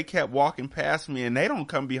because they kept walking past me, and they don't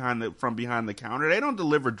come from behind the counter. They don't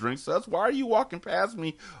deliver drinks to us. Why are you walking past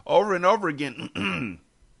me over and over again?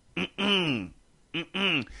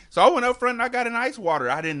 So I went up front and I got an ice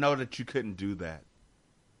water. I didn't know that you couldn't do that.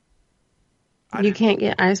 You can't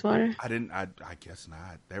get ice water? I didn't. I guess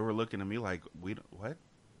not. They were looking at me like, what?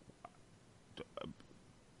 Do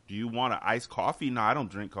you want an iced coffee? No, I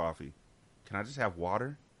don't drink coffee. Can I just have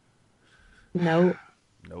water? Nope.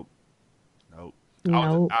 Nope. Nope.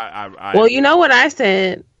 Nope. I Well, you know what I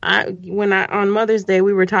said? On Mother's Day,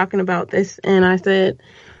 we were talking about this, and I said,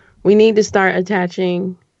 we need to start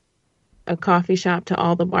attaching a coffee shop to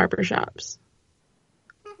all the barber shops.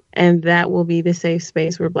 And that will be the safe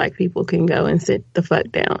space where Black people can go and sit the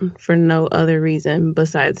fuck down for no other reason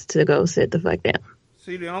besides to go sit the fuck down.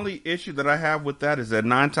 See, the only issue that I have with that is that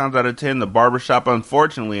 9 times out of 10, the barbershop,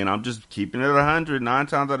 unfortunately, and I'm just keeping it at 100, 9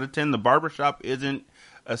 times out of 10, the barbershop isn't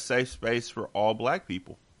a safe space for all Black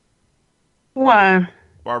people. Why?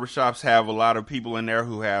 Barbershops have a lot of people in there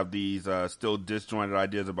who have these still disjointed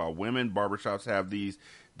ideas about women. Barbershops have these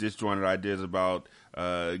disjointed ideas about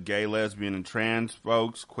gay, lesbian, and trans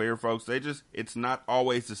folks, queer folks. It's not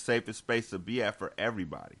always the safest space to be at for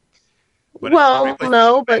everybody. But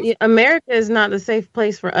but America is not the safe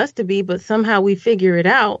place for us to be, but somehow we figure it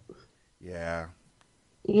out. Yeah.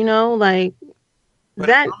 You know, like but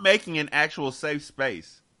that. If I'm making an actual safe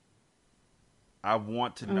space, I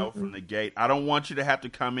want to know from the gate. I don't want you to have to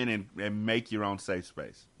come in and make your own safe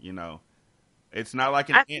space. You know, it's not like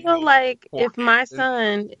I feel like if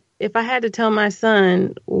I had to tell my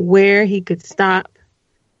son where he could stop,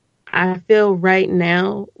 I feel right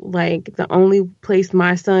now like the only place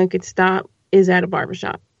my son could stop is at a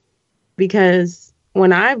barbershop. Because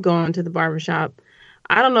when I've gone to the barbershop,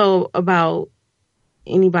 I don't know about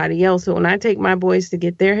anybody else, but when I take my boys to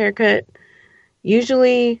get their haircut,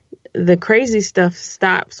 usually the crazy stuff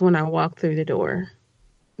stops when I walk through the door.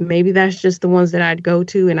 Maybe that's just the ones that I'd go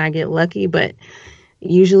to and I get lucky, but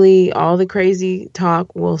usually all the crazy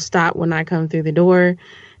talk will stop when I come through the door,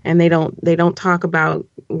 and they don't talk about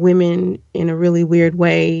women in a really weird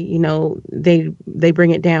way. You know, they bring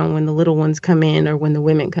it down when the little ones come in or when the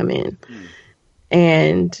women come in.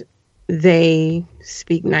 And they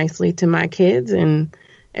speak nicely to my kids, and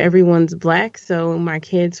everyone's Black, so my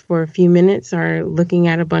kids for a few minutes are looking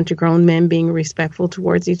at a bunch of grown men being respectful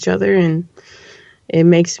towards each other, and it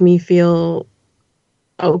makes me feel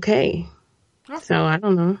okay. So I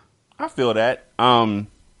don't know. I feel that.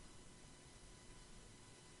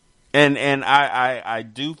 And I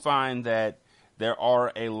do find that there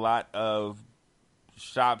are a lot of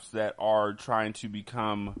shops that are trying to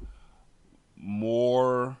become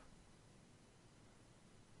more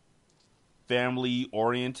family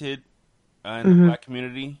oriented in the Black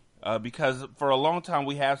community, because for a long time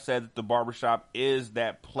we have said that the barbershop is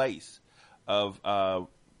that place of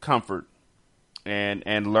comfort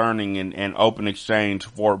and learning and open exchange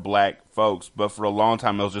for Black folks, but for a long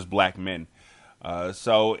time it was just Black men.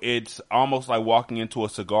 So it's almost like walking into a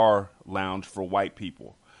cigar lounge for white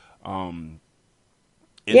people.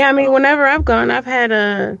 Yeah, I mean, whenever I've gone, I've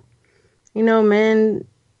had men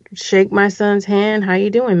shake my son's hand. How you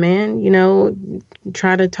doing, man? You know,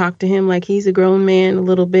 try to talk to him like he's a grown man a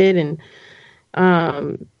little bit,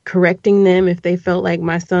 and correcting them if they felt like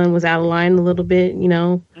my son was out of line a little bit, you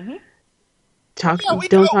know. Don't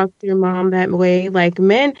talk to your mom that way. Like,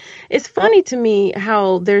 men, it's funny to me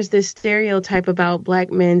how there's this stereotype about Black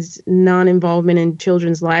men's non-involvement in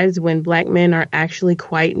children's lives when Black men are actually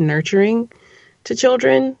quite nurturing to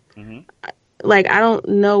children. Like, I don't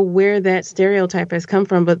know where that stereotype has come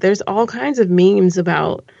from, but there's all kinds of memes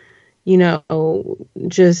about, you know,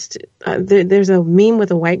 just there's a meme with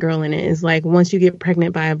a white girl in it. It's like, once you get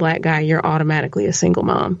pregnant by a Black guy, you're automatically a single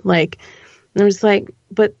mom. Like, and I was like,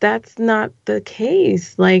 but that's not the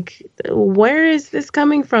case. Like, where is this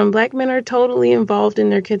coming from? Black men are totally involved in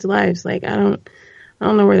their kids' lives. Like, I don't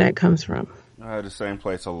know where that comes from. I had the same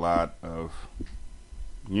place a lot of,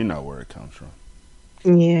 you know where it comes from.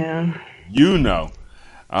 Yeah. You know.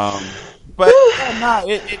 But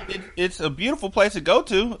it's a beautiful place to go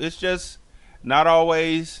to. It's just not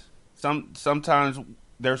always. Sometimes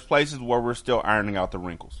there's places where we're still ironing out the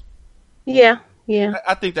wrinkles. Yeah. Yeah.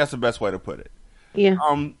 I think that's the best way to put it. Yeah.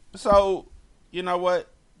 So, you know what,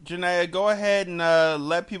 Janaea, go ahead and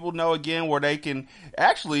let people know again where they can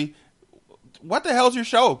actually. What the hell's your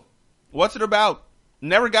show? What's it about?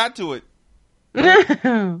 Never got to it.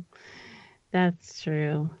 That's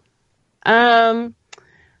true. So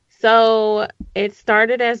it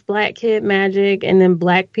started as Black Kid Magic, and then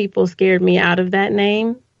Black people scared me out of that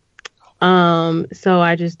name. So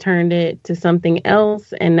I just turned it to something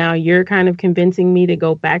else, and now you're kind of convincing me to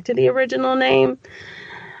go back to the original name.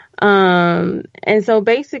 And so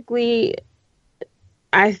basically,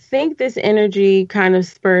 I think this energy kind of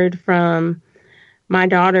spurred from my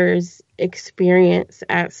daughter's experience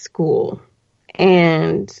at school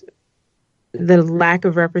and the lack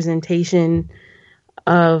of representation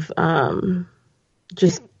of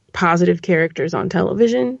just positive characters on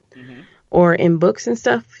television. or in books and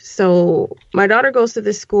stuff. So my daughter goes to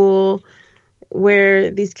this school where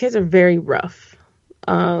these kids are very rough.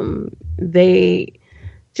 They,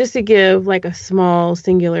 just to give like a small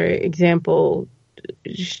singular example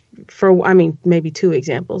maybe two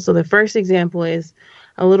examples. So the first example is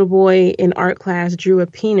a little boy in art class drew a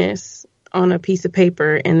penis on a piece of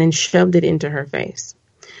paper and then shoved it into her face.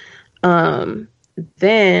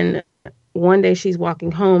 Then one day she's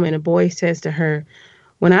walking home and a boy says to her,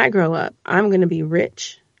 when I grow up, I'm going to be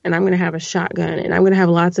rich and I'm going to have a shotgun and I'm going to have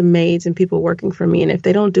lots of maids and people working for me. And if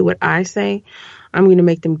they don't do what I say, I'm going to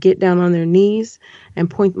make them get down on their knees and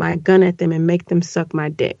point my gun at them and make them suck my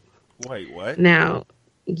dick. Wait, what? Now,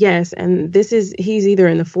 yes, and he's either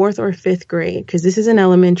in the 4th or 5th grade, because this is an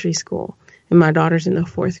elementary school and my daughter's in the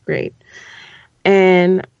 4th grade.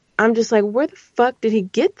 And I'm just like, where the fuck did he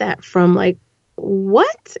get that from? Like,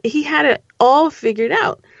 what? He had it all figured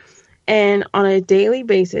out. And on a daily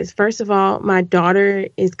basis, first of all, my daughter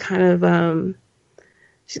is kind of,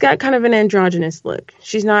 she's got kind of an androgynous look.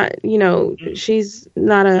 She's not, she's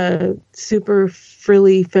not a super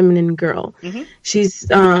frilly feminine girl. Mm-hmm. She's,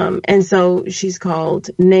 and so she's called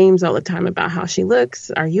names all the time about how she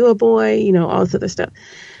looks. Are you a boy? All this other stuff.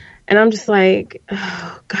 And I'm just like,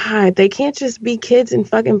 oh God, they can't just be kids and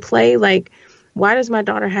fucking play. Like, why does my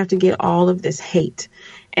daughter have to get all of this hate?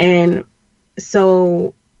 And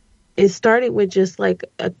so it started with just like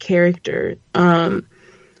a character,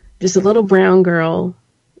 just a little brown girl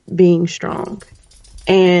being strong.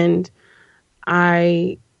 And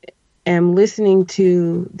I am listening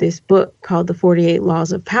to this book called The 48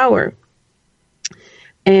 Laws of Power.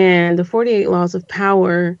 And The 48 Laws of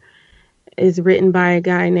Power is written by a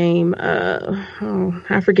guy named,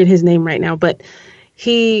 I forget his name right now, but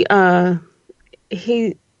he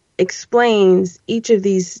explains each of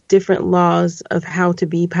these different laws of how to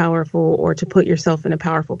be powerful or to put yourself in a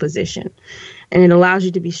powerful position. And it allows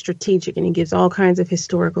you to be strategic, and he gives all kinds of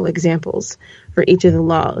historical examples for each of the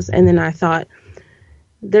laws. And then I thought,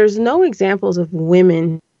 there's no examples of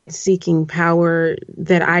women seeking power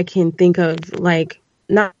that I can think of, like,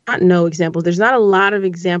 not no examples. There's not a lot of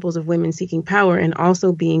examples of women seeking power and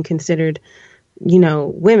also being considered,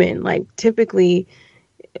 women. Like, typically,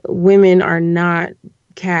 women are not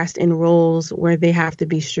cast in roles where they have to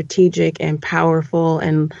be strategic and powerful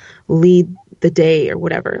and lead the day or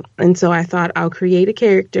whatever. And so I thought, I'll create a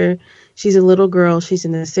character. She's a little girl. She's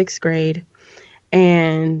in the 6th grade,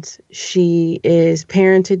 and she is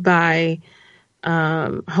parented by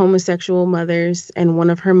homosexual mothers, and one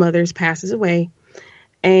of her mothers passes away.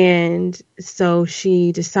 And so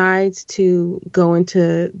she decides to go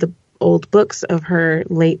into the old books of her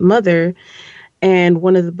late mother. And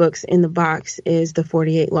one of the books in the box is The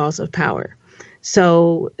 48 Laws of Power.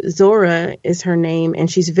 So Zora is her name,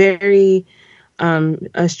 and she's very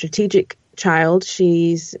a strategic child.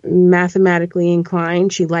 She's mathematically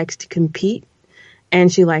inclined. She likes to compete,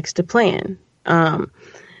 and she likes to plan,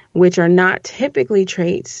 which are not typically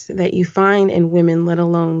traits that you find in women, let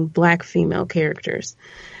alone Black female characters.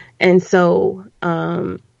 And so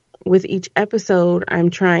with each episode,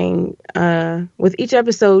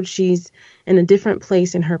 she's in a different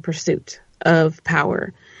place in her pursuit of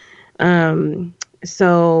power.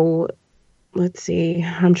 So let's see,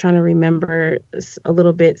 I'm trying to remember a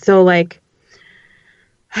little bit. So like,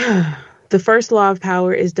 the first law of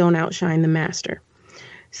power is don't outshine the master.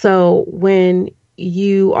 So when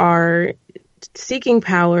you are seeking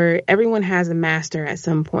power, everyone has a master at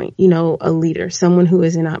some point, a leader, someone who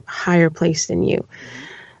is in a higher place than you.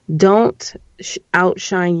 Don't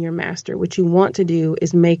outshine your master. What you want to do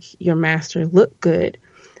is make your master look good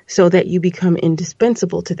so that you become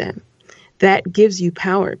indispensable to them. That gives you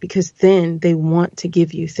power, because then they want to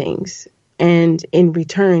give you things. And in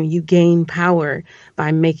return, you gain power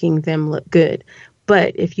by making them look good.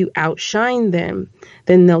 But if you outshine them,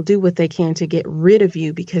 then they'll do what they can to get rid of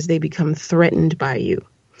you because they become threatened by you.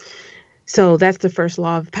 So that's the first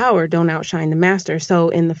law of power. Don't outshine the master. So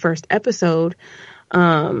in the first episode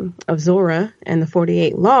of Zora and the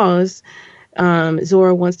 48 Laws,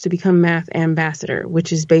 Zora wants to become math ambassador,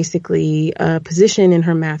 which is basically a position in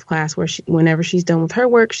her math class where whenever she's done with her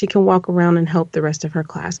work, she can walk around and help the rest of her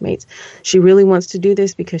classmates. She really wants to do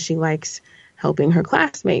this because she likes helping her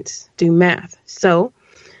classmates do math. So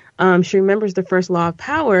she remembers the first law of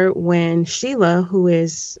power when Sheila, who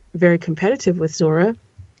is very competitive with Zora,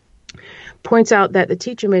 points out that the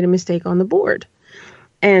teacher made a mistake on the board.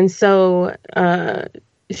 And so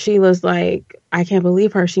Sheila's like, I can't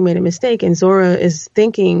believe her. She made a mistake. And Zora is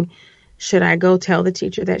thinking, should I go tell the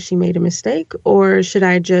teacher that she made a mistake, or should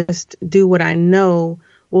I just do what I know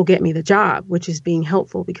will get me the job, which is being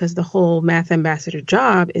helpful, because the whole math ambassador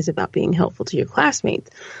job is about being helpful to your classmates.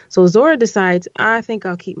 So Zora decides, I think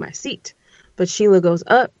I'll keep my seat. But Sheila goes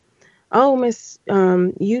up. Oh, miss,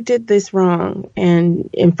 you did this wrong. And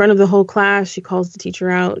in front of the whole class, she calls the teacher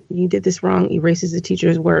out. You did this wrong. Erases the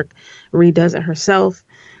teacher's work, redoes it herself.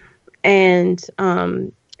 And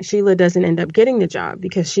Sheila doesn't end up getting the job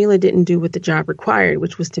because Sheila didn't do what the job required,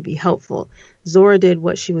 which was to be helpful. Zora did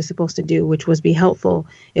what she was supposed to do, which was be helpful.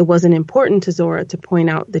 It wasn't important to Zora to point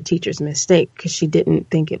out the teacher's mistake because she didn't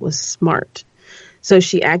think it was smart. So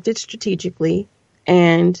she acted strategically,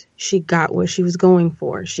 and she got what she was going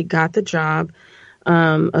for. She got the job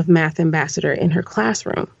of math ambassador in her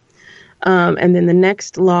classroom. And then the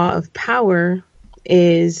next law of power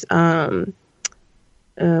is, what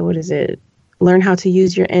is it? Learn how to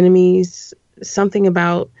use your enemies. Something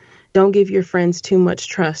about don't give your friends too much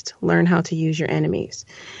trust. Learn how to use your enemies.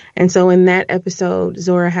 And so in that episode,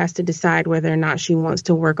 Zora has to decide whether or not she wants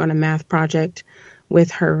to work on a math project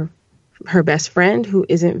with her best friend, who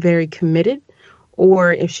isn't very committed,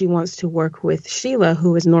 or if she wants to work with Sheila,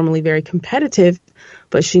 who is normally very competitive,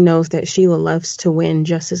 but she knows that Sheila loves to win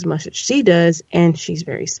just as much as she does, and she's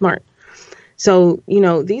very smart. So, you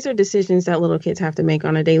know, these are decisions that little kids have to make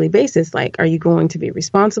on a daily basis. Like, are you going to be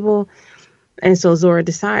responsible? And so Zora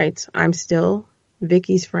decides, I'm still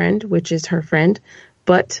Vicky's friend, which is her friend,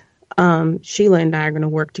 but Sheila and I are going to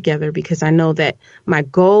work together because I know that my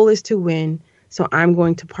goal is to win. So I'm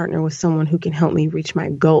going to partner with someone who can help me reach my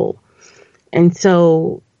goal. And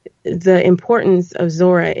so the importance of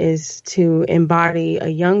Zora is to embody a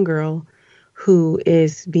young girl who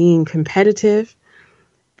is being competitive,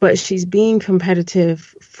 but she's being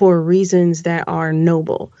competitive for reasons that are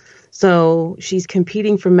noble. So she's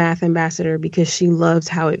competing for math ambassador because she loves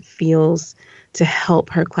how it feels to help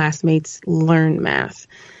her classmates learn math.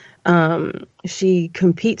 She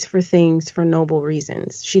competes for things for noble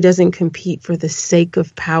reasons. She doesn't compete for the sake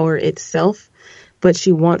of power itself, but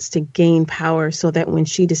she wants to gain power so that when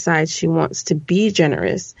she decides she wants to be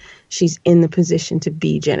generous, she's in the position to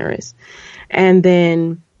be generous. And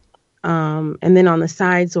then on the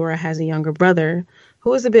side, Zora has a younger brother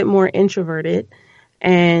who is a bit more introverted.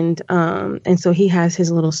 And so he has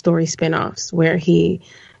his little story spinoffs where he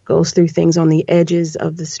goes through things on the edges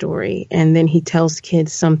of the story. And then he tells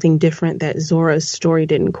kids something different that Zora's story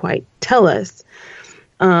didn't quite tell us.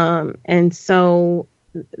 And so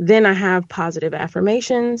then I have positive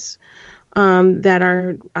affirmations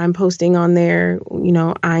that I'm posting on there. You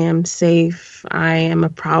know, I am safe. I am a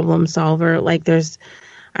problem solver. Like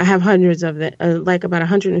I have hundreds of them, like about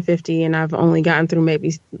 150, and I've only gotten through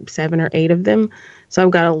maybe 7 or 8 of them. So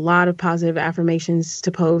I've got a lot of positive affirmations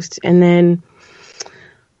to post. And then,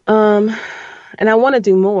 and I want to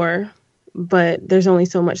do more, but there's only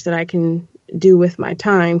so much that I can do with my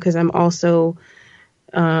time because I'm also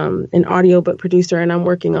an audiobook producer, and I'm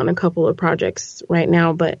working on a couple of projects right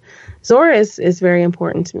now. But Zora is very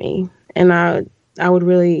important to me, and I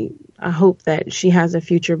hope that she has a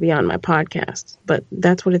future beyond my podcast. But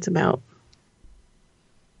that's what it's about.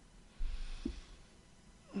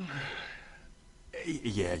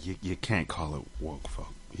 Yeah, you can't call it woke,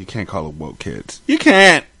 folk. You can't call it woke kids. You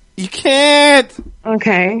can't. You can't.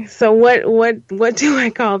 Okay, so what do I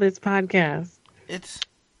call this podcast? It's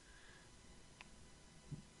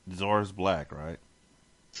Zora's black, right?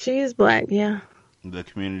 She is black, yeah. The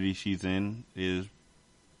community she's in is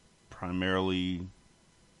primarily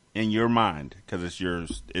in your mind because it's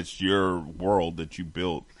yours. It's your world that you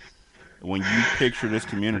built. When you picture this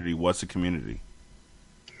community, what's a community?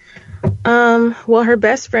 Well, her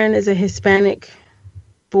best friend is a Hispanic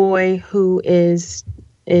boy who is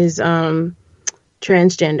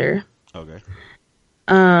transgender. Okay.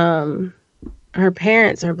 Her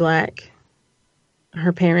parents are black.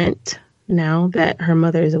 Her parent, now that her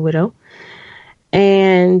mother is a widow.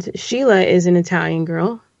 And Sheila is an Italian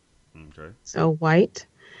girl. Okay. So white.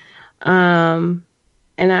 And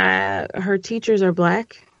her teachers are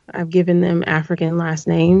black. I've given them African last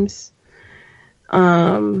names.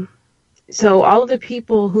 So all of the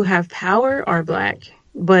people who have power are black,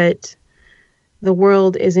 but the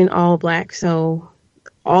world isn't all black. So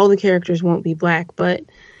all the characters won't be black, but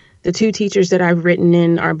the 2 teachers that I've written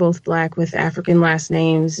in are both black with African last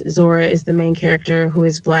names. Zora is the main character who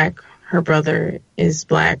is black. Her brother is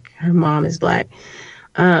black. Her mom is black.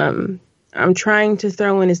 I'm trying to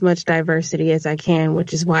throw in as much diversity as I can,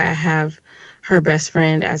 which is why I have her best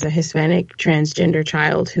friend as a Hispanic transgender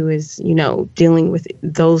child who is, you know, dealing with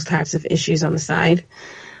those types of issues on the side.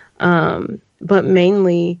 But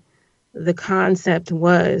mainly the concept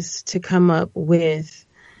was to come up with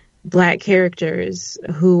black characters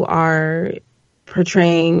who are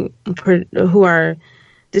who are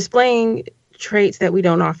displaying traits that we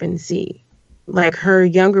don't often see. Like her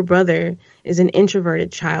younger brother is an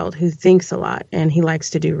introverted child who thinks a lot and he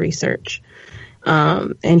likes to do research.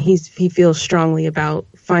 And he feels strongly about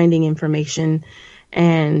finding information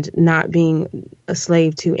and not being a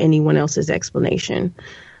slave to anyone else's explanation.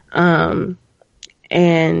 And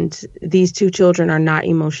these two children are not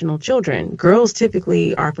emotional children. Girls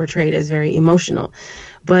typically are portrayed as very emotional,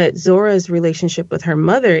 but Zora's relationship with her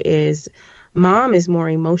mother is mom is more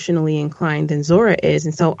emotionally inclined than Zora is.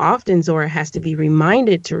 And so often Zora has to be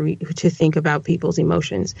reminded to think about people's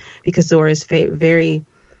emotions because Zora is very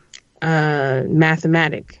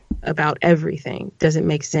mathematic about everything. Does it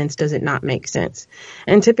make sense? Does it not make sense?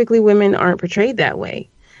 And typically women aren't portrayed that way.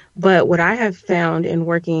 But what I have found in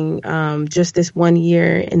working just this 1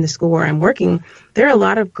 year in the school where I'm working, there are a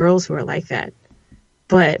lot of girls who are like that.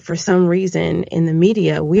 But for some reason in the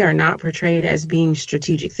media, we are not portrayed as being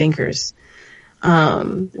strategic thinkers.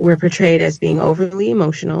 We're portrayed as being overly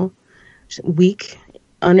emotional, weak,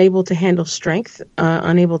 unable to handle strength,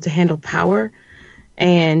 unable to handle power.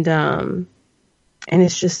 And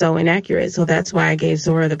it's just so inaccurate. So that's why I gave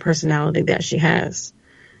Zora the personality that she has.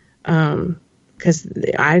 Because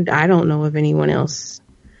I don't know of anyone else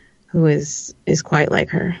who is quite like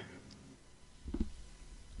her.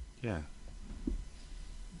 Yeah.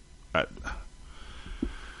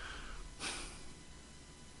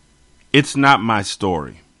 It's not my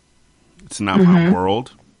story. It's not my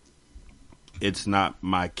world. It's not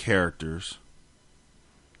my characters.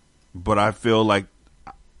 But I feel like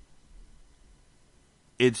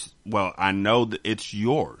I know that it's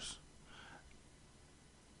yours.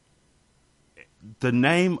 The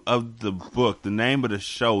name of the book, the name of the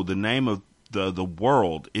show, the name of the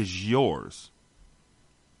world is yours.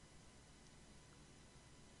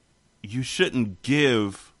 You shouldn't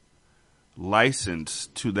give license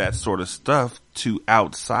to that sort of stuff to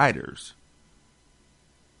outsiders.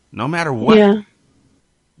 No matter what. Yeah.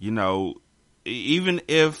 You know, even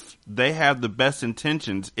if they have the best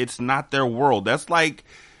intentions, it's not their world. That's like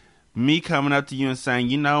me coming up to you and saying,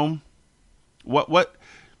 you know, what's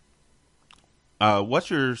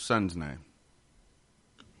your son's name?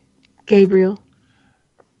 Gabriel.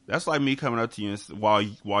 That's like me coming up to you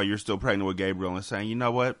while you're still pregnant with Gabriel and saying, you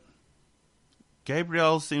know what?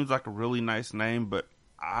 Gabriel seems like a really nice name, but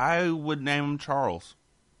I would name him Charles.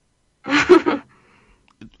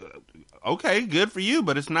 Okay, good for you,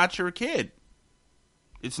 but it's not your kid.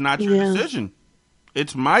 It's not your decision.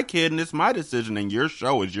 It's my kid and it's my decision, and your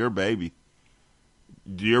show is your baby.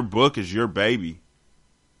 Your book is your baby.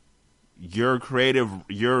 Your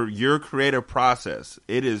creative process.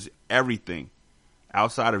 It is everything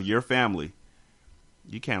outside of your family.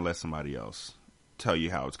 You can't let somebody else tell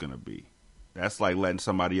you how it's going to be. That's like letting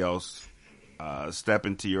somebody else step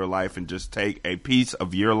into your life and just take a piece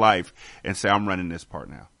of your life and say, I'm running this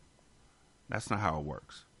part now. That's not how it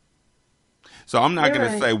works. So I'm not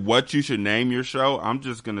going to say what you should name your show. I'm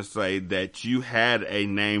just going to say that you had a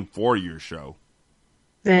name for your show.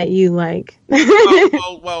 That you like.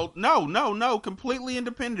 well, no. Completely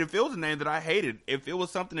independent. If it was a name that I hated, if it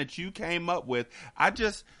was something that you came up with, I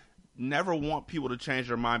just never want people to change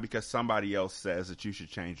their mind because somebody else says that you should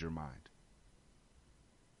change your mind.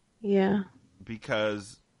 Yeah.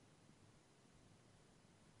 Because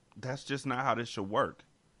that's just not how this should work.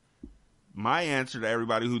 My answer to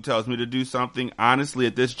everybody who tells me to do something, honestly,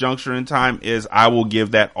 at this juncture in time, is I will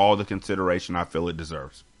give that all the consideration I feel it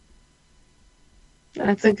deserves.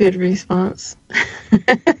 That's a good response.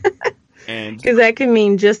 And because that could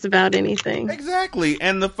mean just about anything. Exactly.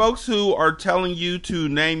 And the folks who are telling you to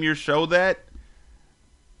name your show that,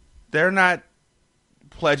 they're not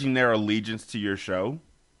pledging their allegiance to your show.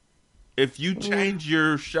 If you change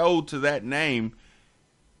your show to that name,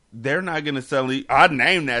 they're not going to suddenly, I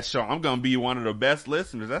named that show, I'm going to be one of the best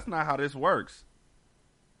listeners. That's not how this works.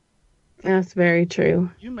 That's very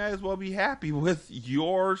true. You may as well be happy with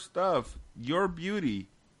your stuff, your beauty,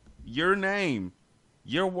 your name,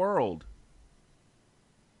 your world.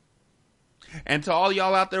 And to all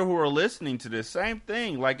y'all out there who are listening to this, same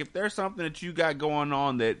thing. Like, if there's something that you got going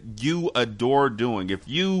on that you adore doing, if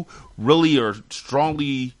you really are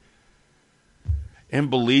strongly in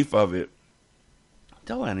belief of it,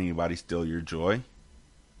 don't let anybody steal your joy.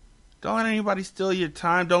 Don't let anybody steal your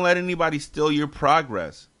time. Don't let anybody steal your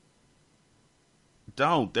progress.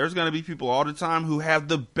 Don't. There's going to be people all the time who have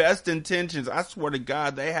the best intentions. I swear to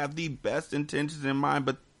God, they have the best intentions in mind,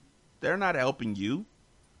 but they're not helping you.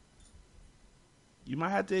 You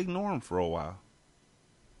might have to ignore them for a while.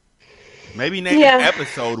 Maybe name an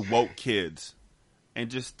episode Woke Kids. and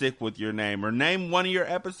just stick with your name. Or name one of your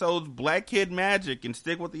episodes Black Kid Magic and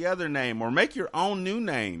stick with the other name. Or make your own new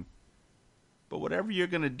name. But whatever you're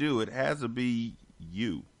going to do, it has to be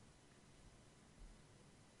you.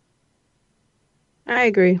 I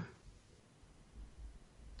agree.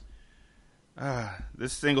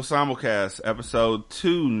 This Single Simulcast, episode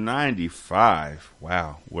 295.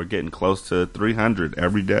 Wow, we're getting close to 300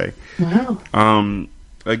 every day. Wow.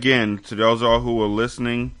 Again, to those all who are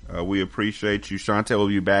listening, we appreciate you. Shantae will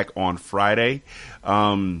be back on Friday.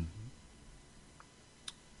 Even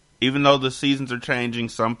though the seasons are changing,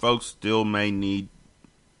 some folks still may need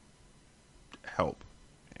help.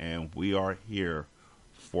 And we are here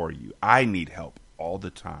for you. I need help all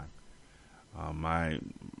the time. My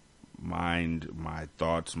mind, my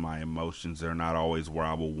thoughts, my emotions, they're not always where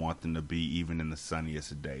I will want them to be, even in the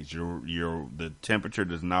sunniest of days. The temperature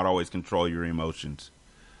does not always control your emotions.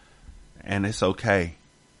 And it's okay.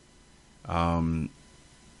 We're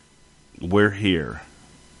here.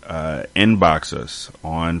 Inbox us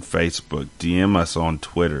on Facebook, DM us on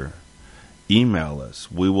Twitter, email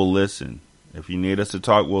us. We will listen. If you need us to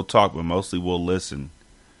talk, we'll talk, but mostly we'll listen.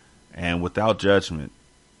 And without judgment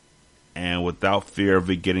and without fear of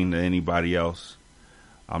it getting to anybody else.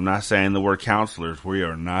 I'm not saying that we're counselors. We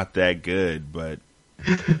are not that good, but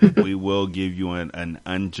we will give you an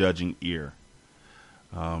unjudging ear.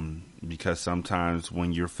 Because sometimes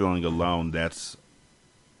when you're feeling alone, that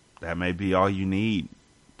may be all you need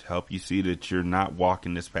to help you see that you're not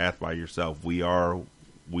walking this path by yourself. We are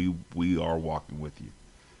walking with you.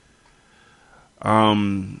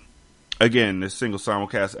 Again, this Single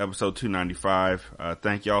Simulcast, episode 295.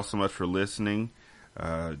 Thank y'all so much for listening.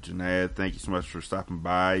 Janaea, thank you so much for stopping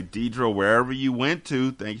by. Deidre, wherever you went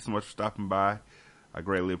to, thank you so much for stopping by. I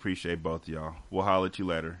greatly appreciate both of y'all. We'll holler at you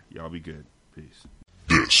later. Y'all be good. Peace.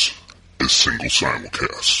 This is Single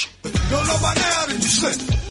Simulcast.